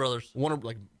of Warner Brothers.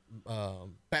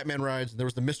 Batman rides. And there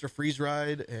was the Mr. Freeze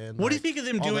ride, and What do you like, think of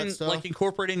them all that doing, stuff. like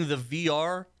incorporating the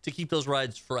VR to keep those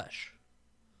rides fresh?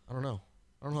 I don't know.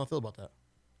 I don't know how I feel about that.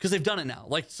 Because they've done it now.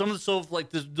 Like some of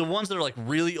the ones that are like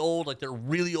really old, like they're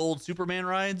really old Superman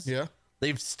rides. Yeah.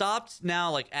 They've stopped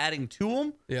now like adding to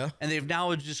them. Yeah. And they've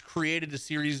now just created a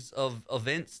series of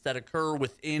events that occur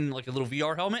within like a little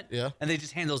VR helmet. Yeah. And they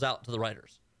just hand those out to the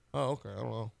riders. Oh, okay. I don't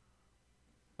know.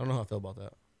 I don't know how I feel about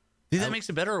that. Do you think that makes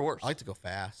it better or worse? I like to go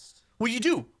fast. Well, you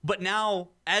do, but now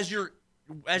as you're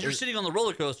sitting on the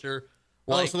roller coaster,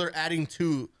 like so they're adding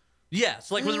to. yeah,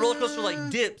 so like when the roller coaster like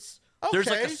dips, there's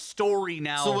like a Okay. story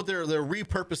now. So what they're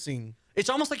repurposing, It's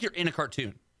almost like you're in a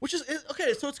cartoon. which is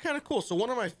okay. So it's kind of cool. So one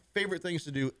of my favorite things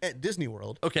to do at Disney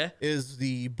World, Okay. is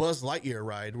the Buzz Lightyear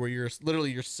ride, where you're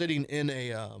sitting in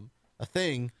a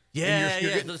thing. Yeah, and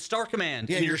you're yeah, getting- the Star Command.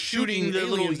 Yeah, and you're shooting the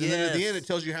little. aliens, and then at the end yes. it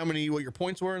tells you what your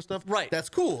points were and stuff. Right. That's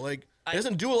cool. Like it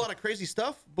doesn't do a lot of crazy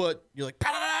stuff, but you're like,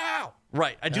 pow!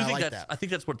 Right, I do Yeah, I think like that's. that. I think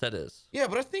that's what that is. Yeah,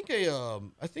 but I think a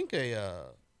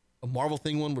Marvel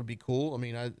thing one would be cool. I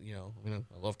mean, I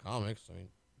love comics. I mean,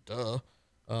 duh.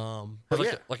 Or But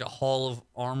like, yeah, like a Hall of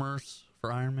Armors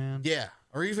for Iron Man. yeah,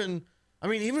 or even. I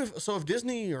mean, if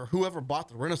Disney or whoever bought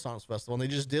the Renaissance Festival and they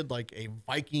just did like a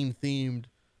Viking themed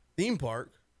theme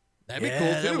park, that'd be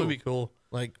cool too. That would be cool.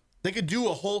 Like they could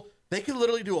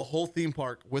literally do a whole theme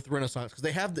park with Renaissance because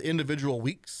they have the individual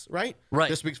weeks, right? Right.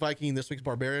 This week's Viking, this week's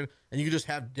Barbarian, and you could just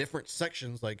have different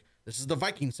sections. Like this is the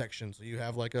Viking section, so you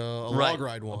have like a Right. log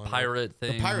ride one, A pirate the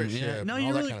thing. pirate Yeah. ship, No, and you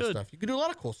all that really kind of could. stuff. You could do a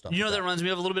lot of cool stuff. You know with that reminds me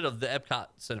of a little bit of the Epcot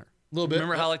Center. A little bit.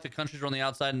 Remember how like the countries were on the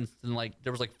outside and like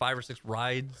there was like 5 or 6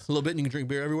 rides. a little bit, and you can drink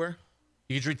beer everywhere.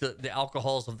 You could drink the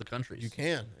alcohols of the countries. You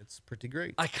can. It's pretty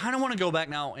great. I kind of want to go back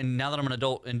now that I'm an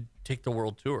adult and take the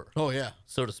world tour, Oh yeah,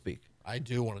 so to speak. I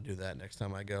do want to do that next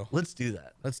time I go. Let's do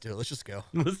that. Let's do it. Let's just go.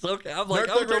 It's okay. I'm like, Nerd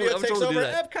I would Thug Radio totally, takes do over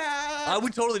that. Epcot. I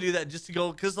would totally do that just to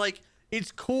go because like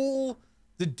it's cool.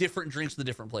 The different drinks, the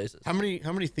different places. How many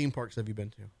theme parks have you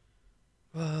been to?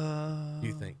 Do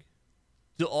you think?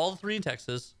 Do all 3 in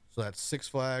Texas, So that's Six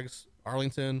Flags,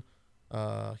 Arlington,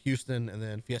 Houston, and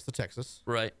then Fiesta, Texas.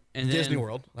 right? And then Disney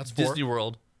World. That's 4. Disney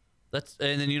World. And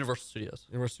then Universal Studios.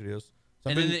 Universal Studios. So,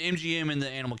 And then the MGM and the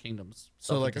Animal Kingdoms.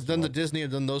 so stuff like at I've Disney done the World. Disney,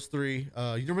 I've done those 3. You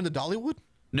ever been to Dollywood?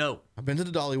 No. I've been to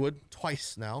the Dollywood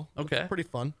twice now. Okay. It's pretty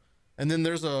fun. And then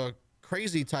there's a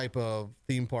crazy type of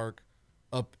theme park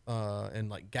up in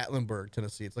like Gatlinburg,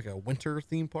 Tennessee. It's like a winter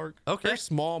theme park. Okay. Very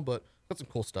small, but got some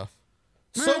cool stuff.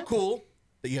 So cool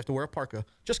that you have to wear a parka.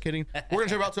 Just kidding. We're going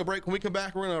to jump out to a break. When we come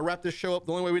back, we're going to wrap this show up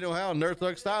the only way we know how, Nerd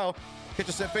Thug style. Catch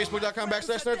us at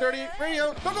facebook.com/Nerd38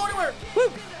 Radio. Don't go anywhere. Woo!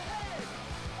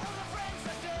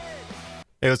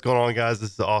 Hey, what's going on, guys?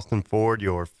 This is Austin Ford,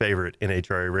 your favorite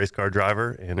NHRA race car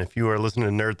driver. And if you are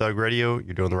listening to Nerd Thug Radio,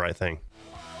 you're doing the right thing.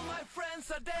 All my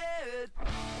friends are dead.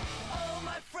 All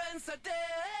my friends are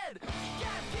dead. Got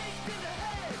kicked in the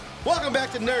head. Welcome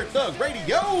back to Nerd Thug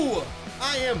Radio.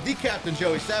 I am the Captain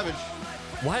Joey Savage.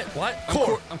 What?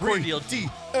 I'm Corey DLG.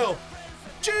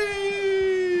 DLG.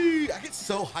 I get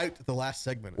so hyped at the last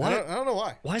segment. I don't know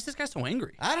why. Why is this guy so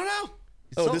angry? I don't know.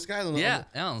 So- This guy. Yeah.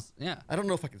 I don't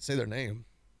know if I can say their name.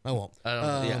 I won't. I don't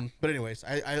know, yeah. But anyways,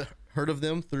 I heard of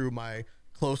them through my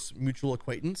close mutual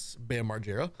acquaintance, Bam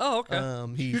Margera. Oh,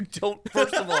 okay. He You don't.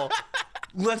 First of all,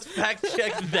 Let's fact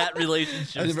check that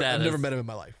relationship I've status. never met him in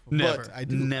my life. Never. But I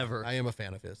do. Never. I am a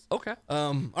fan of his. Okay.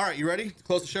 All right, you ready to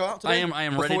close the show out today? I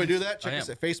am Before ready we to- do that, check I us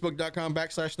am. at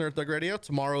facebook.com/Nerd Thug Radio.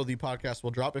 Tomorrow, the podcast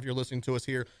will drop if you're listening to us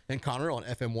here in Conroe on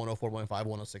FM 104.5,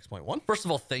 106.1. First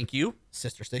of all, thank you.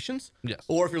 Sister stations. Yes.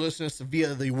 Or if you're listening to us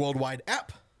via the worldwide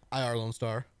app,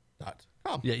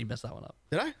 irlonestar.com. Yeah, you messed that one up.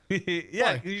 Did I?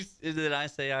 Yeah. Why? Did I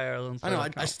say Ireland? I know.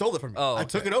 I stole it from you. Oh, I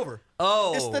took okay. it over.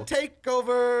 Oh. It's the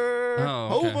takeover.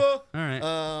 Oh, okay. Hova.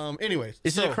 All right. Anyways.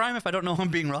 Is it a crime if I don't know I'm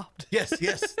being robbed? Yes,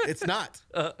 it's not.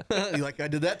 You like I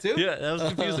did that too? Yeah, that was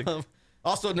confusing.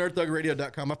 Also,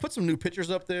 nerdthugradio.com. I put some new pictures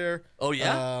up there. Oh,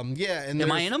 yeah? Yeah. And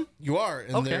Am I there's- in 'em? You are.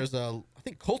 And Okay. there's I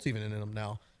think Colt's even in them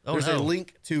now. Oh, There's no. a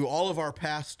link to all of our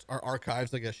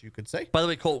archives, I guess you could say. By the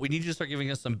way, Colt, we need you to start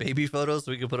giving us some baby photos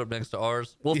so we can put up next to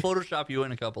ours. We'll Photoshop you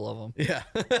in a couple of them. Yeah.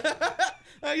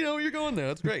 You know where you're going there.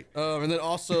 That's great. And then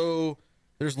also,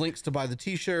 there's links to buy the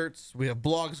t-shirts. We have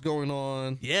blogs going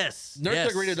on. Yes.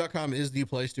 Nerdthugradio.com is the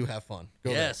place to have fun.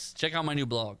 Go there. Yes. Check out my new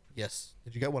blog. Yes.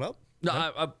 Did you get one up?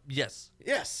 No, yes.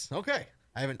 Yes. Okay.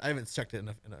 I haven't checked it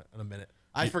in a minute.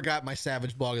 I forgot my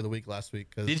Savage blog of the week last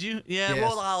week. Did you? Yeah. Yes.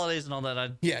 Well, the holidays and all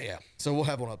that. Yeah. So we'll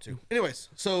have one up too. Anyways,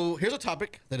 so here's a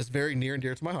topic that is very near and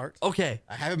dear to my heart. Okay.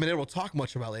 I haven't been able to talk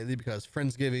much about lately because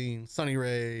Friendsgiving, Sunny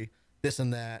Ray, this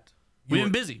and that. We've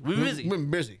been busy. We've been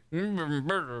busy.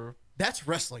 That's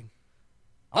wrestling.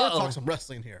 I want to Uh-oh. talk some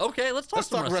wrestling here. Okay, let's talk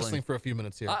some wrestling for a few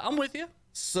minutes here. I'm with you.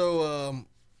 So,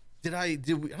 I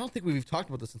don't think we've talked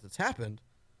about this since it's happened,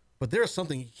 but there is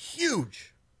something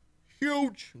huge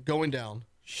going down.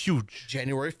 Huge.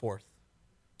 January 4th,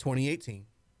 2018,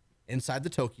 inside the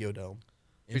Tokyo Dome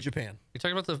in Japan. You're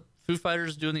talking about the Foo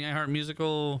Fighters doing the iHeart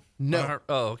musical? No.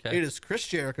 Oh, okay. It is Chris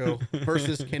Jericho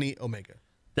versus Kenny Omega.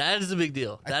 That is a big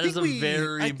deal. That is a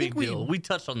very big deal. We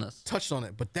touched on this. Touched on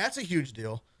it, but that's a huge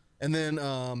deal. And then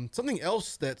something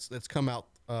else that's come out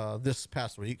this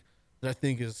past week that I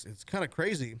think is kind of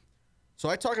crazy. So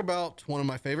I talk about one of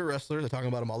my favorite wrestlers. I talk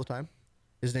about him all the time.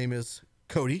 His name is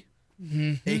Cody,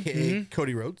 a.k.a.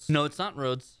 Cody Rhodes. No, it's not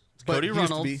Rhodes. It's But Cody he used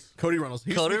to Reynolds. be Cody Reynolds.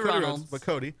 He used to Cody be Cody Reynolds. But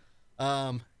Cody.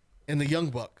 And the Young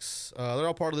Bucks. They're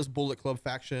all part of this Bullet Club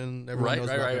faction. Everyone knows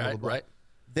about them, blah, blah, blah. Right.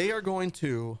 They are going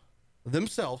to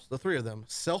themselves, the three of them,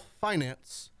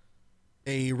 self-finance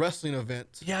a wrestling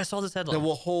event Yeah, I saw this headline. that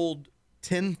will hold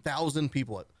 10,000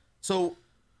 people. So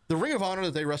the Ring of Honor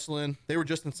that they wrestle in, they were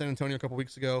just in San Antonio a couple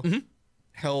weeks ago,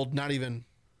 held not even,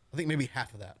 I think maybe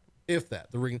half of that, if that.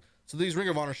 The ring. So these Ring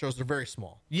of Honor shows are very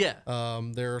small. Yeah.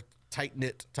 They're tight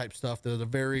knit type stuff. They're the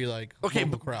very like Okay,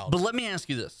 local but, crowd. but let me ask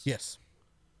you this. Yes.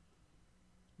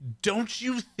 Don't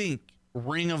you think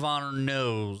Ring of Honor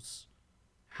knows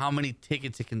how many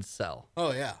tickets it can sell?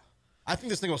 Oh yeah. I think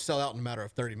this thing will sell out in a matter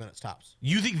of 30 minutes tops.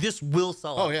 You think this will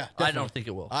sell out? Oh yeah. I definitely. don't think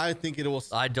it will. I think it will.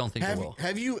 I don't think it have, will.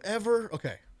 Have you ever?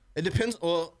 Okay. It depends.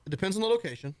 Well, it depends on the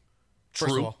location. First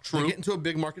True, of all, true. They get into a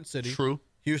big market city. True.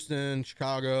 Houston,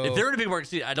 Chicago. If they're in a big market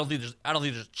city, I don't think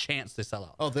there's a chance they sell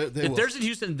out. Oh, they if will. there's in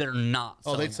Houston, they're not.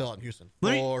 Oh, they'd selling sell out. out in Houston.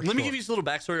 Let me For give sure. you just a little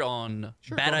backstory on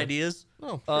Sure, Bad go ahead. Ideas. No,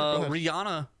 sure, go ahead.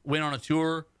 Rihanna went on a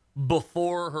tour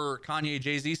before her Kanye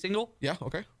Jay-Z single. Yeah.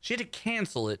 Okay. She had to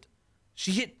cancel it.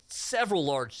 She hit several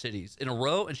large cities in a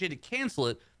row, and she had to cancel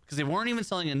it because they weren't even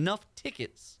selling enough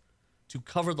tickets to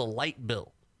cover the light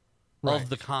bill Right. of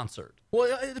the concert.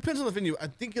 Well, it depends on the venue. I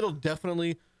think it'll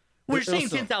definitely. Well, you're it'll saying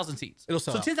sell. 10,000 seats. It'll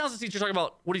sell So out. 10,000 seats, you're talking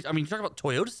about, you're talking about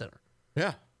Toyota Center.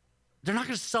 Yeah. They're not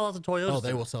going to sell out the Toyota Oh, Center.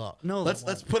 they will sell out. No, let's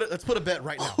put a bet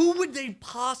right now. Who would they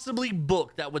possibly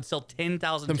book that would sell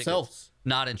 10,000 tickets? Themselves.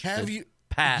 Not interested. Have you?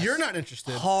 Pass. You're not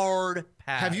interested. Hard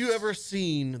pass. Have you ever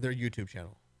seen their YouTube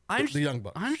channel? The Young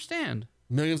Bucks. I understand.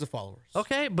 Millions of followers.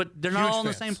 Okay, but they're not Huge all in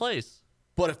the fans. same place.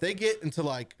 But if they get into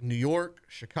like New York,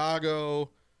 Chicago,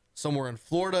 somewhere in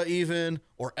Florida, even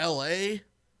or LA,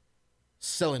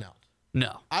 selling out.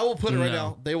 No. I will put it right No.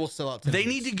 now. They will sell out. They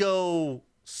need to go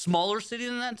smaller city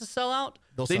than that to sell out.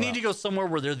 They'll They sell need out. to go somewhere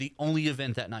where they're the only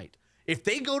event that night. If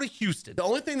they go to Houston, The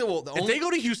only thing that will. if they go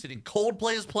to Houston and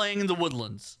Coldplay is playing in the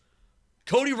Woodlands,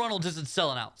 Cody Reynolds isn't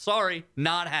selling out. Sorry,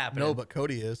 not happening. No, but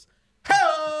Cody is.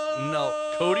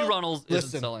 No, Cody Reynolds isn't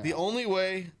Listen, selling the out. only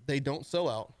way they don't sell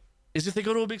out Is if they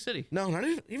go to a big city. No, not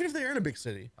even if they're in a big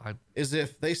city. I- Is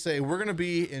if they say we're going to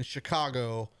be in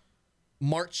Chicago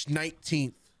March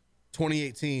 19th,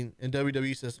 2018, and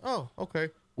WWE says, "Oh, okay,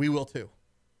 we will too."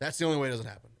 That's the only way it doesn't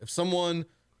happen. If someone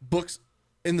books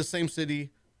in the same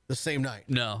city the same night,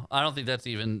 No, I don't think that's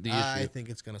even the issue. I think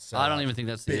it's going to sell. I don't out even think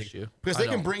that's the big. issue. Because I they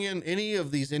can don't. bring in any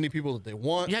of these indie people that they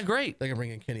want. Yeah, great. They can bring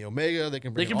in Kenny Omega. They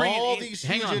can They bring, can bring all in these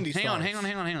hang huge on, indie hang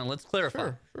stars. on. Let's clarify.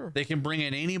 Sure, sure. They can bring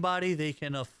in anybody they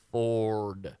can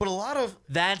afford. But a lot of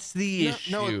That's the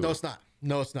no, issue. no, it's not.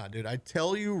 No, it's not, dude. I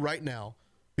tell you right now,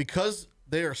 because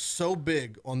they are so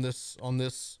big on this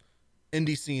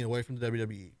indie scene away from the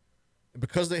WWE, and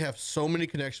because they have so many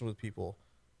connections with people,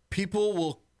 people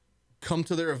will come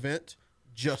to their event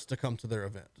just to come to their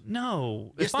event.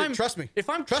 No, Yes, trust me. If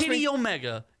I'm Trust Kenny me.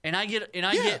 Omega and I get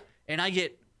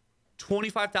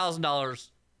 $25,000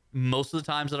 most of the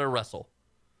times that I wrestle,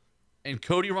 and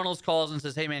Cody Runnels calls and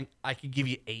says, "Hey man, I could give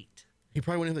you 8." He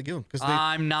probably wouldn't have to give them because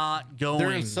I'm not going.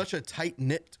 they're in such a tight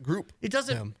knit group. It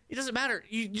doesn't matter.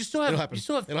 You still have It'll happen. you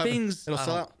still have It'll happen. things. It'll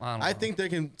sell out. I don't I know. think they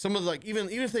can. Some of the, like even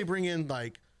if they bring in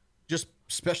like just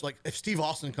special, like if Steve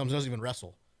Austin comes and doesn't even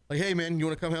wrestle, like hey man, you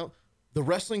want to come help? The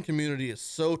wrestling community is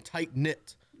so tight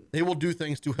knit. They will do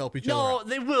things to help each other No, out.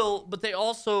 they will, but they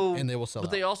also And they will sell But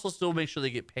out. they also still make sure they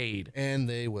get paid. And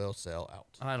they will sell out.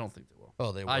 I don't think they will.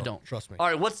 Oh, they will. I don't. Trust me. All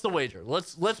right, what's the wager?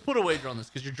 Let's put a wager on this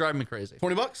because you're driving me crazy.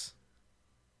 $20?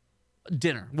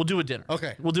 Dinner. We'll do a dinner.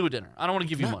 Okay. We'll do a dinner. I don't want to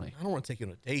give you money. I don't want to take you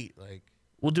on a date. Like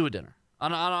We'll do a dinner.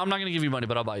 I'm not going to give you money,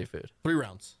 but I'll buy you food. 3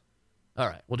 rounds. All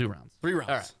right, we'll do rounds. 3 rounds.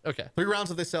 All right. Okay. 3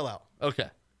 rounds if they sell out. Okay.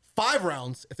 5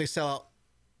 rounds if they sell out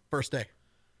first day.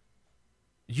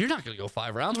 You're not going to go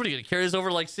 5 rounds. What are you going to carry us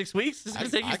over like 6 weeks? It's going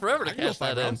to take you forever to I can go cash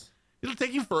 5 that in. rounds. It'll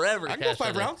take you forever to I can go cash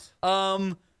 5 that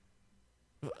rounds.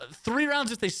 in. 3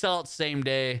 rounds if they sell out same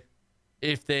day.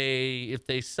 If they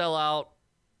sell out,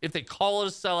 if they call it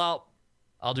a sellout,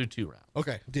 I'll do 2 rounds.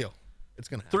 Okay, deal. It's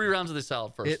gonna happen. 3 rounds if they sell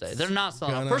out first day. It's They're not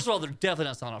selling out. gonna- First of all, they're definitely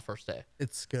not selling out first day.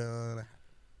 It's gonna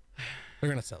happen. They're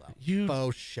gonna sell out. You-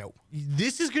 Faux show.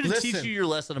 This is going to teach Listen. you your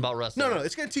lesson about wrestling. No,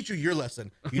 it's gonna teach you your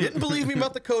lesson. You didn't believe me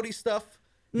about the Cody stuff.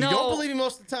 You No. don't believe me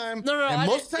most of the time. No, And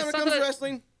most of the time it's when it not comes to that-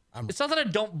 wrestling, It's not that I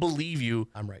don't believe you.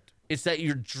 I'm right. It's that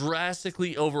you're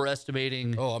drastically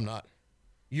overestimating. Oh, I'm not.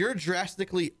 You're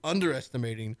drastically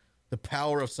underestimating the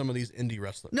power of some of these indie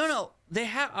wrestlers. No, they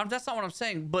have. That's not what I'm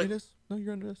saying. But It is. No,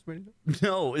 you're underestimating it.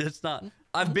 no, it's not.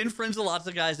 I've been friends with lots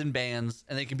of guys in bands,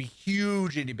 and they can be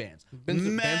huge indie bands, Bands are-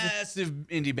 massive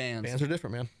indie bands. Bands are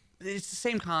different, man. It's the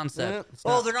same concept. Yeah, it's Oh,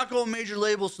 not. they're not going major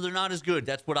labels, so they're not as good.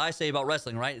 That's what I say about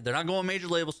wrestling, right? They're not going major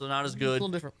labels, so they're not as good. little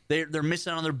different. They're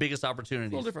missing out on their biggest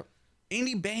opportunities. A little different.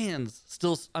 Indie bands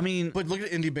still. I mean, But look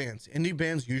at indie bands. Indie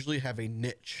bands usually have a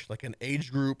niche, like an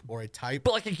age group or a type.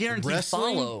 But like a guaranteed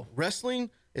follow. Wrestling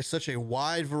is such a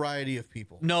wide variety of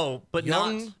people. no, but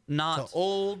Young not to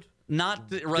old. not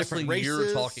the wrestling different you're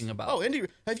races. talking about. Oh, indie.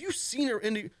 Have you seen her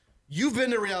indie? You've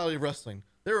been to reality wrestling.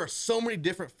 There are so many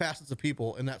different facets of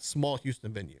people in that small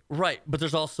Houston venue. Right, but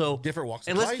there's also Different walks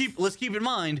And of let's life. let's keep in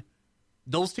mind,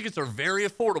 those tickets are very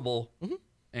affordable, Mm-hmm.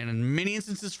 and in many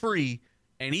instances free.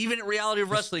 And even at Reality of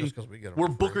Wrestling, just 'cause we get 'em where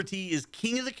for Booker free. T is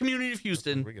king of the community of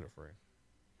Houston, We get it free.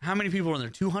 how many people are in there?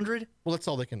 200? Well, that's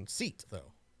all they can seat,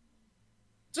 though.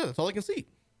 That's all they can seat.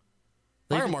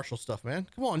 Fire marshal stuff, man.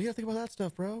 Come on, you gotta think about that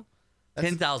stuff, bro.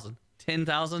 10,000.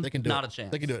 10,000? They can do Not it. a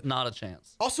chance. They can do it. Not a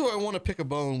chance. Also, I want to pick a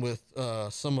bone with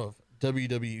some of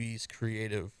WWE's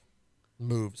creative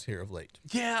moves here of late.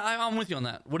 Yeah, I'm with you on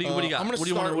that. What do you got? I'm gonna What do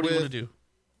you want start to with- do?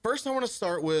 First, I want to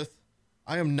start with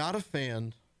I am not a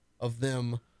fan of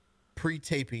them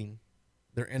pre-taping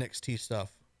their NXT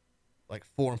stuff like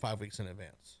 4 and 5 weeks in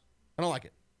advance. I don't like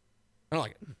it.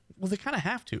 Well, they kind of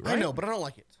have to, right? I know, but I don't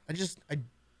like it.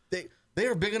 They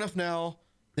are big enough now.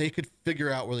 They could figure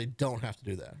out where they don't have to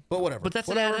do that. But whatever. But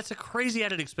that's a crazy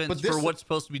added expense But for this- what's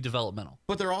supposed to be developmental.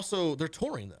 But they're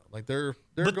touring though. Like they're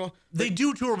But going. they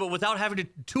do tour, but without having to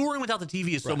touring without the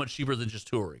TV is so much cheaper than just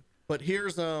touring. But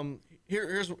here's one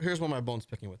of my bones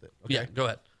picking with it. Okay? Yeah, go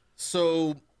ahead.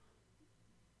 So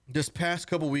this past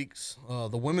couple weeks,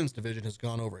 the women's division has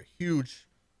gone over a huge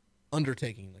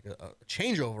undertaking, like a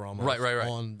changeover almost. Right.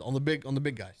 On the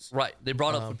big guys. Right. They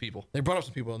brought up some people. They brought up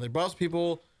some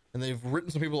people, and they've written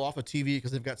some people off of TV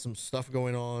because they've got some stuff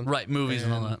going on. Right, movies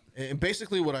and all that. And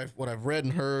basically, what I've read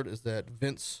and heard is that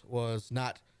Vince was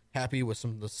not happy with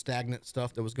some of the stagnant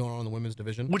stuff that was going on in the women's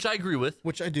division, Which I agree with.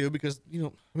 which I do because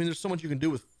there's so much you can do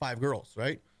with 5 girls,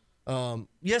 right?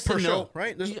 Yes per and no. show,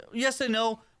 right? There's- Yes and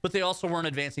no, but they also weren't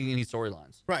advancing any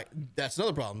storylines. Right. That's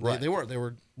another problem. Right. They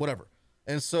were whatever.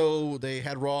 And so they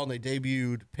had Raw and they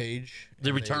debuted Paige. The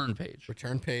and return Paige.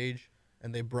 Return Paige.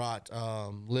 And they brought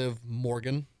Liv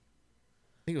Morgan.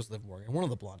 I think it was Liv Morgan. One of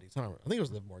the blondies. I don't remember. I think it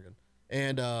was Liv Morgan.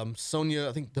 And Sonya,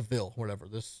 I think Deville, whatever.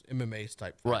 This MMA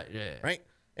type. Right, yeah. Right?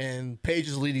 And Paige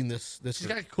is leading this. She's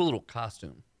got a cool little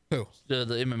costume. Who? The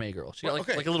MMA girl. She got Well,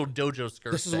 okay. like a little dojo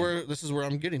skirt. This is where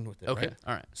I'm getting with it. Okay, right?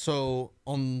 all right. So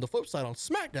on the flip side, on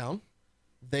SmackDown,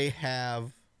 they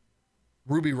have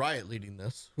Ruby Riott leading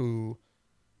this, who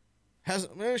has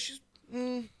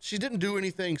she didn't do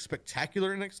anything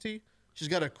spectacular in NXT. She's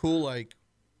got a cool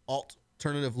alt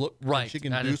alternative look. Right. She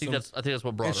can I do think some. that's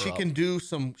what brought And her she up. can do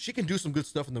some. She can do some good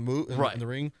stuff in the Right. in the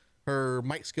ring. Her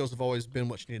mic skills have always been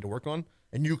what she needed to work on,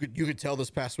 and you could tell this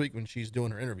past week when she's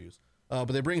doing her interviews. But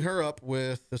they bring her up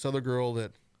with this other girl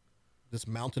this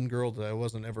mountain girl that I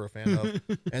wasn't ever a fan of,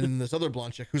 and then this other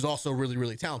blonde chick who's also really,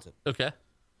 really talented. Okay.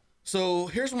 So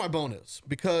here's what my bone is,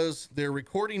 because they're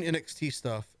recording NXT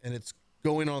stuff and it's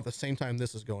going on at the same time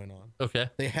this is going on. Okay.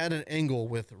 They had an angle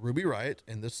with Ruby Riott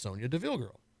and this Sonya Deville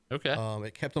girl. Okay.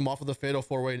 It kept them off of the Fatal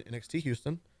 4-Way in NXT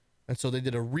Houston. And so they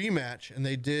did a rematch, and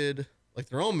they did like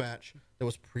their own match that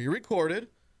was pre-recorded,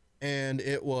 and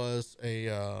it was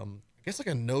I guess like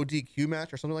a no DQ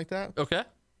match or something like that. Okay.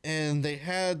 And they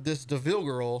had this Deville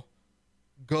girl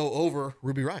go over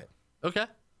Ruby Riott. Okay.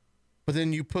 But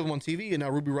then you put them on TV, and now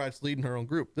Ruby Riott's leading her own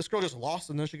group. This girl just lost,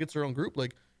 and then she gets her own group.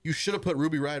 Like, you should have put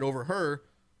Ruby Riott over her.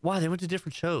 Why? They went to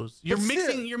different shows. You're But mixing.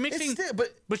 still, You're mixing. it's still- but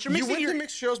you're mixing. You went to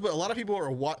mixed shows, but a lot of people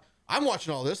are I'm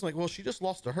watching all this. I'm like, well, she just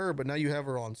lost to her, but now you have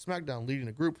her on SmackDown leading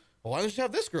a group. Well, why don't you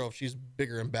have this girl if she's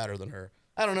bigger and badder than her?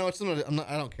 I don't know. It's not,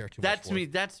 I don't care too much.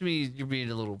 That's to me. You're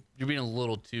being a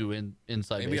little too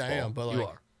inside Maybe baseball. I am, but like, you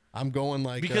are. I'm going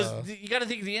like Because you got to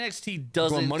think the NXT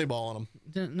doesn't. going Moneyball on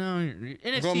them. No,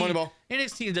 NXT. Going Moneyball.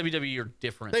 NXT and WWE are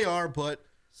different. They are, but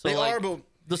So, they like, are, but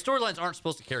the storylines aren't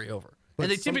supposed to carry over, But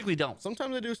and they some- typically don't.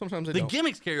 sometimes they do, sometimes they The don't.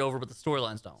 gimmicks carry over, but the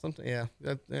storylines don't. Yeah,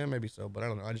 maybe so, but I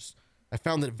don't know. I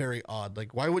found it very odd.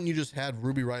 Like, why wouldn't you just have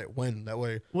Ruby Riott win that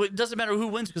way? Well, it doesn't matter who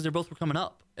wins because they both were coming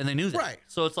up, and they knew that. Right.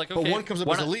 So it's like, okay, But one comes up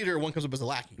why as a not- leader, one comes up as a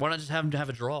lackey. Why not just have them to have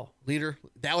a draw? Leader,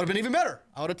 that would have been even better.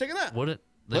 I would have taken that. Would it?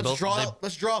 Let's draw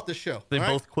out this show. They all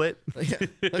right? both quit. Yeah,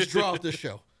 let's draw out this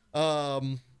show.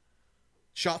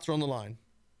 Shots are on the line,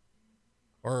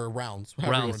 or rounds.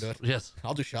 However you want to do it. Yes.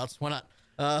 I'll do shots. Why not?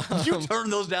 You turn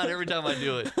those down every time I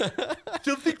do it.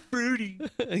 Something fruity.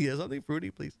 Yeah, something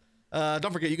fruity, please.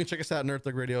 Don't forget, you can check us out at Nerd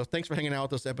Thug Radio. Thanks for hanging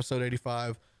out with us, episode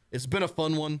 85. It's been a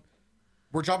fun one.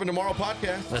 We're dropping tomorrow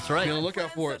podcast. That's right. Be on the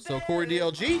lookout for it. So, Corey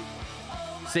DLG,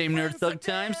 Same Nerd Thug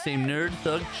time, same Nerd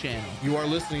Thug channel. you are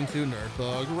listening to Nerd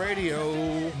Thug Radio.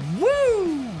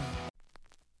 Woo!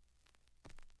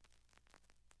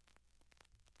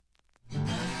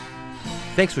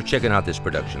 Thanks for checking out this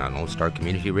production on Lone Star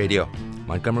Community Radio,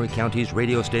 Montgomery County's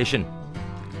radio station.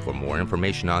 For more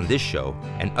information on this show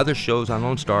and other shows on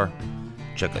Lone Star,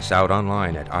 check us out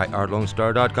online at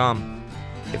irlonestar.com.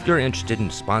 If you're interested in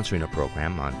sponsoring a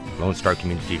program on Lone Star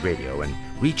Community Radio and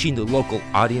reaching the local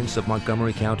audience of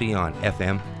Montgomery County on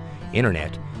FM,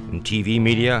 internet, and TV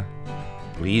media,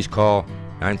 please call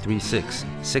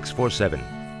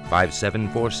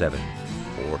 936-647-5747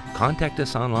 or contact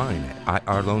us online at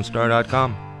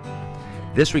irlonestar.com.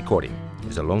 This recording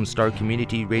is a Lone Star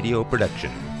Community Radio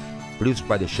production, produced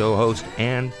by the show host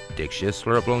and Dick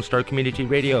Schisler of Lone Star Community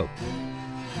Radio.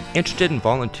 Interested in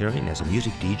volunteering as a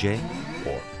music DJ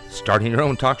or starting your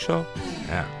own talk show?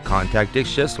 Contact Dick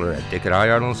Schisler at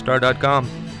dick@irlonestar.com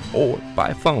or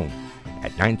by phone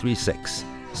at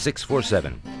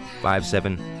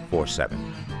 936-647-5747.